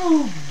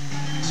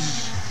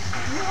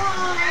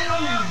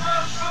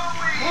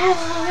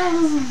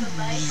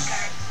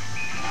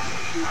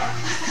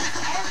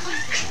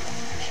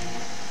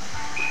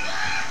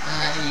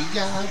 I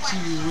got you.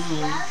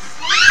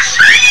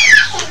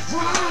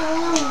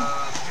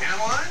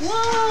 Whoa!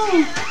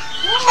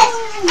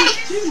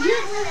 She's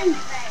getting me.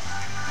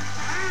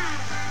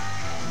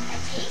 A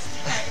tasty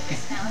part of the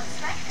smell is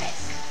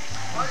breakfast.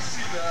 I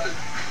see that.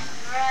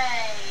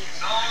 Right.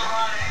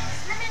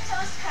 Cinnamon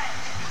Toast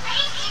Crunch.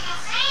 Tasty to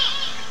see.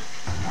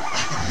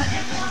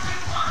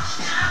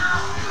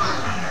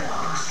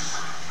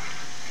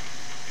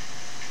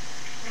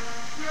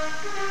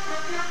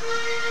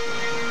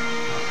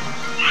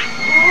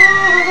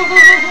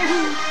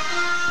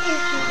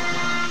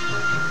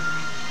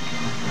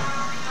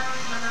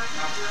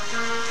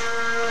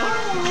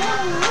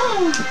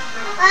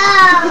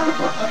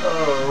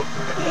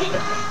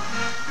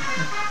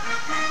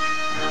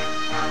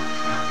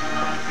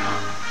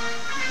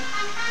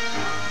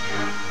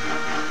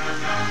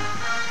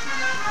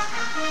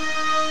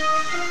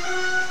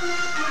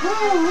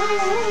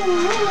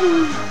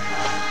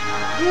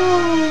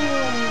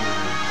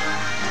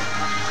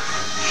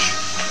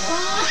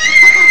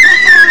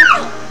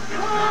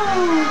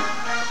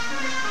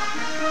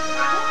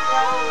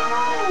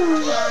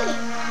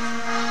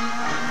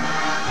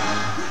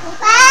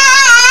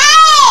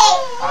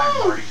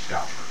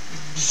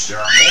 There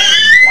are more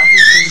than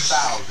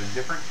 22,000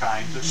 different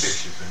kinds of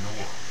fishes in the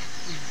world.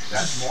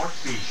 That's more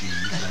species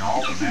than all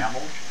the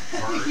mammals,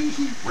 birds,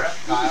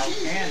 reptiles,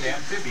 and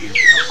amphibians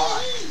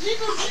combined.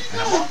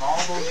 And among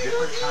all those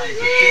different kinds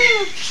of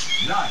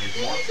fish, none is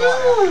more sought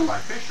after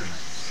by fishermen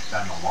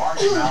than the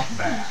largemouth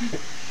bass,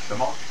 the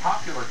most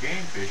popular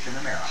game fish in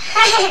America.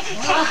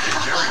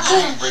 Its very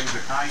name brings a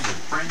kind of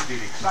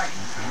frenzied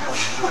excitement to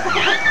millions of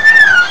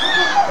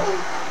anglers.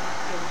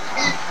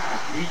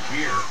 Each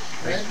year,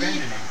 they spend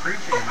an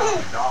increasing amount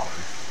of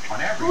dollars on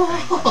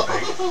everything from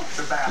bait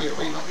to bass. Here,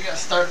 wait, we gotta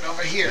start it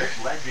over here. This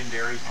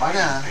legendary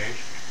fighting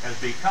fish has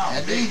become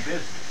big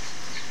business.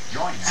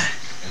 Join me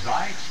as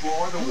I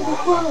explore the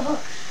world of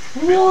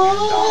 $1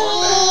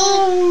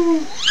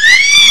 billion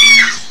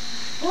bass.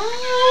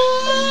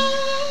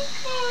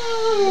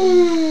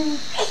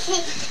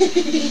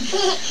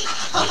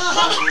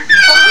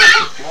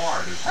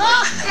 Florida's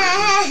lakes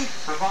and rivers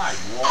provide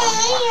warm,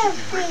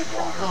 oxygen-rich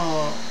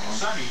water,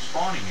 sunny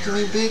spawning Give me a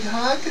areas, big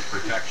hug.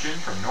 protection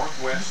from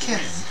northwest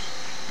winds,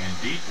 and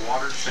deep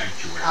water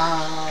sanctuaries.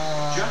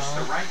 Just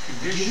the right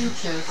conditions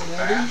for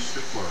bass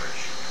to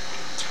flourish.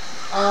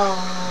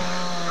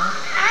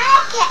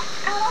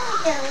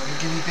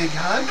 Give me a big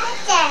hug.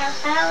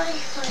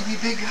 Give me a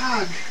big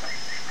hug.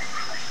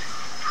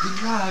 Big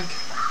hug.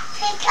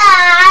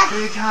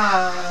 Big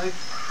hug.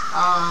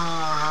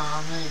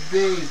 My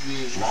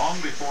baby. Long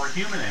before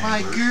human My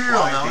anglers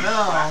girl, plied these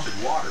no.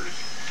 placid waters,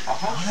 a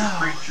host of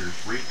creatures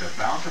reaped a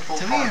bountiful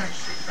Come here.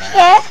 harvest of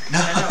bass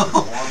and other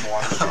warm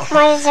water fishes.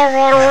 What is the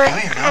real one? Come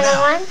here, no, Other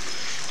no. one?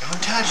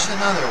 Don't touch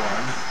another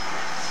one.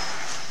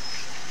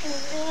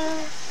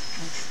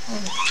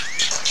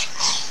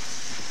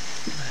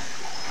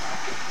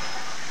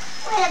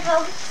 What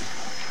about?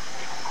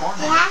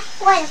 Cormorants, Yeah,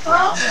 what brown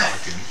about?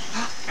 pelicans,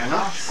 and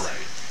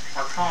osprey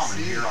are common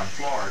here on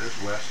Florida's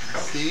west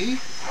coast. See?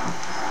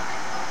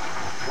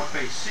 What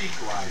they seek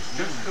lies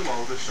just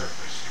below the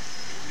surface.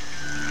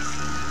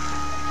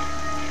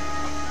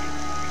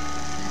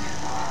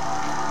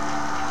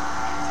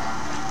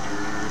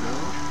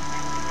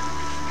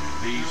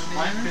 These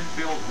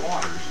plankton-filled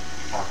waters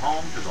are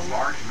home to the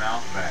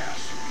largemouth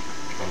bass,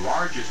 the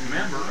largest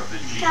member of the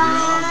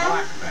genus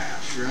black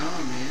bass.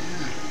 Drum,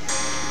 yeah.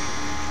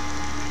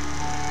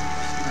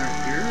 Smart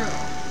girl.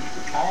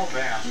 All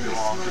bass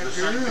belong to the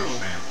Smart girl. sunfish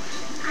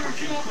family,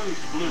 which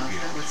includes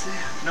bluegills, What's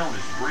that? known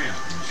as brims.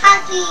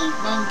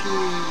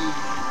 Monkey.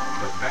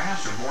 But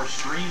bass are more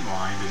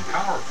streamlined and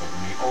powerful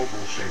than the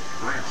oval-shaped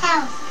brim.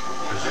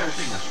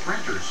 Possessing a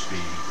sprinter's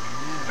speed,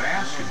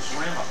 bass can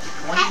swim up to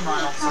 20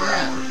 miles per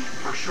hour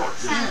for short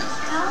distances.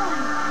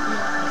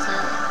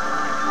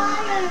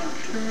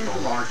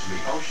 Though largely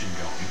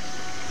ocean-going,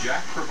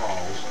 jack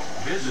crevalles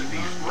visit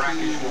these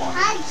brackish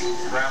waters,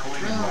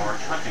 traveling in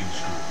large hunting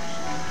schools.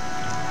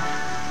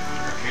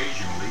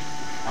 Occasionally,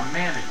 a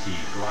manatee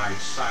glides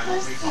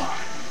silently by.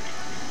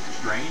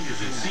 Strange as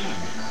it seems,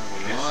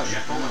 this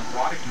gentle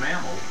aquatic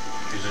mammal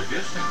is a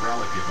distant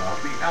relative of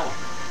the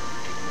elephant.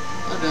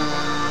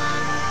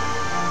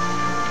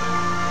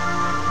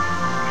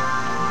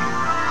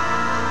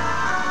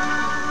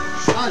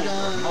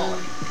 Mullet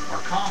are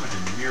common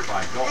in the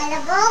nearby Gulf,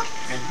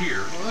 and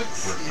here, where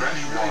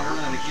fresh water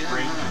from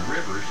springs and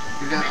rivers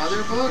You got mixes other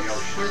with the books?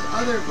 ocean. Where's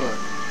other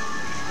books?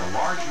 The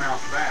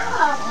largemouth bass,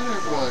 Other or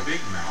books.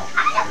 big mouth,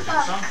 as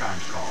it's sometimes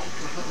called,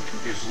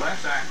 is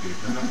less active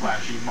than the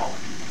flashy mullet.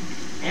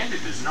 And it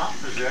does not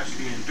possess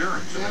the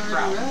endurance of I a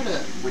already trout, read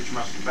it. which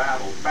must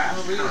battle fast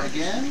I'll read it currents.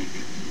 again.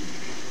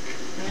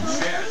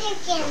 Instead,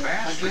 the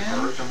bass Again?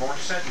 prefers a more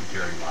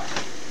sedentary life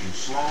in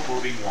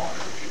slow-moving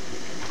water.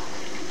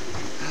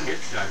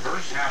 Its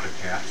diverse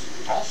habitats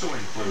also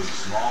include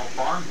small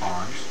farm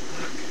ponds,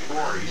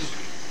 quarries,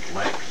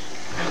 lakes,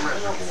 and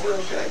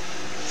reservoirs.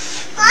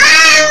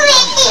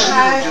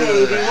 Hi,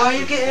 baby. What are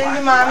you getting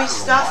into mommy's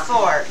stuff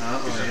for?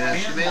 Uh-oh, yeah,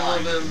 she made a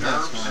little bit of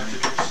mess, Mommy.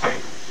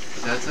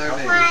 But that's our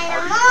baby.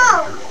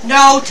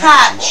 No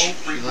touch.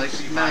 She likes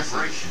messes.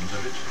 Vibrations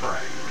of its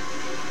prey.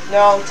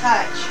 No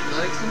touch. She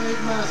likes to make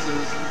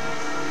messes.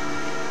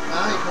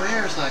 Mommy, come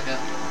here a second.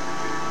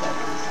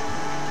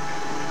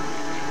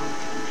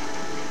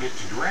 Its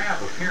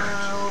drab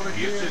appearance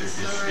gives it a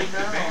distinct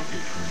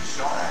advantage from the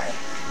stars.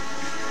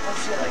 I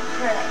feel like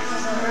crap.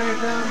 Right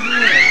down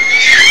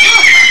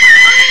here.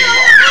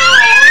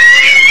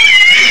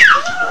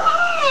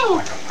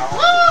 Like a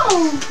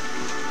powerful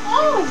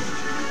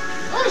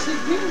Where's the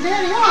green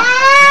daddy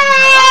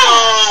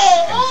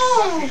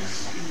and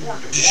sucking 4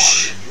 to water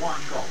in one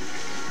gulp.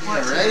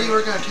 Yeah, ready?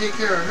 We're gonna take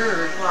care of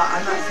her. Well,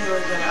 I'm not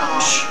feeling good at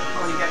all.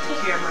 Oh, you got the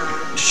camera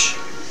on.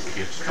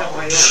 Its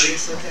color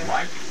varies from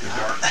light to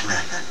dark green,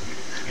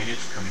 and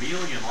its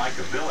chameleon-like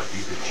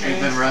ability to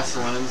change We've been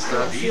wrestling and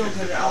stuff even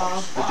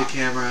develops with the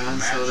camera on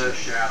so that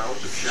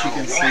shadows of she shallow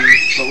can water.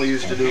 see what we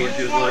used to do when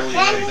she was little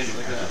and things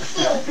like that.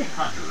 Stealthy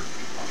hunter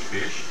of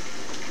fish,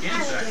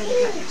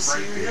 insects,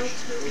 prey fish,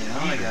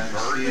 Yeah, I got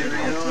her even birds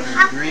and cereal and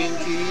her green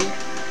tea.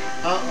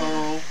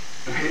 Uh-oh.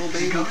 Little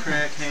baby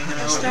crack hanging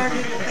out.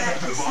 Started back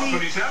to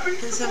sleep.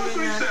 Then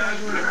somebody knocked on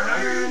the door.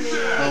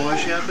 Oh,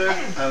 was she out there?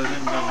 I was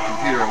in on the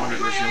computer. I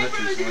wondered where she went to,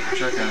 so I went to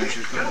check on her.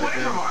 She was coming back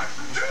in.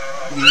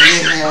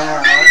 Yeah.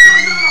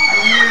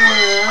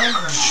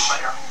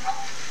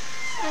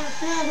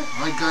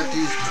 I got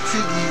these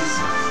piggies.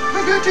 I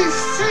got these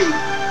feet.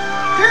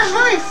 They're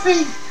my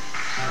feet.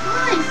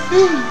 My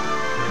feet.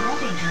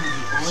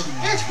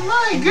 It's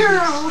my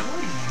girl.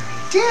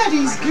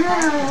 Daddy's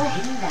girl.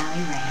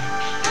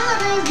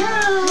 Daddy's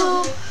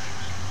girl.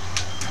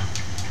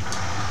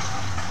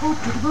 Boop,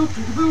 boop, boop,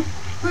 boop,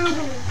 boop,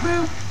 boop,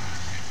 boop,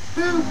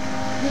 boop,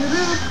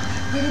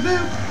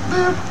 boop,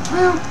 boop,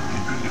 boop.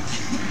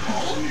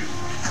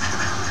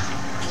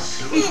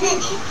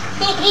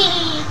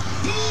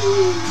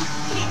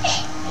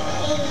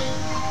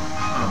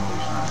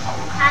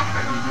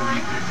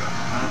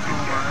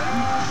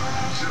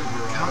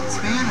 Count in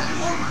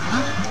Spanish.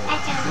 Huh?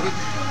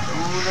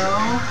 Uno.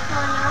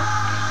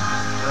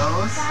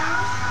 Dos.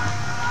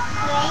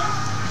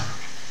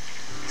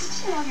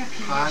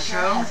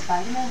 Cuatro.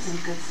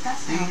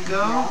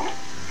 Cinco.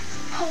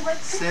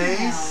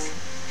 Seis.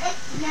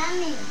 It's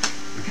yummy.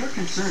 If you're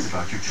concerned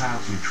about your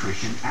child's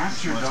nutrition,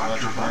 ask your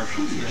doctor about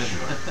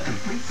Pediasure.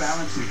 Complete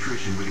balanced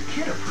nutrition with a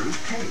kid-approved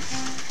taste.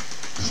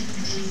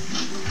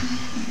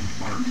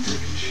 Mark,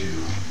 take a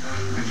chew.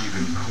 An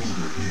even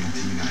colder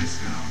canteen ice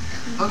down.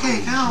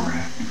 Okay, count.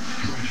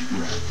 Fresh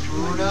breath.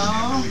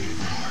 Uno.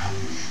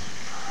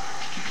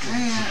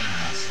 And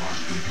Mark,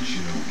 take a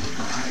chew.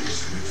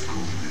 Ice in its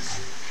coolness.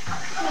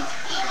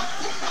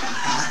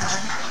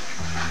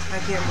 I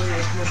can't believe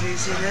it. Did you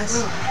see this?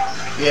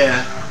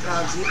 yeah.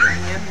 Dog's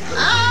eating him.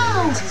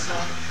 Ow!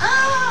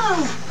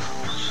 Ow!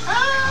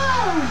 Ow!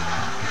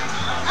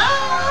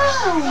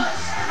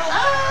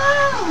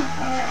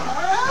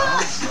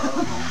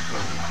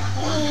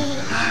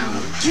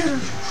 Get her!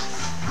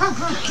 I'm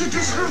gonna get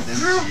this little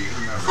girl!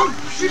 I'm gonna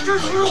get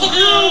this little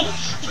girl!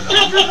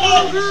 Get this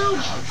little girl!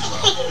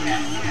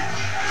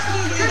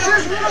 Get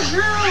this little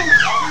girl!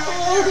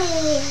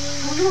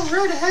 Little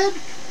redhead!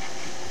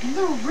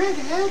 Little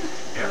redhead!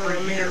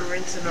 Every year,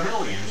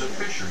 millions of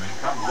fishermen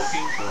come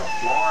looking for a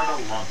Florida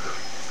lunker.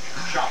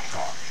 Shop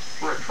talk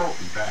for a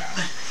trophy bass.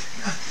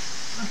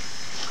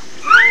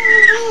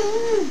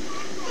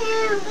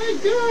 I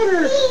got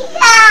her!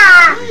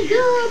 I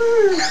got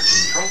her!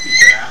 Catching trophy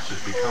bass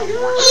has become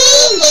more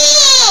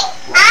difficult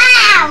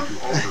due to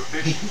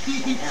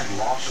overfishing and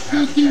loss of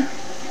habitat.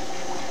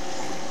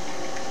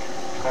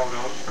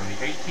 Photos from the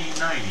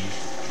 1890s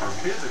are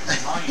vivid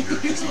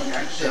reminders of the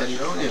excess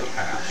of the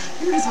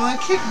past. You just want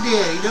to kick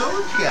Daddy,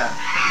 don't ya?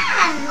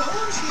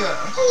 Don't ya?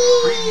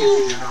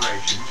 Previous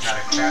generations had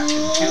a catch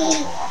and kill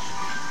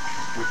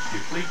philosophy, which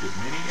depleted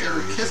many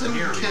areas of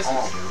nearly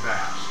all their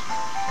bass.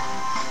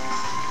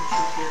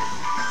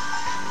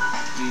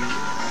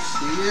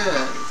 She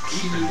is.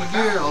 Cute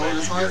girl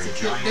just wants to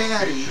kick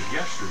Daddy. Of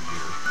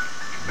yesteryear,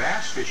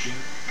 bass fishing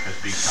has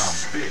become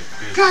big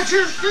business. Got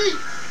your feet!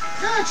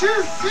 Got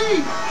your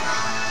feet!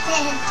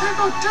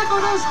 Tickle,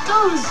 tickle those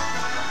toes!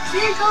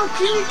 Kiko,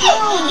 Kiko!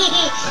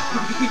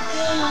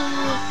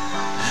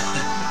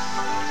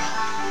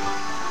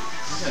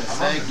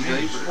 Among the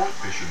many sport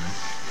fishermen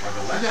are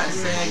the less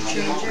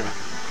changer.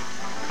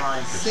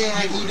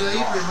 Saggy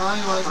diaper.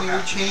 Mommy wants me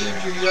to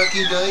change your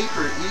yucky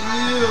diaper.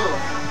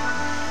 Ew.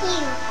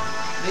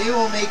 They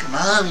will make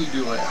Mommy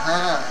do it,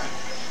 huh?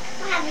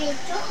 Mommy,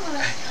 do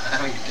it.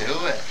 Mommy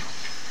do it.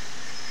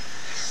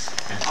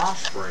 An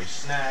osprey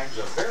snags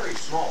a very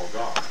small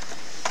gar.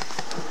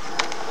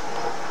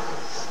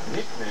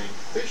 Nicknamed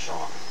Fish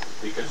Hawk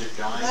because it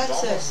dines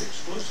almost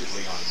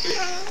exclusively on fish.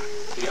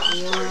 The osprey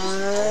is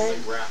the only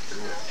raptor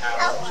with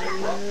talons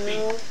and rough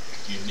feet,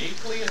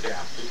 uniquely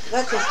adapted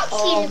to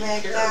Oh my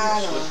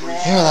God.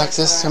 Here,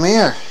 Alexis, come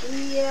here.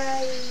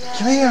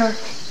 Come here.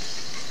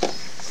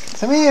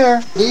 Come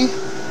here. Lee.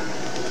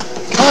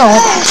 Come on.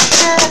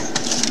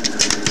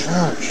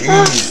 Oh,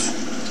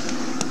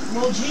 jeez.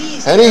 Well,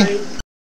 geez. Eddie.